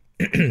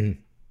 The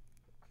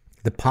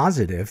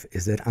positive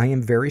is that I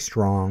am very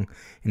strong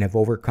and have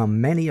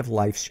overcome many of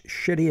life's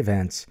shitty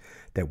events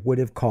that would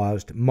have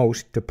caused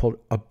most to put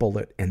a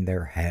bullet in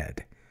their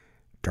head.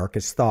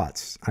 Darkest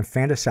thoughts. I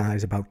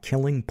fantasize about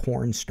killing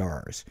porn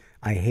stars.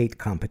 I hate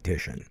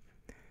competition.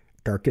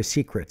 Darkest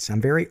secrets.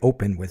 I'm very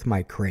open with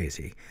my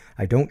crazy.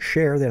 I don't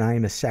share that I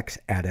am a sex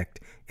addict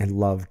and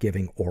love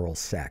giving oral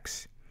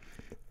sex.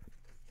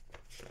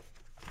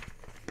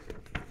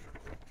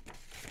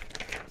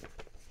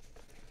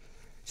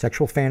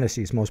 Sexual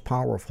fantasies most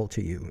powerful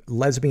to you.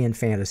 Lesbian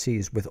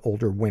fantasies with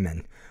older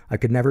women. I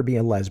could never be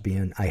a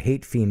lesbian. I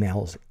hate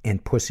females,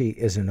 and pussy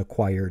is an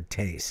acquired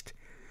taste.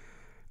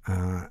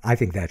 I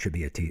think that should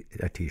be a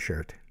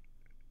t-shirt.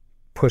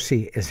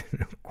 Pussy is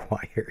an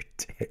acquired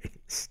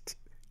taste.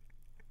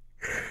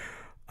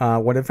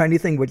 What, if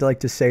anything, would you like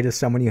to say to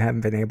someone you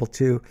haven't been able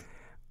to?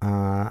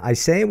 I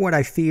say what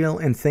I feel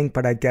and think,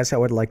 but I guess I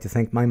would like to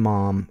thank my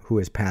mom, who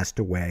has passed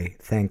away.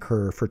 Thank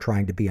her for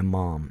trying to be a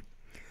mom.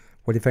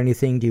 What, if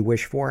anything, do you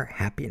wish for?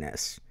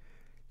 Happiness.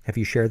 Have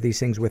you shared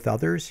these things with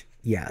others?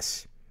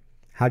 Yes.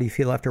 How do you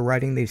feel after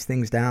writing these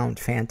things down?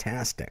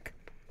 Fantastic.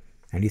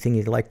 Anything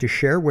you'd like to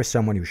share with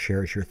someone who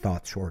shares your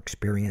thoughts or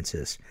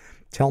experiences?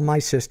 Tell my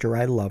sister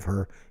I love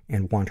her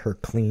and want her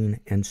clean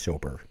and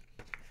sober.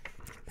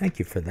 Thank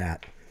you for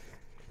that.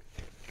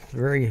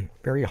 Very,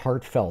 very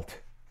heartfelt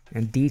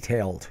and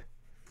detailed.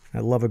 I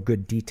love a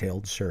good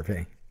detailed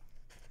survey.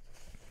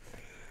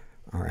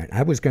 All right,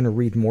 I was going to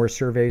read more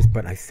surveys,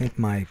 but I think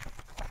my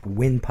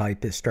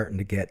windpipe is starting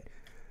to get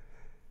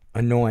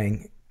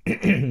annoying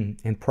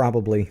and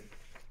probably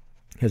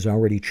has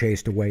already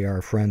chased away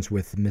our friends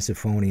with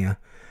misophonia.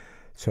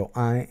 So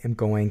I am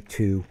going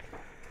to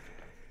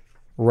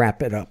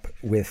wrap it up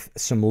with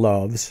some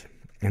loves.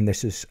 And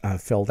this is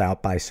filled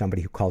out by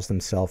somebody who calls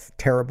themselves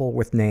terrible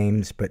with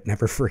names but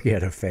never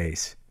forget a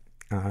face.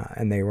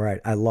 And they write,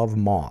 I love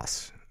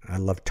moss. I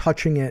love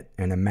touching it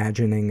and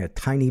imagining a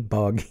tiny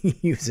bug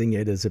using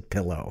it as a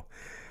pillow.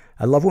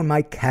 I love when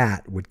my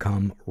cat would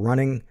come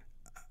running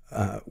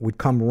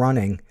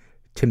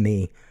to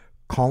me,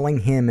 calling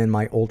him and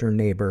my older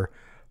neighbor,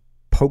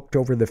 poked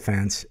over the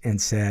fence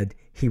and said,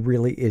 he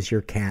really is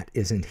your cat,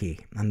 isn't he?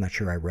 I'm not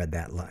sure I read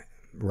that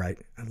right.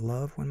 I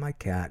love when my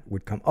cat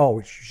would come.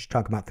 Oh, she's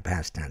talking about the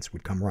past tense.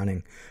 Would come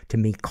running to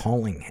me,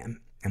 calling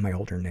him and my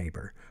older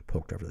neighbor,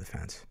 poked over the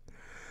fence.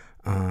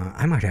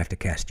 I might have to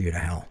cast you to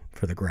hell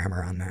for the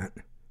grammar on that.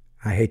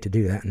 I hate to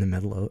do that in the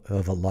middle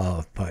of a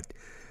love, but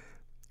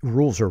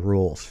rules are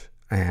rules.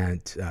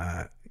 And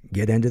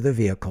get into the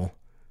vehicle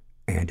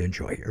and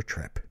enjoy your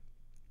trip.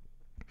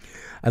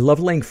 I love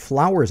laying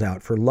flowers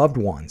out for loved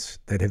ones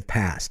that have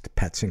passed,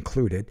 pets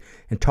included,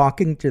 and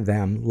talking to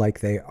them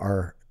like they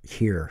are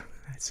here.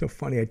 It's so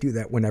funny. I do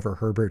that whenever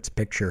Herbert's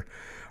picture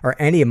or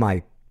any of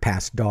my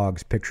past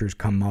dogs' pictures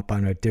come up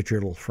on a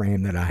digital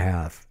frame that I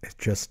have.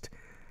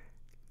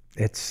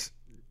 It's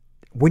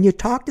when you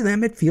talk to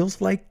them, it feels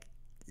like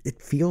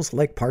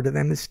part of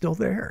them is still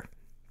there.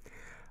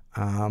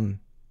 I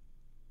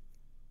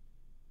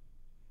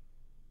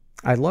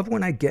love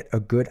when I get a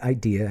good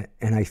idea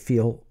and I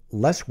feel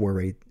less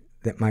worried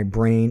that my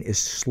brain is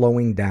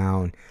slowing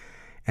down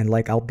and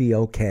like I'll be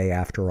okay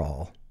after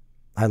all.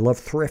 I love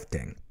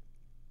thrifting.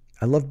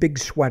 I love big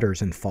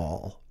sweaters in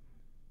fall.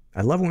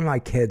 I love when my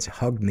kids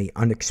hug me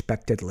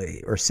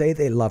unexpectedly or say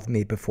they love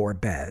me before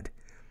bed.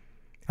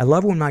 I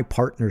love when my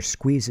partner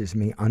squeezes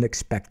me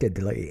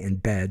unexpectedly in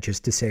bed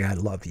just to say I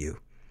love you.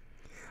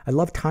 I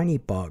love tiny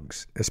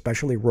bugs,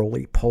 especially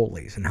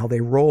roly-polies, and how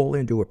they roll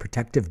into a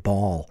protective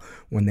ball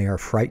when they are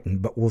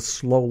frightened but will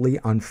slowly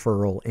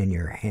unfurl in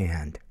your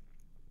hand.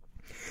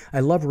 I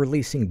love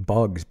releasing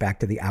bugs back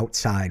to the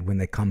outside when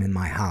they come in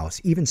my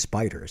house, even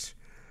spiders.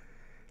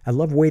 I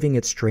love waving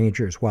at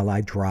strangers while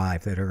I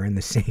drive that are in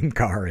the same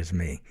car as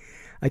me.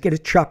 I get a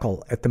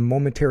chuckle at the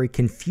momentary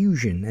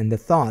confusion and the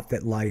thought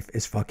that life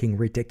is fucking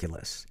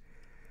ridiculous.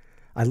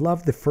 I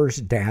love the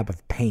first dab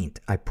of paint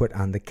I put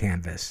on the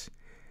canvas.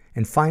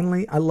 And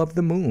finally, I love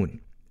the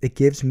moon. It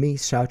gives me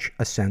such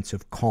a sense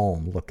of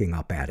calm looking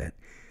up at it.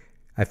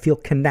 I feel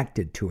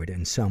connected to it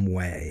in some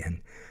way,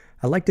 and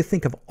I like to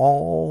think of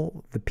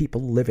all the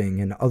people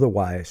living and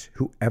otherwise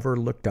who ever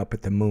looked up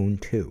at the moon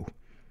too.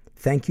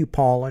 Thank you,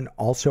 Paul, and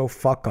also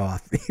fuck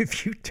off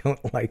if you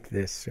don't like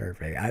this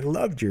survey. I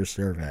loved your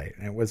survey.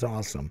 It was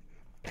awesome.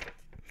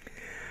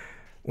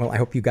 Well, I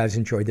hope you guys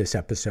enjoyed this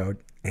episode,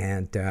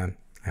 and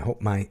I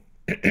hope my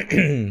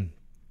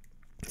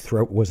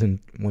throat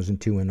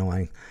wasn't too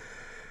annoying.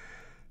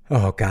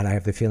 Oh, God, I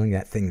have the feeling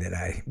that thing that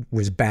I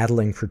was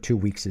battling for 2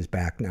 weeks is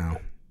back now.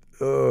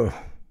 Ugh.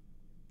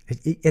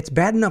 It's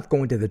bad enough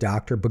going to the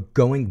doctor, but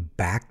going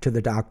back to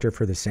the doctor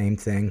for the same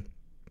thing,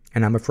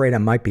 and I'm afraid I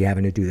might be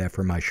having to do that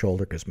for my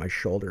shoulder because my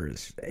shoulder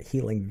is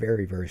healing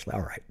very, very slow.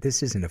 All right,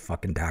 this isn't a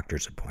fucking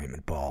doctor's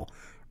appointment, Paul.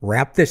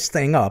 Wrap this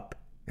thing up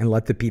and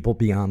let the people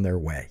be on their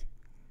way.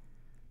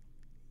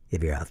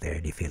 If you're out there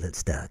and you're feeling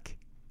stuck,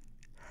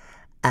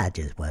 I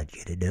just want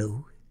you to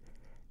know,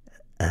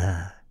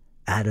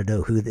 I don't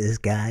know who this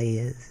guy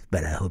is,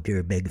 but I hope you're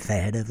a big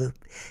fan of him.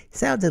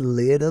 Sounds a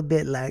little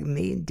bit like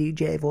me and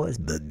DJ Voice,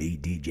 but me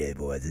and DJ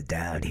Voice is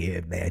down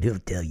here, man. He'll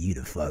tell you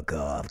to fuck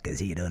off because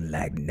he doesn't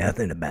like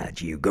nothing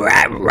about you. Go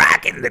out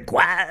rocking the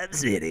Quad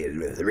City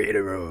with Rita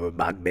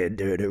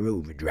Bachbender to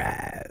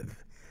Overdrive.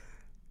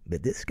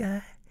 But this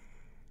guy's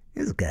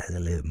a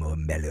little more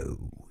mellow.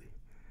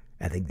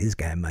 I think this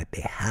guy might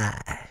be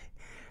high.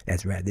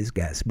 That's right, this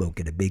guy's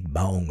smoking a big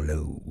bong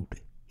load.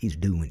 He's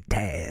doing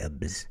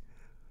tabs.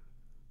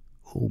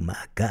 Oh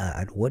my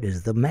God, what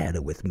is the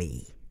matter with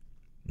me?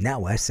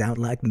 Now I sound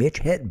like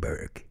Mitch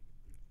Hedberg.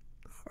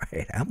 All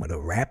right, I'm going to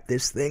wrap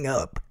this thing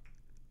up.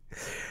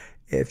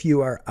 If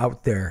you are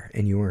out there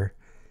and you are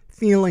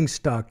feeling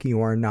stuck, you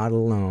are not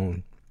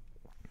alone.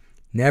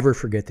 Never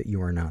forget that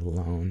you are not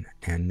alone,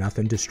 and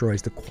nothing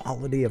destroys the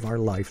quality of our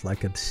life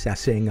like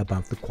obsessing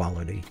about the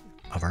quality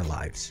of our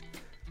lives.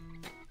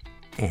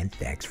 And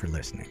thanks for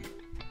listening.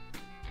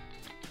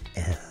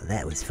 Oh,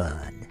 that was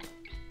fun.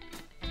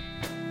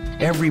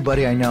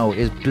 Everybody I know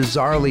is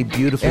bizarrely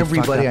beautifully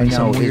Everybody fucked up I in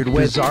some know weird is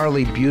way.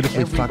 bizarrely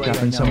beautifully Everybody fucked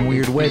up I in some know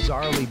weird is way.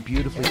 Bizarrely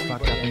beautifully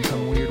fucked up in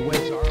some weird way.